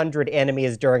 200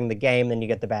 enemies during the game, then you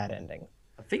get the bad ending.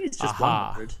 I think it's just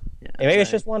 100. Yeah, Maybe it's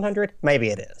just 100? Maybe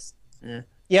it is. Yeah.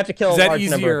 You have to kill Is a that large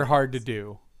easy number or of hard to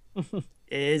do?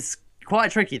 It's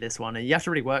quite tricky, this one, and you have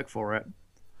to really work for it.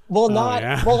 Well,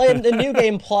 yeah. Well, in the New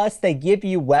Game Plus, they give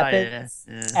you weapons,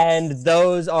 and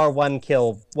those are one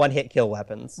hit kill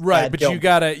weapons. Right, but you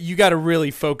gotta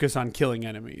really focus on killing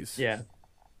enemies. Yeah.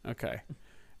 Okay.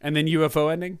 And then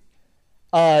UFO ending?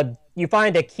 You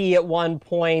find a key at one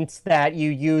point that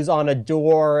you use on a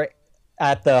door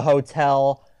at the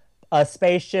hotel. A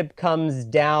spaceship comes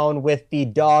down with the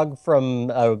dog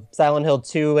from Silent Hill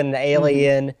 2 and the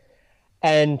alien.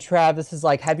 And Travis is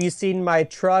like, have you seen my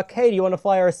truck? Hey, do you want to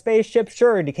fly our spaceship?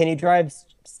 Sure. Can you drive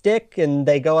stick? And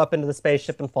they go up into the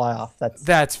spaceship and fly off.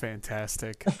 That's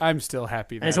fantastic. I'm still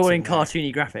happy. And it's all in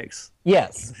cartoony graphics.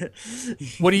 Yes.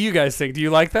 What do you guys think? Do you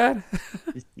like that?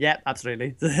 Yeah,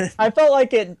 absolutely. I felt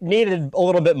like it needed a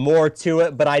little bit more to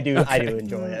it, but I do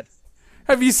enjoy it.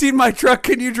 Have you seen my truck?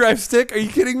 Can you drive stick? Are you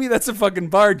kidding me? That's a fucking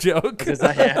bar joke.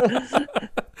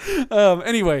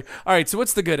 Anyway, all right. So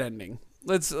what's the good ending?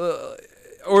 Let's.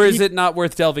 Or is it not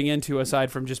worth delving into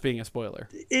aside from just being a spoiler?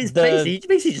 He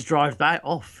basically just drives back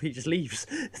off. He just leaves.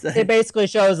 So. It basically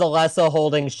shows Alessa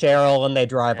holding Cheryl and they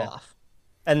drive off.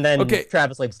 And then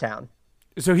Travis leaves town.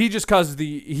 So he just causes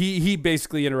he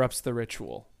basically interrupts the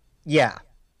ritual. Yeah.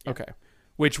 Okay.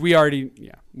 Which we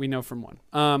know from one.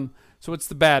 So what's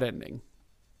the bad ending?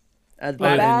 The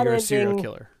bad you're a ending serial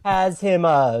killer. Has him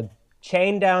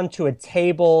chained down to a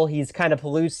table. He's kind of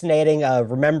hallucinating,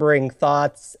 remembering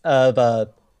thoughts of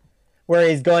where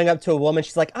he's going up to a woman.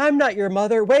 She's like, I'm not your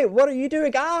mother. Wait, what are you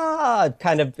doing? Ah!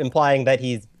 Kind of implying that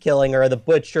he's killing her. The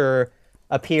butcher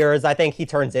appears. I think he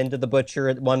turns into the Butcher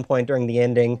at one point during the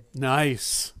ending.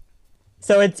 Nice.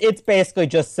 So it's basically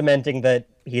just cementing that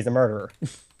he's a murderer.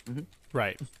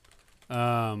 Right.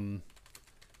 All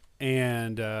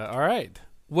right.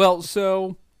 Well,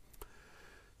 so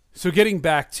getting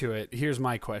back to it, here's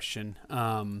my question.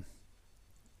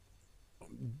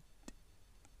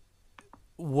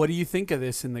 What do you think of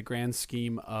this in the grand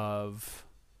scheme of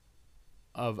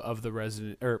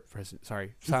the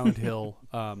Silent Hill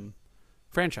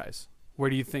franchise? Where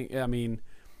do you think? I mean,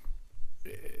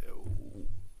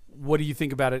 what do you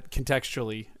think about it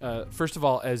contextually? First of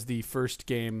all, as the first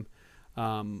game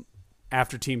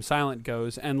after Team Silent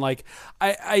goes, and like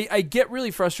I get really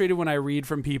frustrated when I read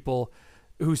from people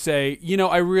who say,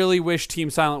 I really wish Team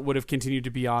Silent would have continued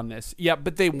to be on this. Yeah,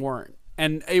 but they weren't.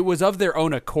 And it was of their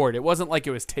own accord. It wasn't like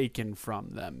it was taken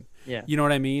from them. Yeah. You know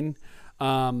what I mean?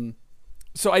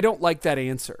 So I don't like that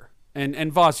answer.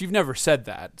 And Voss, you've never said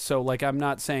that. So like, I'm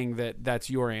not saying that that's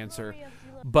your answer,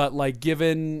 but like,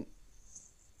 given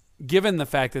the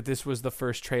fact that this was the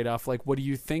first trade-off, like, what do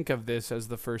you think of this as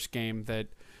the first game that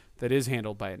is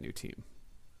handled by a new team?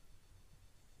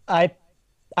 I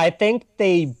think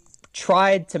they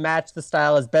tried to match the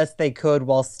style as best they could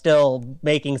while still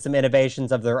making some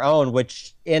innovations of their own,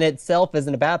 which in itself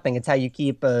isn't a bad thing. It's how you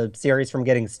keep a series from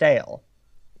getting stale.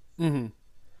 Mm-hmm.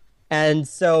 And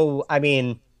so, I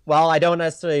mean, while I don't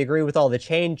necessarily agree with all the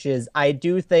changes, I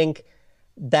do think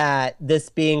that this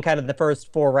being kind of the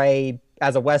first foray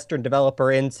as a Western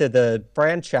developer into the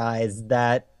franchise,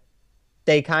 that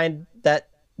they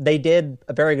did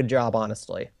a very good job,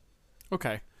 honestly.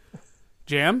 Okay.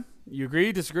 Jam, you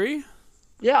agree, disagree?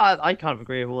 Yeah, I kind of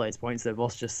agree with all those points that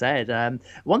Ross just said.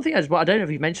 One thing I don't know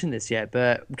if you mentioned this yet,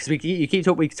 but because we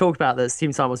talked about that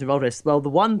Team Silent was involved in this. Well, the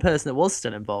one person that was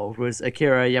still involved was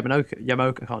Akira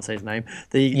Yamaoka, I can't say his name,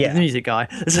 the music guy.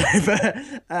 So,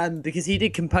 because he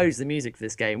did compose the music for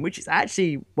this game, which is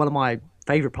actually one of my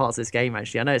favorite parts of this game.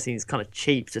 Actually, I know it seems kind of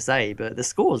cheap to say, but the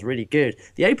score is really good.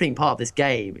 The opening part of this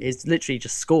game is literally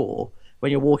just score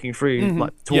when you're walking through,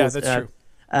 like towards. Yeah, that's true.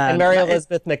 And Mary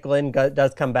Elizabeth McGlynn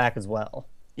does come back as well.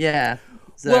 Yeah.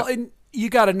 So, well, and you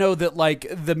got to know that like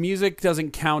the music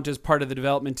doesn't count as part of the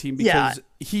development team because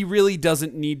he really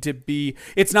doesn't need to be.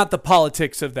 It's not the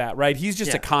politics of that, right? He's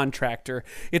just a contractor.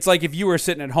 It's like if you were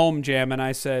sitting at home, Jam, and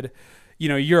I said,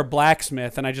 you're a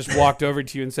blacksmith, and I just walked over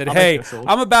to you and said, hey,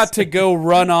 I'm about to go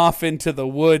run off into the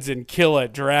woods and kill a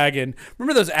dragon.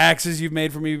 Remember those axes you've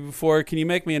made for me before? Can you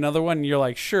make me another one? And you're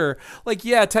like, sure. Like,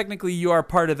 yeah, technically you are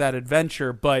part of that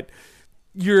adventure, but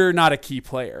you're not a key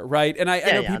player, right? And I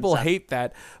know people hate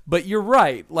that, but you're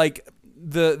right. Like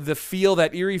the feel,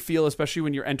 that eerie feel, especially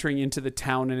when you're entering into the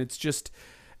town, and it's just,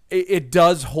 it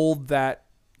does hold that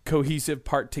cohesive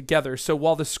part together. So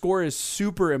while the score is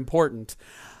super important,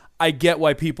 I get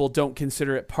why people don't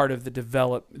consider it part of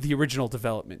the original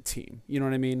development team. You know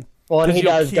what I mean? Well, and he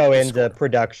does go into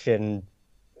production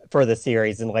for the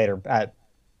series and at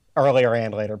earlier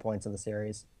and later points in the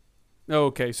series.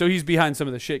 Okay, so he's behind some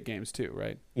of the shit games too,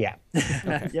 right? Yeah.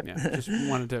 Okay, yeah. Just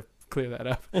wanted to clear that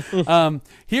up.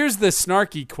 Here's the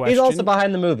snarky question. He's also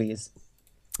behind the movies.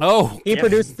 Oh, he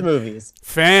produced the movies.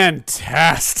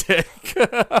 Fantastic.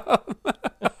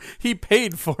 He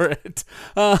paid for it.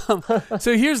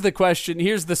 So here's the question.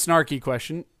 Here's the snarky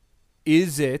question.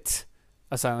 Is it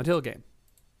a Silent Hill game?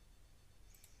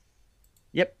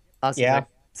 Yep. Yeah.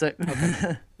 So,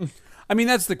 okay. I mean,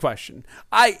 that's the question.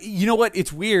 You know what?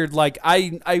 It's weird. Like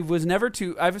I was never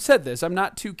I've said this. I'm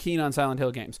not too keen on Silent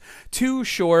Hill games. 2,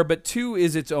 sure, but 2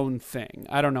 is its own thing.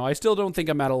 I don't know. I still don't think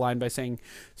I'm out of line by saying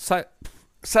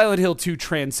Silent Hill 2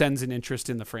 transcends an interest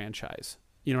in the franchise.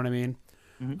 You know what I mean?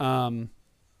 Mm-hmm.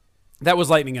 That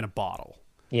was lightning in a bottle.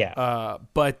 Yeah.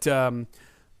 But I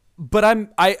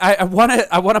want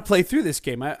to play through this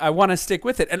game. I want to stick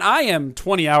with it. And I am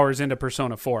 20 hours into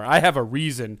Persona 4. I have a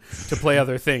reason to play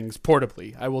other things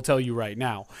portably. I will tell you right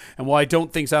now. And while I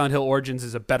don't think Silent Hill Origins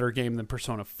is a better game than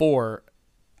Persona 4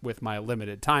 with my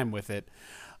limited time with it,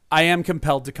 I am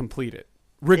compelled to complete it,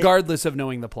 regardless of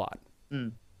knowing the plot.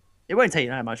 It won't take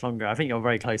you that much longer. I think you're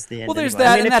very close to the end. Well, there's anyway.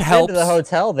 that, I mean, and if that you helps. get to the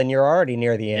hotel, then you're already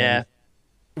near the end. Yeah.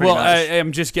 Well, I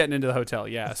am just getting into the hotel,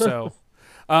 yeah. So,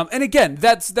 and again,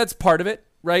 that's part of it,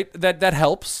 right? That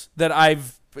helps. That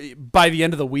by the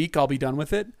end of the week, I'll be done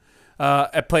with it.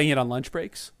 At playing it on lunch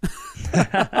breaks.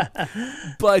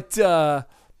 But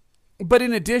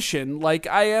in addition, like,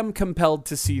 I am compelled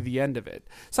to see the end of it.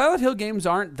 Silent Hill games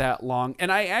aren't that long,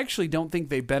 and I actually don't think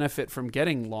they benefit from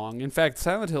getting long. In fact,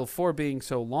 Silent Hill 4 being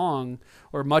so long,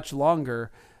 or much longer,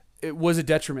 it was a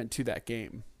detriment to that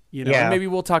game. You know, Yeah. and maybe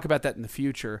we'll talk about that in the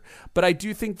future. But I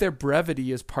do think their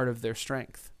brevity is part of their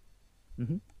strength.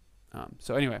 Mm-hmm.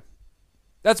 So anyway,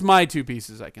 that's my two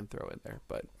pieces I can throw in there.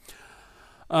 But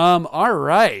all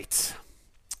right.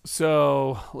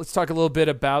 So let's talk a little bit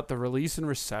about the release and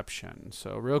reception.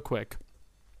 So real quick.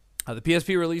 The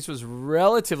PSP release was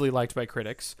relatively liked by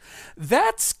critics.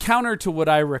 That's counter to what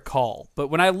I recall. But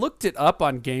when I looked it up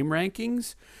on game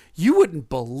rankings, you wouldn't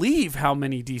believe how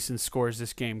many decent scores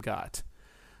this game got.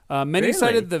 Many Really?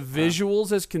 cited the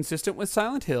visuals as consistent with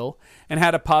Silent Hill and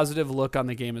had a positive look on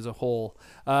the game as a whole.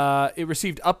 It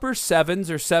received upper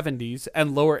 7s or 70s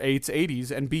and lower 8s,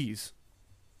 80s, and Bs.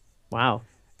 Wow.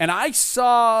 And I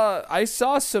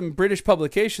saw some British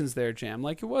publications there, Jam.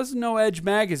 Like, it was no Edge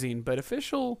magazine, but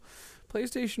official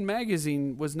PlayStation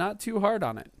magazine was not too hard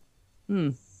on it.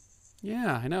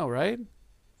 Yeah, I know, right?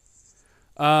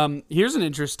 Here's an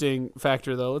interesting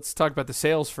factor, though. Let's talk about the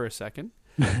sales for a second.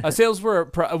 Sales were,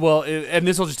 and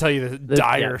this will just tell you the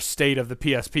dire state of the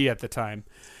PSP at the time.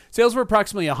 Sales were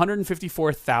approximately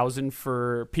 154,000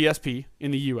 for PSP in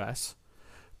the U.S.,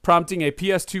 prompting a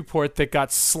PS2 port that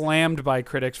got slammed by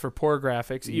critics for poor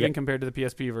graphics, even compared to the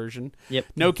PSP version. Yep.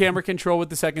 No camera control with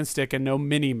the second stick and no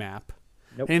mini-map.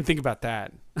 Nope. I didn't think about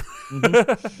that.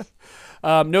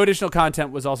 No additional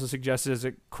content was also suggested as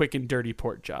a quick and dirty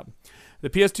port job. The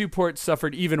PS2 port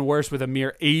suffered even worse with a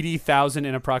mere 80,000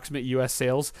 in approximate U.S.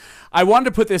 sales. I wanted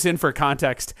to put this in for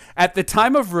context. At the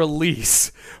time of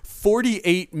release,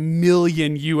 48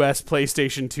 million U.S.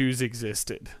 PlayStation 2s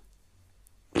existed.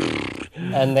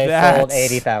 And they sold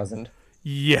 80,000.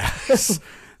 Yes.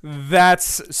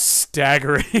 That's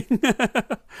staggering.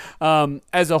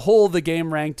 As a whole, the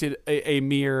game ranked it a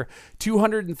mere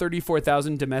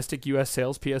 234,000 domestic U.S.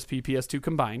 sales, PSP, PS2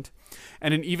 combined,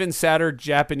 and an even sadder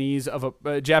Japanese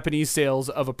sales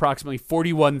of approximately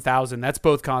 41,000. That's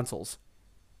both consoles.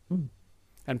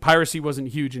 And piracy wasn't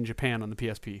huge in Japan on the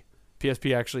PSP.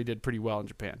 PSP actually did pretty well in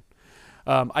Japan.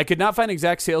 I could not find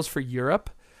exact sales for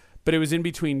Europe, but it was in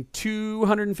between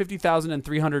 250,000 and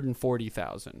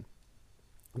 340,000.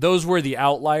 Those were the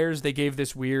outliers. They gave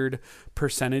this weird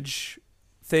percentage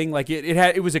thing. Like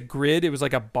it was a grid. It was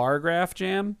like a bar graph,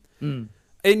 Jam. And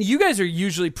you guys are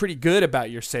usually pretty good about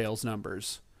your sales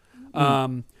numbers.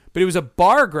 But it was a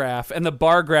bar graph, and the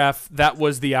bar graph, that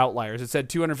was the outliers. It said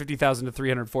 250,000 to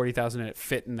 340,000, and it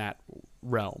fit in that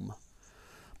realm.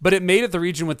 But it made it the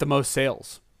region with the most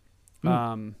sales.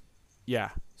 Yeah.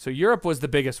 So Europe was the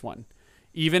biggest one.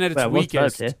 Even at its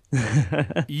weakest.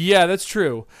 Yeah, that's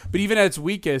true. But even at its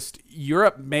weakest,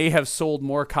 Europe may have sold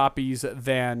more copies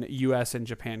than US and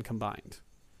Japan combined.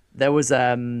 There was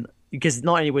because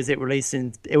not only was it released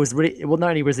in not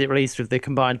only was it released with the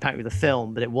combined pack with the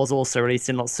film, but it was also released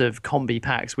in lots of combi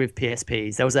packs with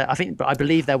PSPs. There was I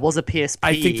believe there was a PSP.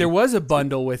 I think there was a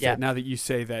bundle with it, now that you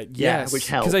say that. Yes. Yeah, which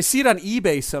helped. Because I see it on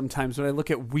eBay sometimes when I look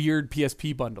at weird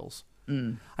PSP bundles.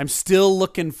 I'm still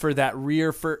looking for that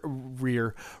rare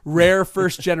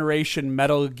first generation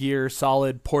Metal Gear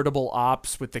Solid portable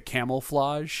ops with the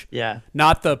camouflage. Yeah.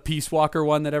 Not the Peace Walker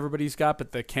one that everybody's got,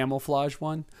 but the camouflage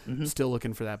one. Still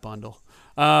looking for that bundle.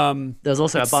 There's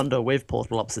also a bundle with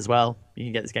portable ops as well. You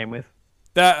can get this game with.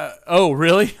 Oh,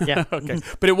 really? Yeah. Okay.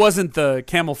 But it wasn't the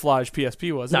camouflage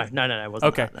PSP, was it? No, it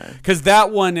wasn't. Okay. That, no. Because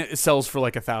that one sells for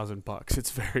like $1,000.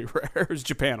 It's very rare. It's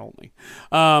Japan only.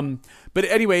 But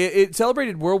anyway, it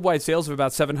celebrated worldwide sales of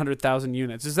about 700,000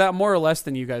 units. Is that more or less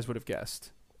than you guys would have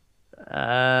guessed?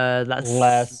 That's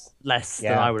less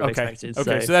than I would have expected.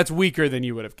 Okay, so that's weaker than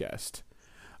you would have guessed.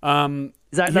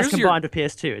 That's combined with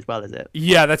PS2 as well, is it?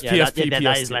 Yeah, that's PSP, PS2.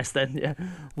 That is less than, yeah.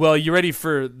 Well, you ready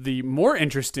for the more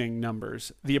interesting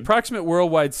numbers? The approximate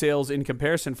worldwide sales in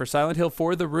comparison for Silent Hill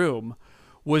 4: The Room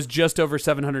was just over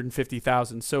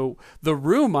 750,000. So The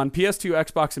Room on PS2,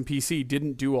 Xbox, and PC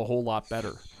didn't do a whole lot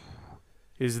better.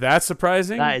 Is that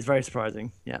surprising? That is very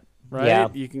surprising, yeah. Right? Yeah.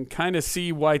 You can kind of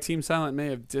see why Team Silent may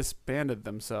have disbanded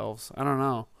themselves. I don't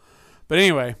know. But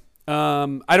anyway,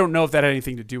 I don't know if that had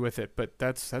anything to do with it, but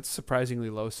that's surprisingly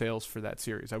low sales for that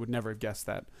series. I would never have guessed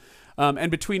that.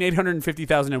 And between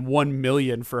 850,000 and 1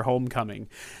 million for Homecoming.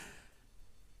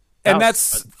 And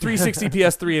that's 360,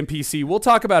 PS3, and PC. We'll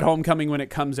talk about Homecoming when it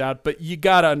comes out, but you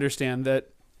got to understand that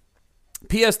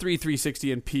PS3,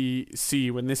 360, and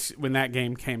PC, when that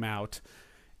game came out,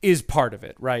 is part of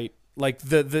it, right? Like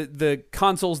the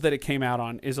consoles that it came out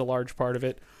on is a large part of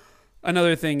it.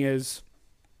 Another thing is,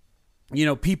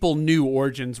 people knew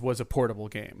Origins was a portable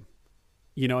game,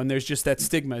 and there's just that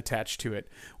stigma attached to it.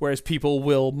 Whereas people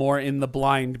will more in the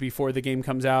blind before the game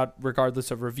comes out,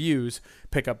 regardless of reviews,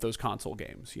 pick up those console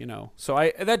games,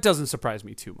 So that doesn't surprise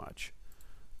me too much.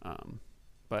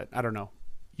 But I don't know.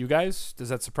 You guys, does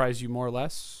that surprise you more or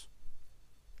less?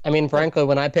 I mean, frankly,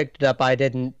 when I picked it up,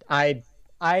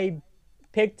 I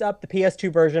picked up the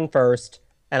PS2 version first,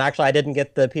 and actually I didn't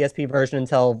get the PSP version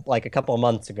until like a couple of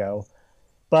months ago.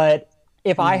 But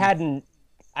if I hadn't,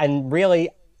 and really,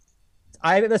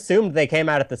 I assumed they came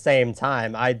out at the same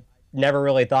time. I never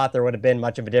really thought there would have been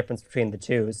much of a difference between the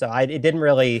two, so it didn't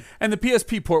really. And the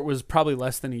PSP port was probably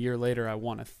less than a year later, I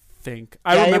want to think.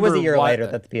 It was a year later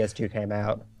that the PS2 came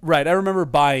out. Right, I remember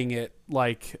buying it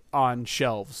like on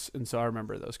shelves, and so I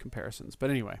remember those comparisons. But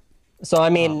anyway. So,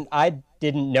 I mean, I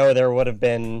didn't know there would have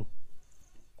been...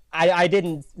 I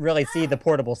didn't really see the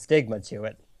portable stigma to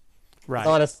it. Right.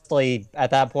 Honestly,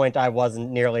 at that point, I wasn't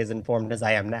nearly as informed as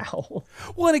I am now.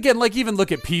 Well, and again, like even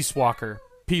look at Peace Walker.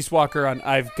 Peace Walker on...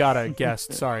 I've got a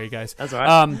guest. Sorry, guys. That's all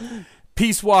right.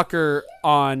 Peace Walker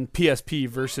on PSP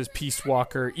versus Peace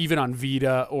Walker even on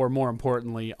Vita, or more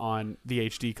importantly on the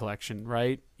HD collection,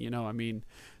 right? You know, I mean,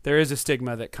 there is a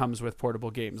stigma that comes with portable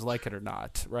games, like it or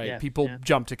not, right? Yeah, People yeah.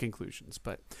 jump to conclusions.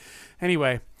 But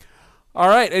anyway, all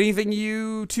right. Anything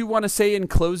you two want to say in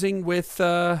closing with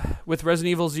Resident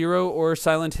Evil 0 or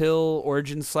Silent Hill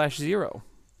Origins/0?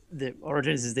 The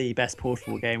Origins is the best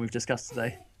portable game we've discussed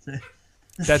today.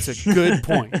 That's a good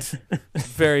point.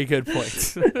 Very good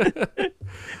point.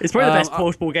 It's probably the best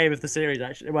portable game of the series,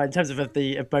 actually. Well, in terms of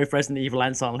both Resident Evil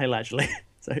and Silent Hill, actually.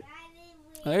 So.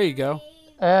 There you go.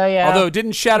 Yeah. Although,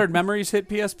 didn't Shattered Memories hit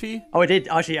PSP? Oh, it did.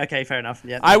 Actually, okay, fair enough.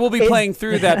 Yeah. I will be playing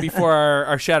through that before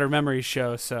our Shattered Memories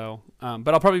show. So,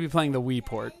 but I'll probably be playing the Wii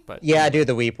port. But Yeah, I do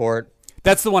the Wii port.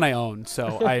 that's the one I own,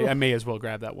 so I may as well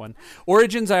grab that one.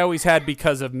 Origins I always had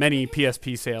because of many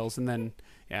PSP sales, and then.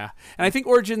 Yeah, and I think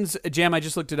Origins Jam, I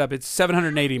just looked it up. It's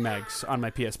 780 megs on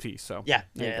my PSP. So yeah,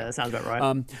 that sounds about right.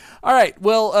 All right,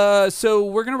 well, so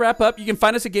we're gonna wrap up. You can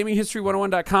find us at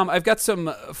GamingHistory101.com. I've got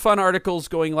some fun articles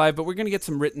going live, but we're gonna get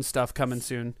some written stuff coming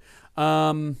soon.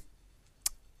 Voss,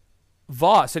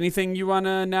 anything you want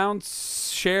to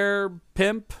announce, share,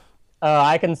 pimp?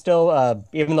 I can still,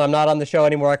 even though I'm not on the show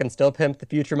anymore, I can still pimp the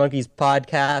Future Monkeys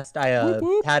podcast. I Whoop,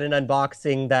 whoop. had an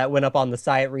unboxing that went up on the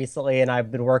site recently, and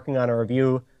I've been working on a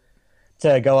review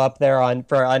to go up there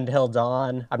for Until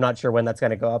Dawn. I'm not sure when that's going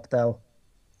to go up, though.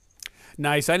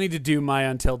 Nice. I need to do my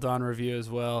Until Dawn review as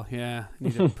well. Yeah, I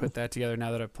need to put that together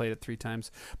now that I've played it 3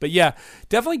 times. But yeah,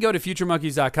 definitely go to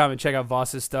futuremonkeys.com and check out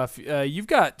Voss's stuff. You've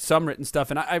got some written stuff,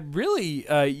 and I really,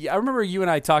 I remember you and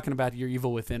I talking about your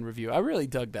Evil Within review. I really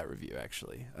dug that review,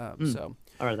 actually. So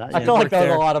I read that. I feel like Work there was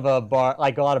there. a lot of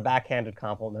a lot of backhanded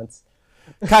compliments.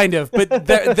 kind of, but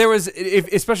there was,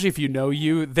 especially if you know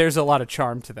you, there's a lot of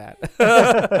charm to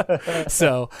that.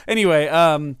 So anyway,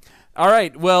 all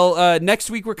right. Well, next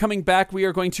week we're coming back. We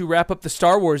are going to wrap up the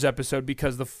Star Wars episode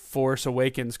because The Force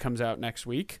Awakens comes out next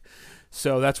week.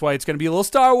 So that's why it's going to be a little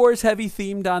Star Wars heavy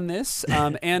themed on this.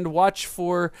 And watch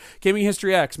for Gaming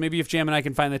History X. Maybe if Jam and I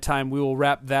can find the time, we will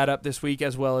wrap that up this week,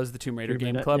 as well as the Tomb Raider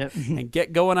Game Club. Yep. And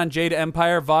get going on Jade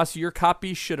Empire. Voss, your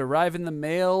copy should arrive in the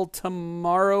mail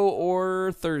tomorrow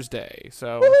or Thursday.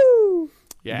 So,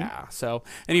 yeah. So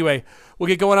anyway, we'll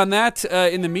get going on that.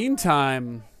 In the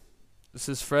meantime, this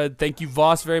is Fred. Thank you,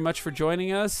 Voss, very much for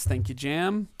joining us. Thank you,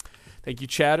 Jam. Thank you,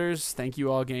 chatters. Thank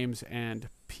you, All Games. And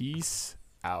peace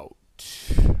out.